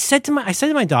 I said to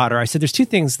my daughter, "There's 2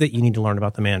 things that you need to learn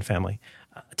about the Mann family.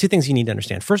 2 things you need to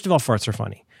understand. First of all, farts are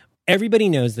funny. Everybody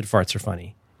knows that farts are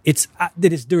funny."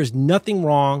 There is nothing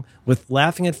wrong with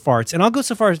laughing at farts. And I'll go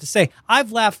so far as to say,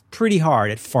 I've laughed pretty hard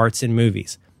at farts in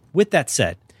movies. With that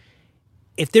said,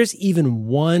 if there's even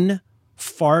one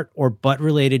fart or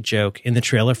butt-related joke in the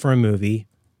trailer for a movie,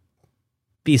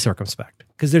 be circumspect.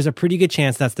 Because there's a pretty good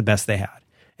chance that's the best they had.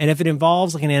 And if it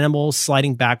involves like an animal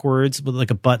sliding backwards with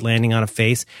like a butt landing on a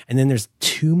face, and then there's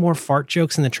 2 more fart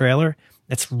jokes in the trailer,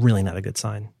 that's really not a good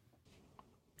sign.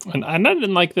 And I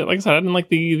didn't like that. Like I said, I didn't like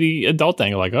the adult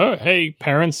angle. Like, oh, hey,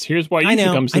 parents, here's why you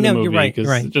should come see the movie. You're right. Because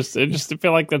right. it just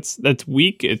feel like that's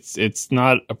weak. It's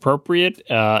not appropriate.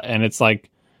 And it's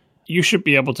like, you should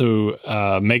be able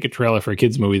to make a trailer for a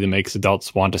kids movie that makes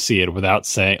adults want to see it without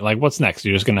saying, like, what's next?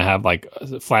 You're just going to have like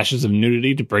flashes of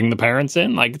nudity to bring the parents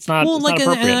in. Like, it's not. Well, it's like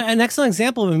not appropriate. An excellent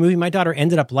example of a movie my daughter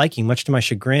ended up liking, much to my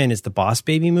chagrin, is the Boss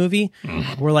Baby movie.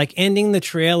 We're like ending the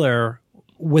trailer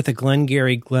with a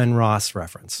Glenn Ross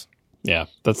reference. Yeah,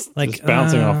 that's like just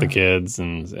bouncing off the kids,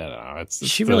 and I don't know,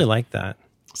 she really liked that.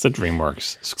 It's a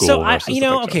DreamWorks school.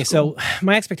 So so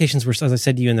my expectations were, as I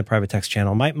said to you in the private text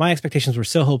channel, my expectations were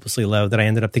so hopelessly low that I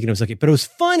ended up thinking it was okay. But it was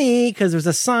funny because there's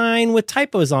a sign with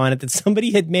typos on it that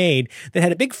somebody had made that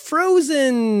had a big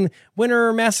Frozen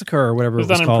Winter Massacre or whatever it was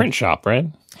done called. In Print Shop, right?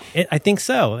 I think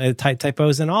so.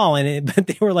 Typos and all, but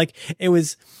they were like, it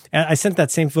was. I sent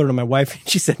that same photo to my wife, and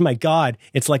she said, "My God,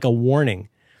 it's like a warning."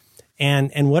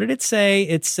 And what did it say?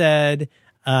 It said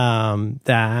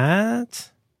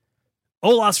that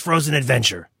Olaf's Frozen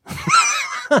Adventure.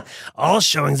 All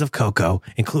showings of Coco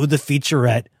include the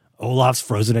featurette Olaf's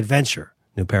Frozen Adventure.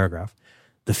 New paragraph.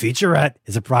 The featurette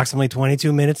is approximately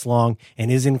 22 minutes long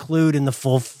and is included in the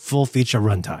full feature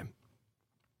runtime.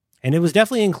 And it was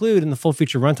definitely included in the full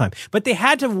feature runtime. But they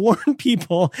had to warn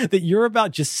people that you're about,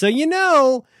 just so you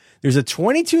know, there's a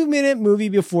 22-minute movie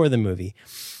before the movie.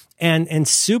 And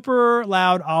super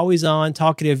loud, always on,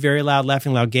 talkative, very loud,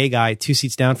 laughing loud gay guy 2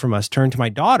 seats down from us turned to my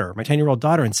daughter, my 10-year-old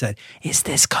daughter, and said, "Is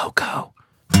this Coco?"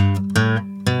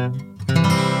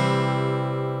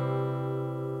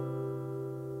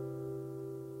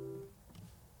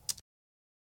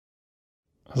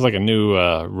 It's like a new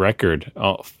record.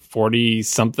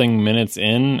 40-something minutes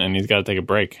in, and he's got to take a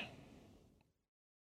break.